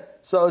 that's it.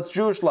 So it's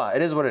Jewish law.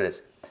 It is what it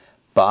is.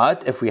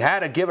 But if we had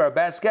to give our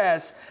best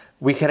guess,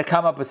 we could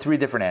come up with 3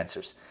 different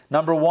answers.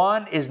 Number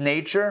 1 is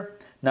nature.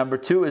 Number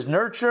 2 is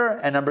nurture.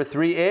 And number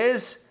 3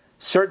 is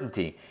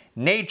certainty.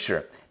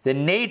 Nature. The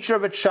nature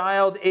of a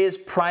child is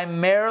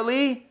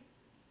primarily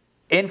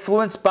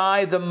influenced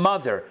by the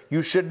mother.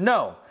 You should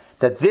know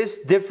that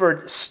this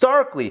differed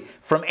starkly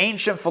from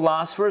ancient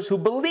philosophers who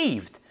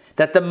believed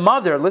that the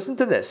mother, listen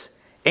to this,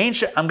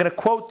 I'm going to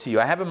quote to you,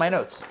 I have in my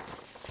notes.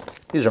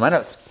 These are my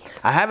notes.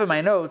 I have in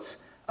my notes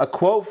a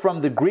quote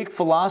from the Greek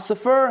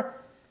philosopher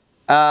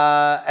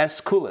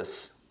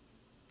Aeschylus.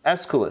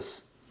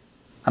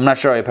 I'm not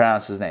sure how you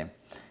pronounce his name.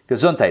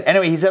 Gesundheit.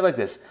 Anyway, he said like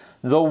this,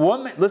 the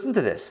woman, listen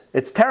to this,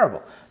 it's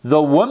terrible.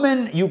 The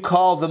woman you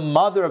call the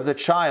mother of the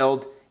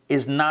child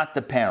is not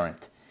the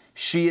parent.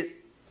 She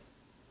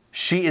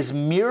is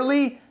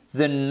merely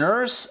the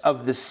nurse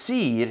of the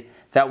seed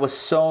that was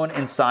sown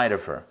inside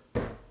of her.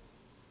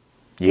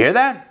 You hear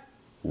that?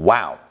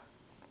 Wow.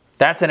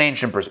 That's an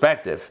ancient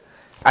perspective.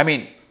 I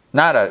mean,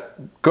 not a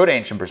good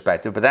ancient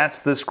perspective, but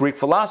that's this Greek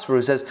philosopher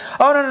who says,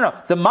 oh, no.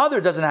 The mother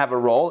doesn't have a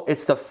role.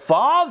 It's the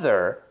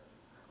father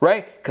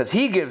right? Because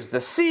he gives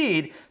the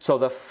seed, so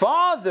the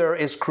father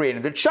is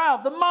creating the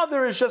child. The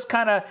mother is just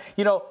kind of,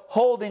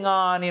 holding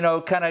on,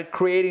 kind of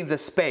creating the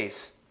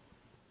space.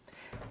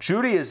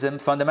 Judaism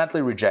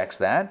fundamentally rejects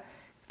that.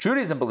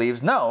 Judaism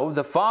believes, no,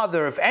 the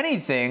father, if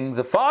anything,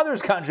 the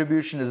father's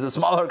contribution is the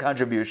smaller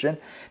contribution.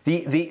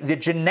 The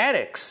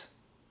genetics,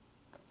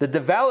 the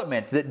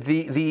development,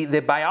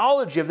 the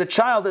biology of the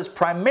child is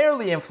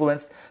primarily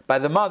influenced by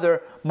the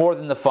mother more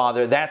than the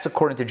father. That's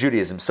according to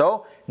Judaism.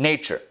 So,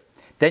 nature.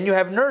 Then you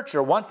have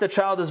nurture. Once the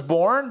child is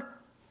born,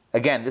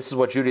 again, this is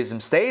what Judaism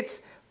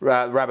states.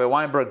 Rabbi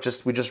Weinberg,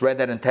 we just read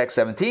that in text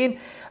 17.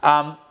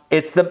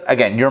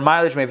 Again, your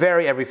mileage may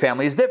vary. Every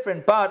family is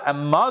different, but a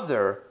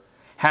mother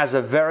has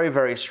a very,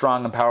 very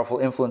strong and powerful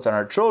influence on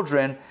her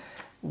children.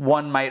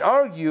 One might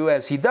argue,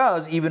 as he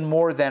does, even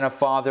more than a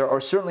father, or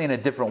certainly in a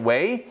different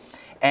way.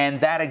 And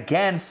that,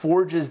 again,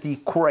 forges the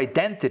core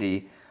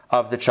identity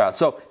of the child.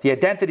 So the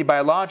identity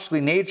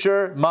biologically,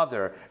 nature,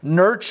 mother.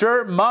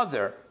 Nurture,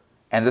 mother.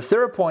 And the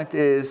third point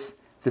is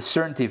the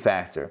certainty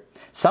factor.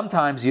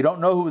 Sometimes you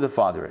don't know who the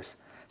father is.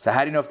 So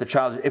how do you know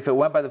if it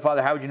went by the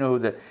father, how would you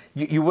know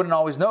you wouldn't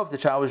always know if the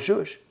child was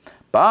Jewish.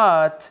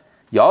 But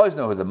you always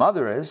know who the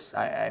mother is.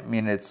 I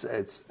mean, it's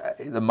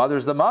the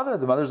mother's the mother.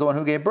 The mother's the one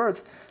who gave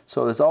birth.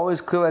 So it's always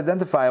clearly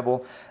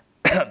identifiable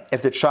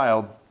if the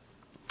child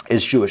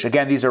is Jewish.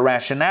 Again, these are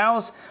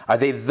rationales. Are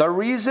they the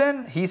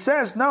reason? He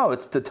says no.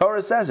 It's the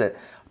Torah says it.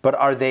 But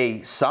are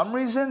they some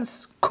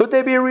reasons? Could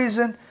they be a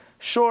reason?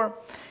 Sure.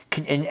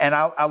 And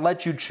I'll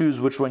let you choose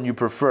which one you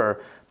prefer.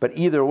 But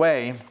either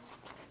way,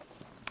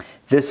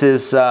 this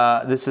is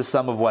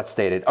some of what's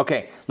stated.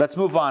 Okay, let's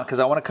move on because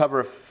I want to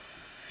cover a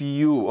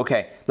few.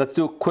 Okay, let's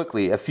do it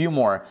quickly. A few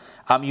more.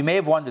 You may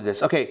have wondered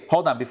this. Okay,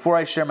 hold on. Before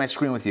I share my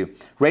screen with you,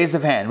 raise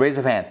of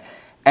hand.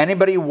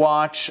 Anybody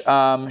watch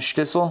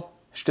Shtisel?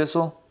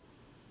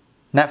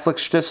 Netflix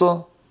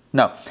Shtisel?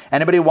 No.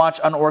 Anybody watch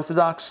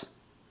Unorthodox?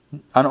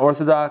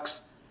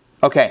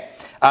 Okay.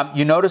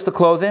 You notice the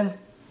clothing?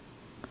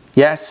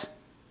 Yes?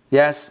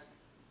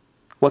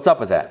 What's up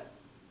with that?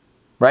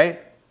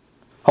 Right?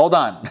 Hold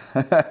on.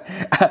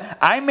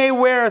 I may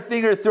wear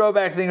a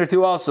throwback thing or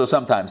two also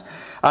sometimes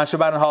on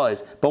Shabbat and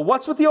holidays. But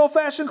what's with the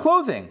old-fashioned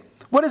clothing?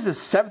 What is this,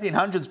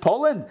 1700s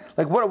Poland?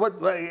 Like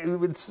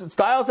what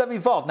styles have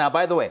evolved. Now,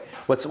 by the way,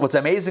 what's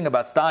amazing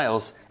about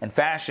styles and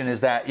fashion is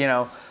that,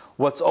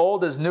 what's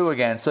old is new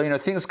again. So,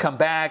 things come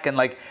back and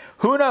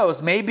who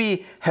knows,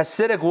 maybe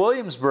Hasidic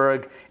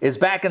Williamsburg is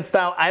back in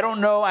style. I don't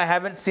know. I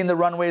haven't seen the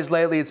runways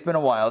lately. It's been a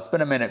while. It's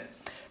been a minute.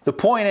 The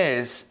point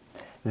is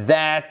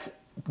that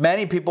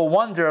many people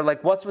wonder,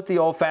 what's with the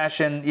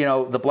old-fashioned,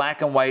 the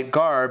black and white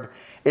garb?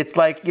 It's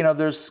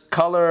there's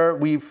color.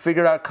 We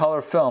figured out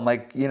color film. We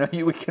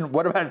can.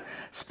 What about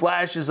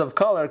splashes of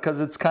color?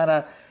 Because it's kind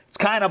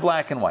of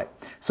black and white.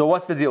 So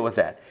what's the deal with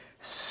that?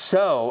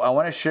 So I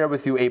want to share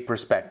with you a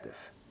perspective.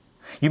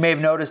 You may have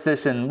noticed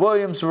this in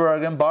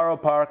Williamsburg, and Borough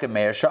Park, and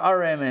Meir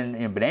Sha'arim, and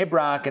in Bnei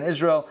Brak, and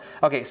Israel.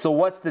 Okay, so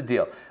what's the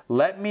deal?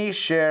 Let me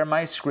share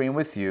my screen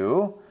with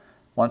you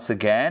once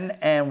again,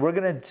 and we're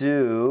going to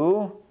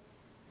do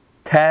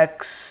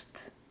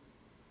text.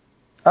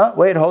 Oh,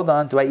 wait, hold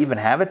on. Do I even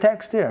have a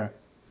text here?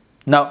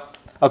 No.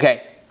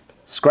 Okay,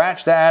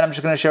 scratch that. I'm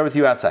just going to share with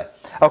you outside.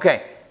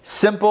 Okay,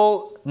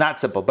 not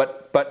simple,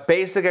 but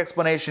basic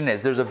explanation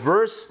is there's a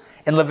verse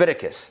in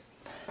Leviticus.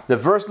 The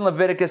verse in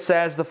Leviticus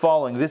says the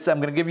following. I'm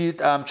going to give you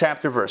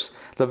chapter verse.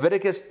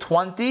 Leviticus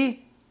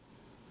 20,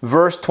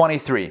 verse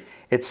 23.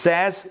 It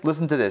says,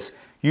 listen to this,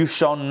 you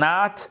shall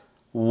not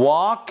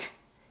walk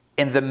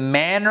in the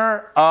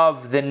manner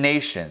of the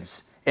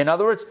nations. In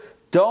other words,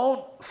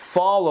 don't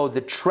follow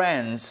the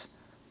trends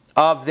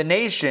of the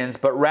nations,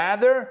 but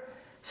rather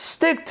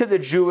stick to the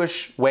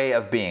Jewish way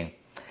of being.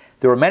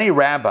 There were many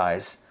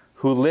rabbis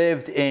who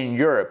lived in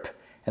Europe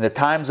in the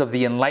times of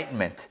the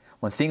Enlightenment,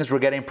 when things were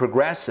getting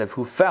progressive,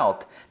 who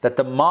felt that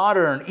the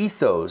modern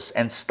ethos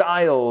and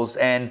styles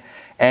and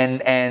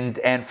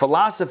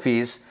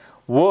philosophies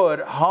would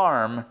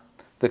harm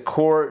the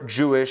core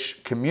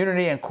Jewish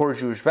community and core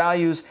Jewish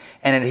values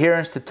and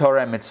adherence to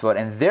Torah and mitzvot.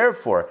 And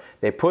therefore,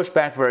 they pushed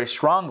back very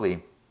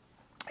strongly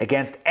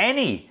against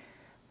any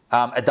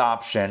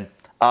adoption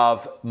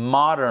of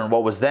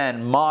what was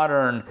then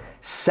modern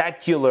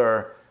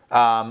secular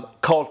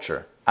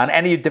culture on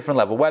any different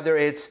level, whether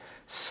it's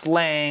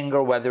slang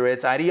or whether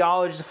it's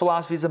ideologies,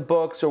 philosophies, and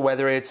books, or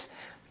whether it's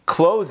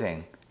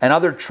clothing and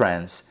other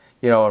trends,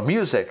 or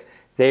music.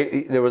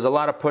 There was a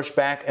lot of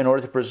pushback in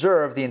order to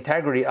preserve the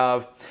integrity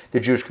of the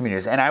Jewish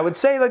communities. And I would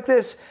say like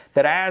this,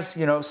 that as,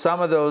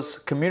 some of those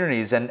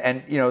communities and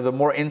the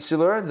more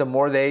insular, the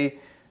more they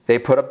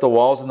put up the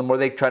walls and the more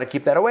they try to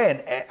keep that away.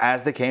 And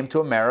as they came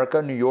to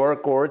America, New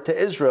York, or to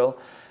Israel,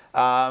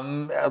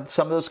 some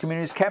of those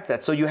communities kept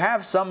that. So you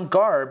have some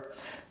garb,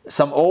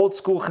 some old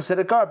school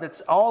Hasidic garb that's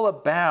all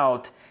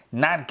about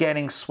not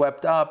getting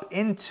swept up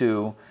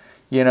into,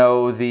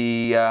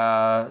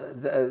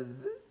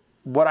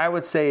 what I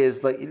would say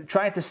is like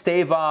trying to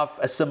stave off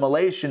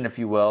assimilation, if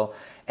you will,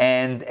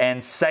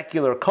 and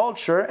secular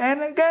culture.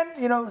 And again,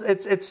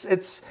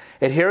 it's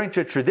adhering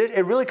to tradition.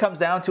 It really comes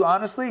down to,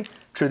 honestly,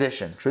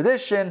 tradition.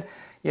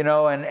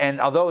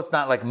 And although it's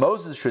not like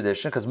Moses'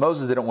 tradition, because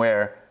Moses didn't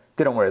wear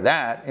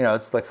that,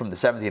 it's like from the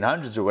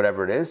 1700s or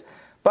whatever it is.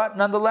 But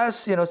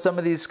nonetheless, some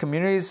of these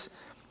communities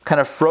kind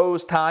of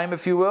froze time,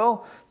 if you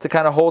will, to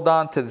kind of hold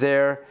on to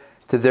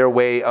their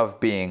way of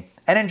being.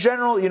 And in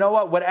general,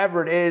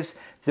 whatever it is,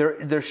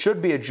 there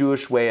should be a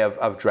Jewish way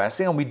of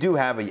dressing, and we do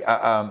have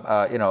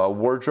a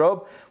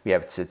wardrobe. We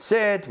have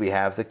tzitzit, we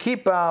have the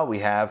kippah, we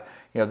have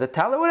the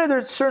talit. Whatever.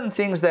 There's certain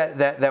things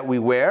that we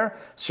wear,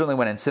 certainly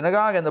when in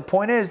synagogue. And the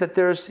point is that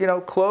there's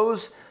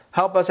clothes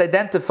help us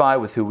identify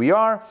with who we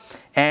are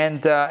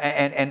and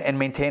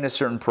maintain a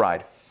certain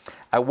pride.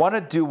 I want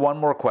to do one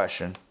more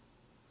question.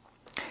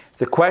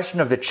 The question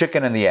of the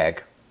chicken and the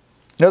egg.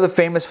 The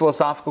famous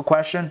philosophical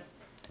question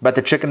about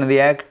the chicken and the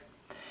egg?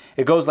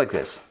 It goes like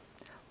this.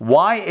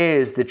 Why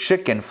is the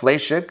chicken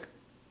fleshig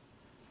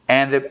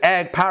and the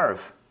egg parav?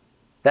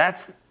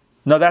 That's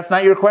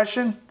not your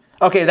question?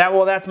 Okay,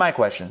 that's my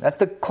question. That's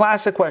the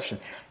classic question.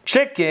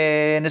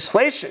 Chicken is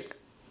fleshig,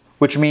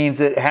 which means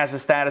it has a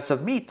status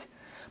of meat.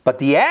 But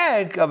the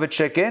egg of a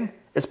chicken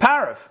is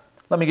parav.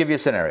 Let me give you a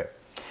scenario.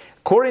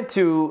 According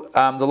to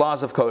the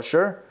laws of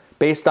kosher,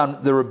 based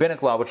on the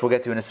rabbinic law, which we'll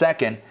get to in a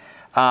second,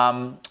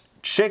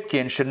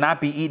 chicken should not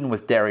be eaten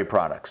with dairy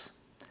products.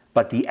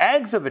 But the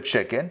eggs of a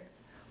chicken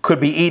could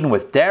be eaten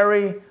with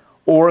dairy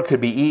or it could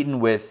be eaten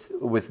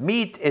with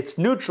meat. It's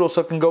neutral,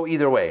 so it can go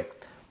either way.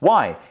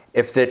 Why?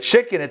 If the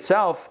chicken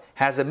itself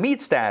has a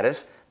meat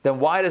status, then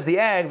why does the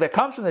egg that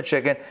comes from the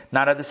chicken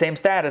not have the same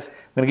status? I'm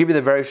going to give you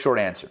the very short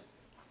answer.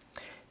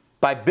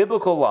 By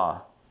biblical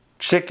law,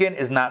 chicken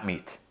is not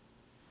meat.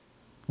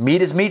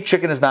 Meat is meat,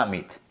 chicken is not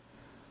meat.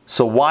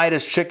 So why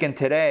does chicken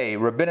today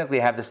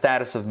rabbinically have the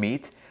status of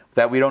meat,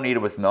 that we don't eat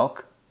it with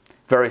milk?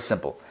 Very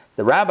simple.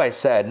 The rabbi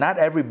said not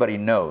everybody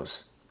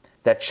knows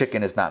that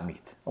chicken is not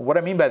meat. What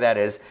I mean by that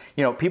is,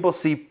 people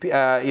see,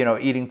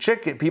 eating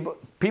chicken.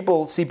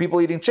 People see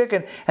people eating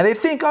chicken, and they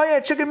think, oh yeah,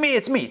 chicken meat,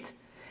 it's meat.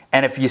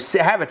 And if you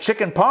have a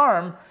chicken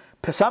parm,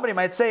 somebody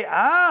might say,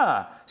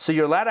 so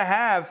you're allowed to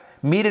have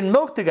meat and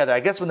milk together. I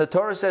guess when the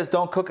Torah says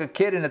don't cook a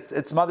kid in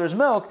its mother's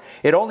milk,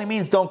 it only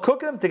means don't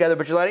cook them together,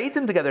 but you're allowed to eat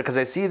them together, because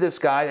I see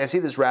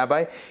this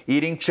rabbi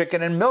eating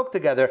chicken and milk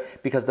together,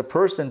 because the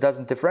person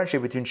doesn't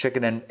differentiate between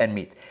chicken and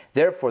meat.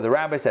 Therefore, the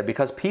rabbi said,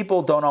 because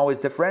people don't always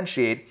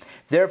differentiate,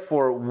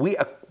 therefore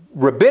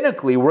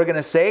rabbinically, we're going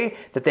to say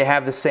that they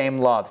have the same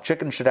law. The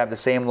chicken should have the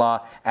same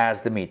law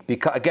as the meat.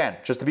 Because, again,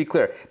 just to be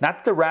clear, not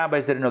that the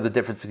rabbis didn't know the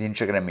difference between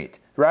chicken and meat.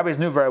 The rabbis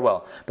knew very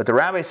well. But the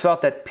rabbis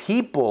felt that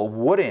people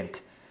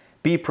wouldn't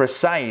be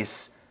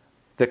precise,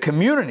 the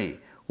community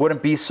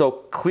wouldn't be so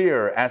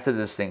clear as to the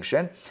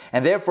distinction,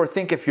 and therefore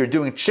think if you're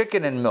doing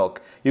chicken and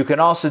milk, you can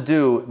also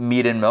do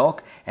meat and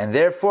milk, and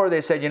therefore they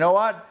said, you know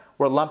what?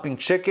 We're lumping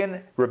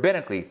chicken,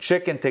 rabbinically,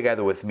 chicken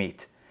together with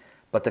meat.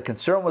 But the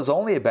concern was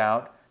only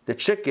about the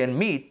chicken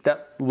meat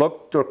that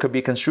looked or could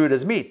be construed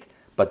as meat.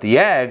 But the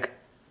egg,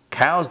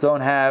 cows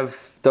don't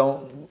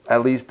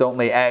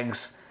lay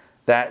eggs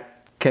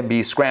that can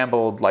be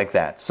scrambled like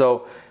that.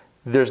 So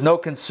there's no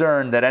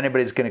concern that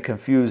anybody's going to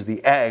confuse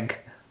the egg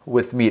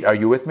with meat. Are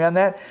you with me on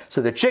that? So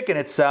the chicken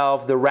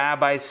itself, the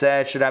rabbi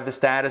said, should have the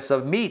status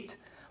of meat.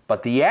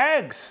 But the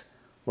eggs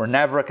were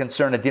never a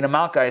concern. Adina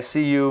Malka, I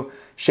see you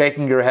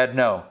shaking your head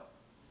no.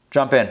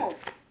 Jump in.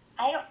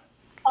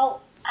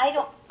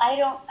 I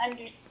don't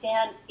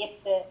understand.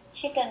 If the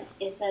chicken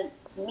isn't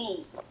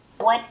meat,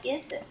 what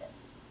is it?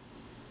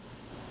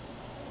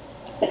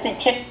 If the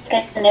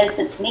chicken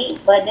isn't meat,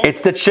 what is it?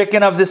 It's the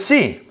chicken of the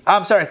sea.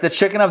 I'm sorry, it's the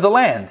chicken of the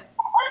land.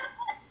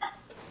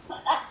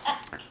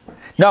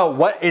 No,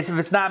 what is if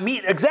it's not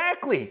meat?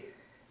 Exactly.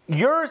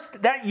 You're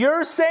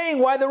saying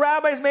why the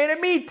rabbis made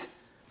it meat.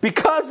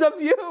 Because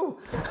of you.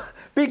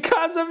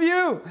 Because of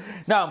you.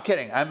 No, I'm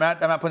kidding. I'm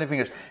not pointing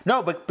fingers.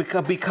 No, but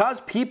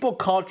because people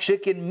call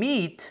chicken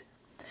meat,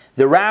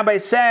 the rabbi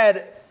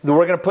said that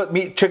we're going to put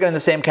chicken in the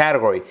same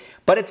category.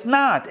 But it's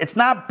not. It's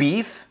not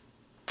beef.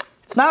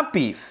 It's not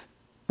beef.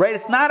 Right?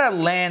 It's not a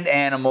land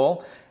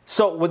animal.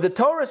 So when the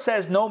Torah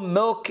says no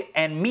milk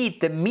and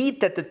meat, the meat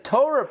that the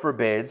Torah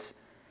forbids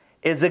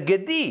is a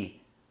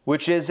gedi,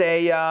 which is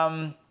a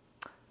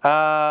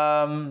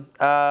the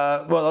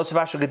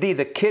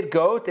kid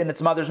goat in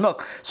its mother's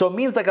milk. So it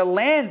means like a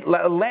land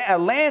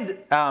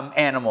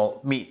animal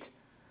meat.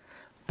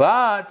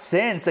 But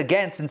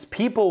since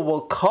people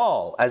will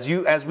call, as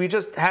we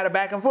just had a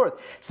back and forth,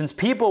 since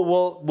people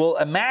will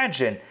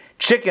imagine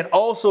chicken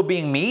also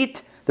being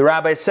meat, the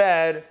rabbi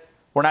said,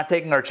 we're not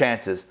taking our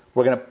chances.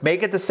 We're going to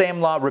make it the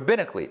same law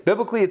rabbinically.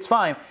 Biblically, it's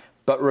fine,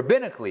 but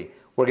rabbinically,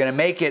 we're going to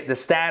make it the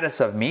status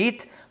of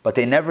meat. But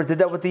they never did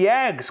that with the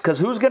eggs, because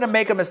who's going to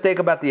make a mistake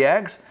about the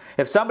eggs?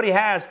 If somebody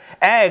has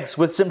eggs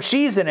with some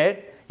cheese in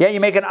it, you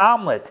make an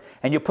omelet,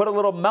 and you put a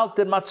little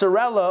melted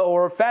mozzarella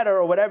or feta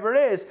or whatever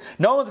it is,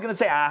 no one's going to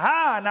say,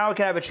 aha, now I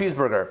can have a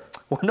cheeseburger.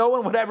 Well, no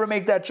one would ever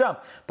make that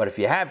jump. But if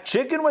you have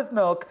chicken with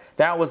milk,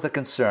 that was the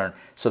concern.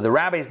 So the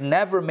rabbis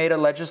never made a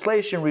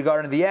legislation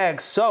regarding the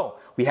eggs. So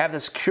we have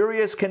this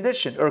curious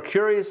condition, or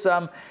curious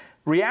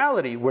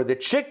reality, where the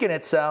chicken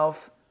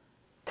itself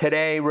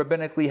today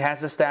rabbinically has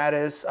the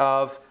status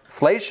of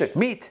fleishik,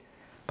 meat.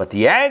 But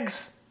the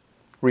eggs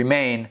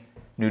remain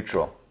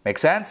neutral. Make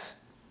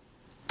sense?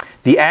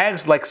 The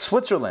eggs, like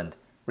Switzerland,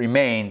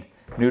 remained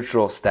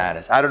neutral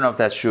status. I don't know if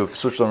that's true. If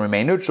Switzerland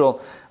remained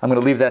neutral, I'm going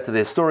to leave that to the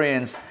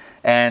historians,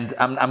 and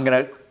I'm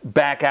going to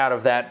back out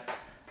of that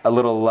a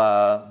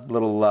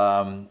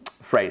little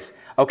phrase.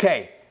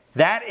 Okay,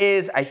 that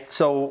is.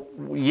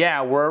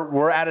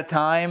 We're out of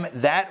time.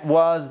 That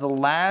was the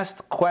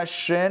last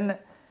question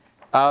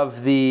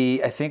of the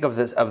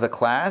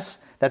class.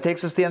 That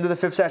takes us to the end of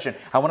the 5th session.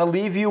 I want to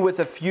leave you with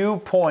a few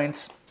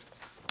points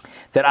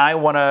that I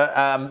want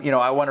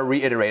to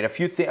reiterate, a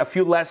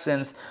few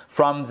lessons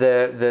from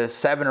the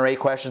 7 or 8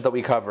 questions that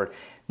we covered.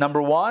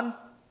 Number 1,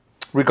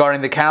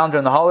 regarding the calendar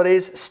and the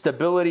holidays,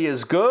 stability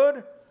is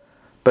good,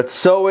 but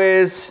so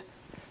is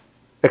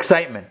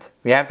excitement.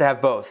 We have to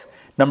have both.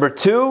 Number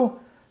 2,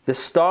 the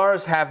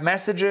stars have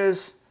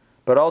messages,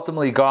 but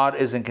ultimately God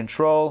is in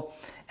control.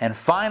 And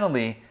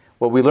finally,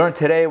 what we learned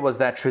today was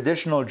that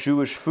traditional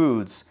Jewish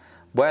foods,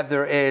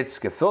 whether it's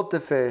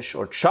gefilte fish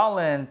or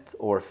cholent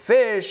or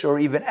fish or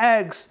even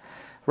eggs,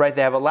 right?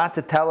 They have a lot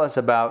to tell us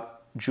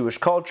about Jewish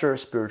culture,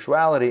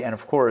 spirituality, and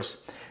of course,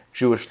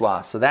 Jewish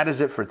law. So that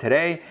is it for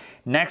today.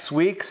 Next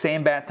week,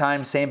 same bat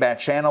time, same bat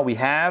channel, we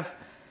have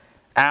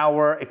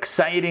our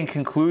exciting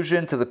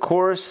conclusion to the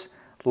course,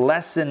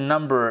 lesson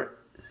number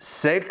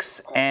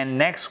 6. And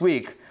next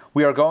week,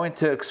 we are going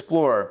to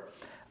explore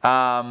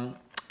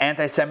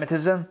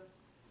anti-Semitism,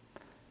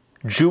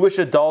 Jewish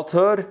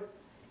adulthood,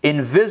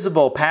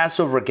 invisible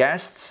Passover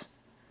guests,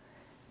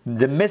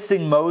 the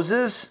missing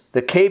Moses,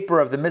 the caper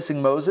of the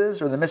missing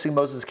Moses, or the missing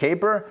Moses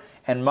caper,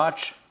 and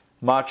much,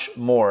 much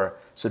more.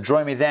 So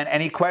join me then.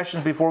 Any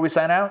questions before we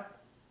sign out?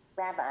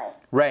 Rabbi.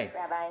 Ray.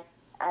 Rabbi,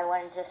 I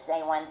wanted to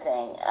say one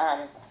thing.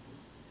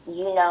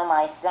 You know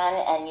my son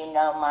and you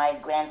know my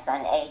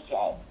grandson,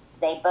 AJ.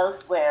 They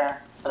both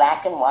wear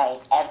black and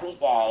white every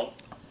day,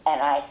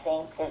 and I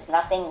think there's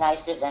nothing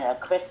nicer than a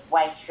crisp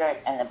white shirt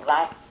and a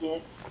black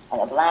suit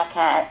and a black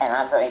hat, and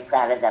I'm very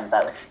proud of them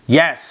both.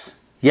 Yes.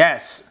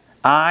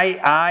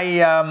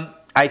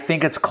 I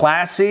think it's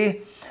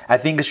classy. I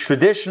think it's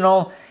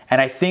traditional,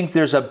 and I think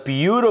there's a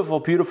beautiful,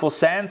 beautiful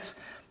sense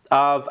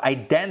of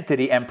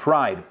identity and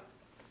pride.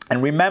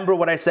 And remember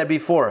what I said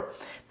before.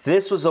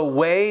 This was a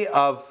way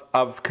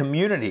of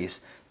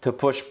communities to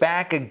push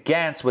back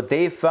against what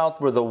they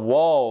felt were the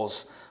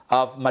walls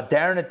of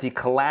modernity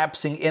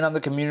collapsing in on the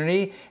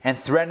community and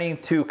threatening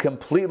to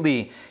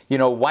completely,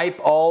 wipe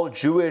all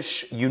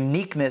Jewish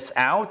uniqueness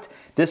out.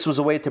 This was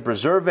a way to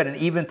preserve it, and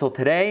even till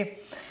today,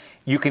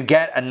 you can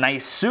get a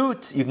nice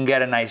suit, you can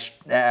get a nice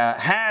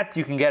hat,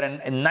 you can get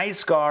a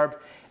nice garb,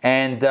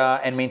 and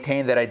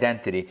maintain that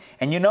identity.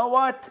 And you know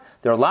what?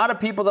 There are a lot of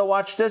people that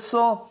watch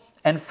Dissel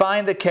and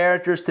find the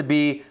characters to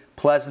be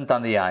pleasant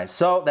on the eyes.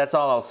 So that's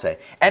all I'll say.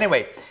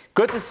 Anyway,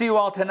 good to see you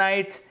all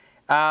tonight.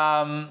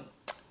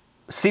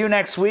 See you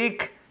next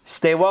week.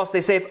 Stay well,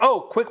 stay safe.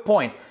 Oh, quick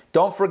point.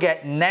 Don't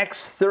forget,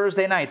 next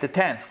Thursday night, the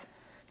 10th,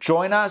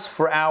 join us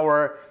for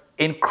our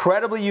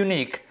incredibly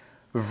unique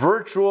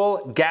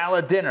virtual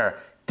gala dinner.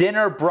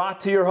 Dinner brought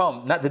to your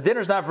home. The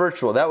dinner's not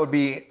virtual. That would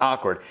be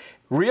awkward.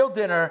 Real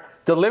dinner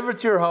delivered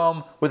to your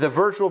home with a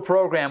virtual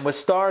program with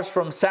stars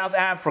from South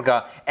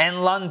Africa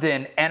and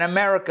London and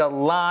America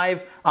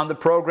live on the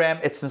program.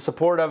 It's in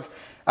support of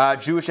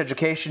Jewish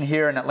education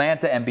here in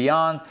Atlanta and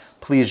beyond.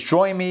 Please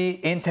join me,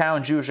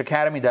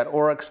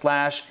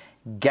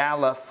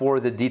 intownjewishacademy.org/gala for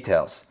the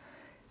details.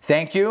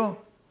 Thank you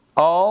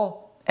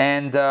all,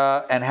 and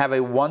have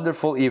a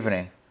wonderful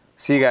evening.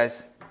 See you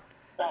guys.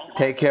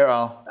 Take care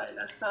all.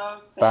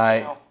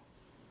 Bye.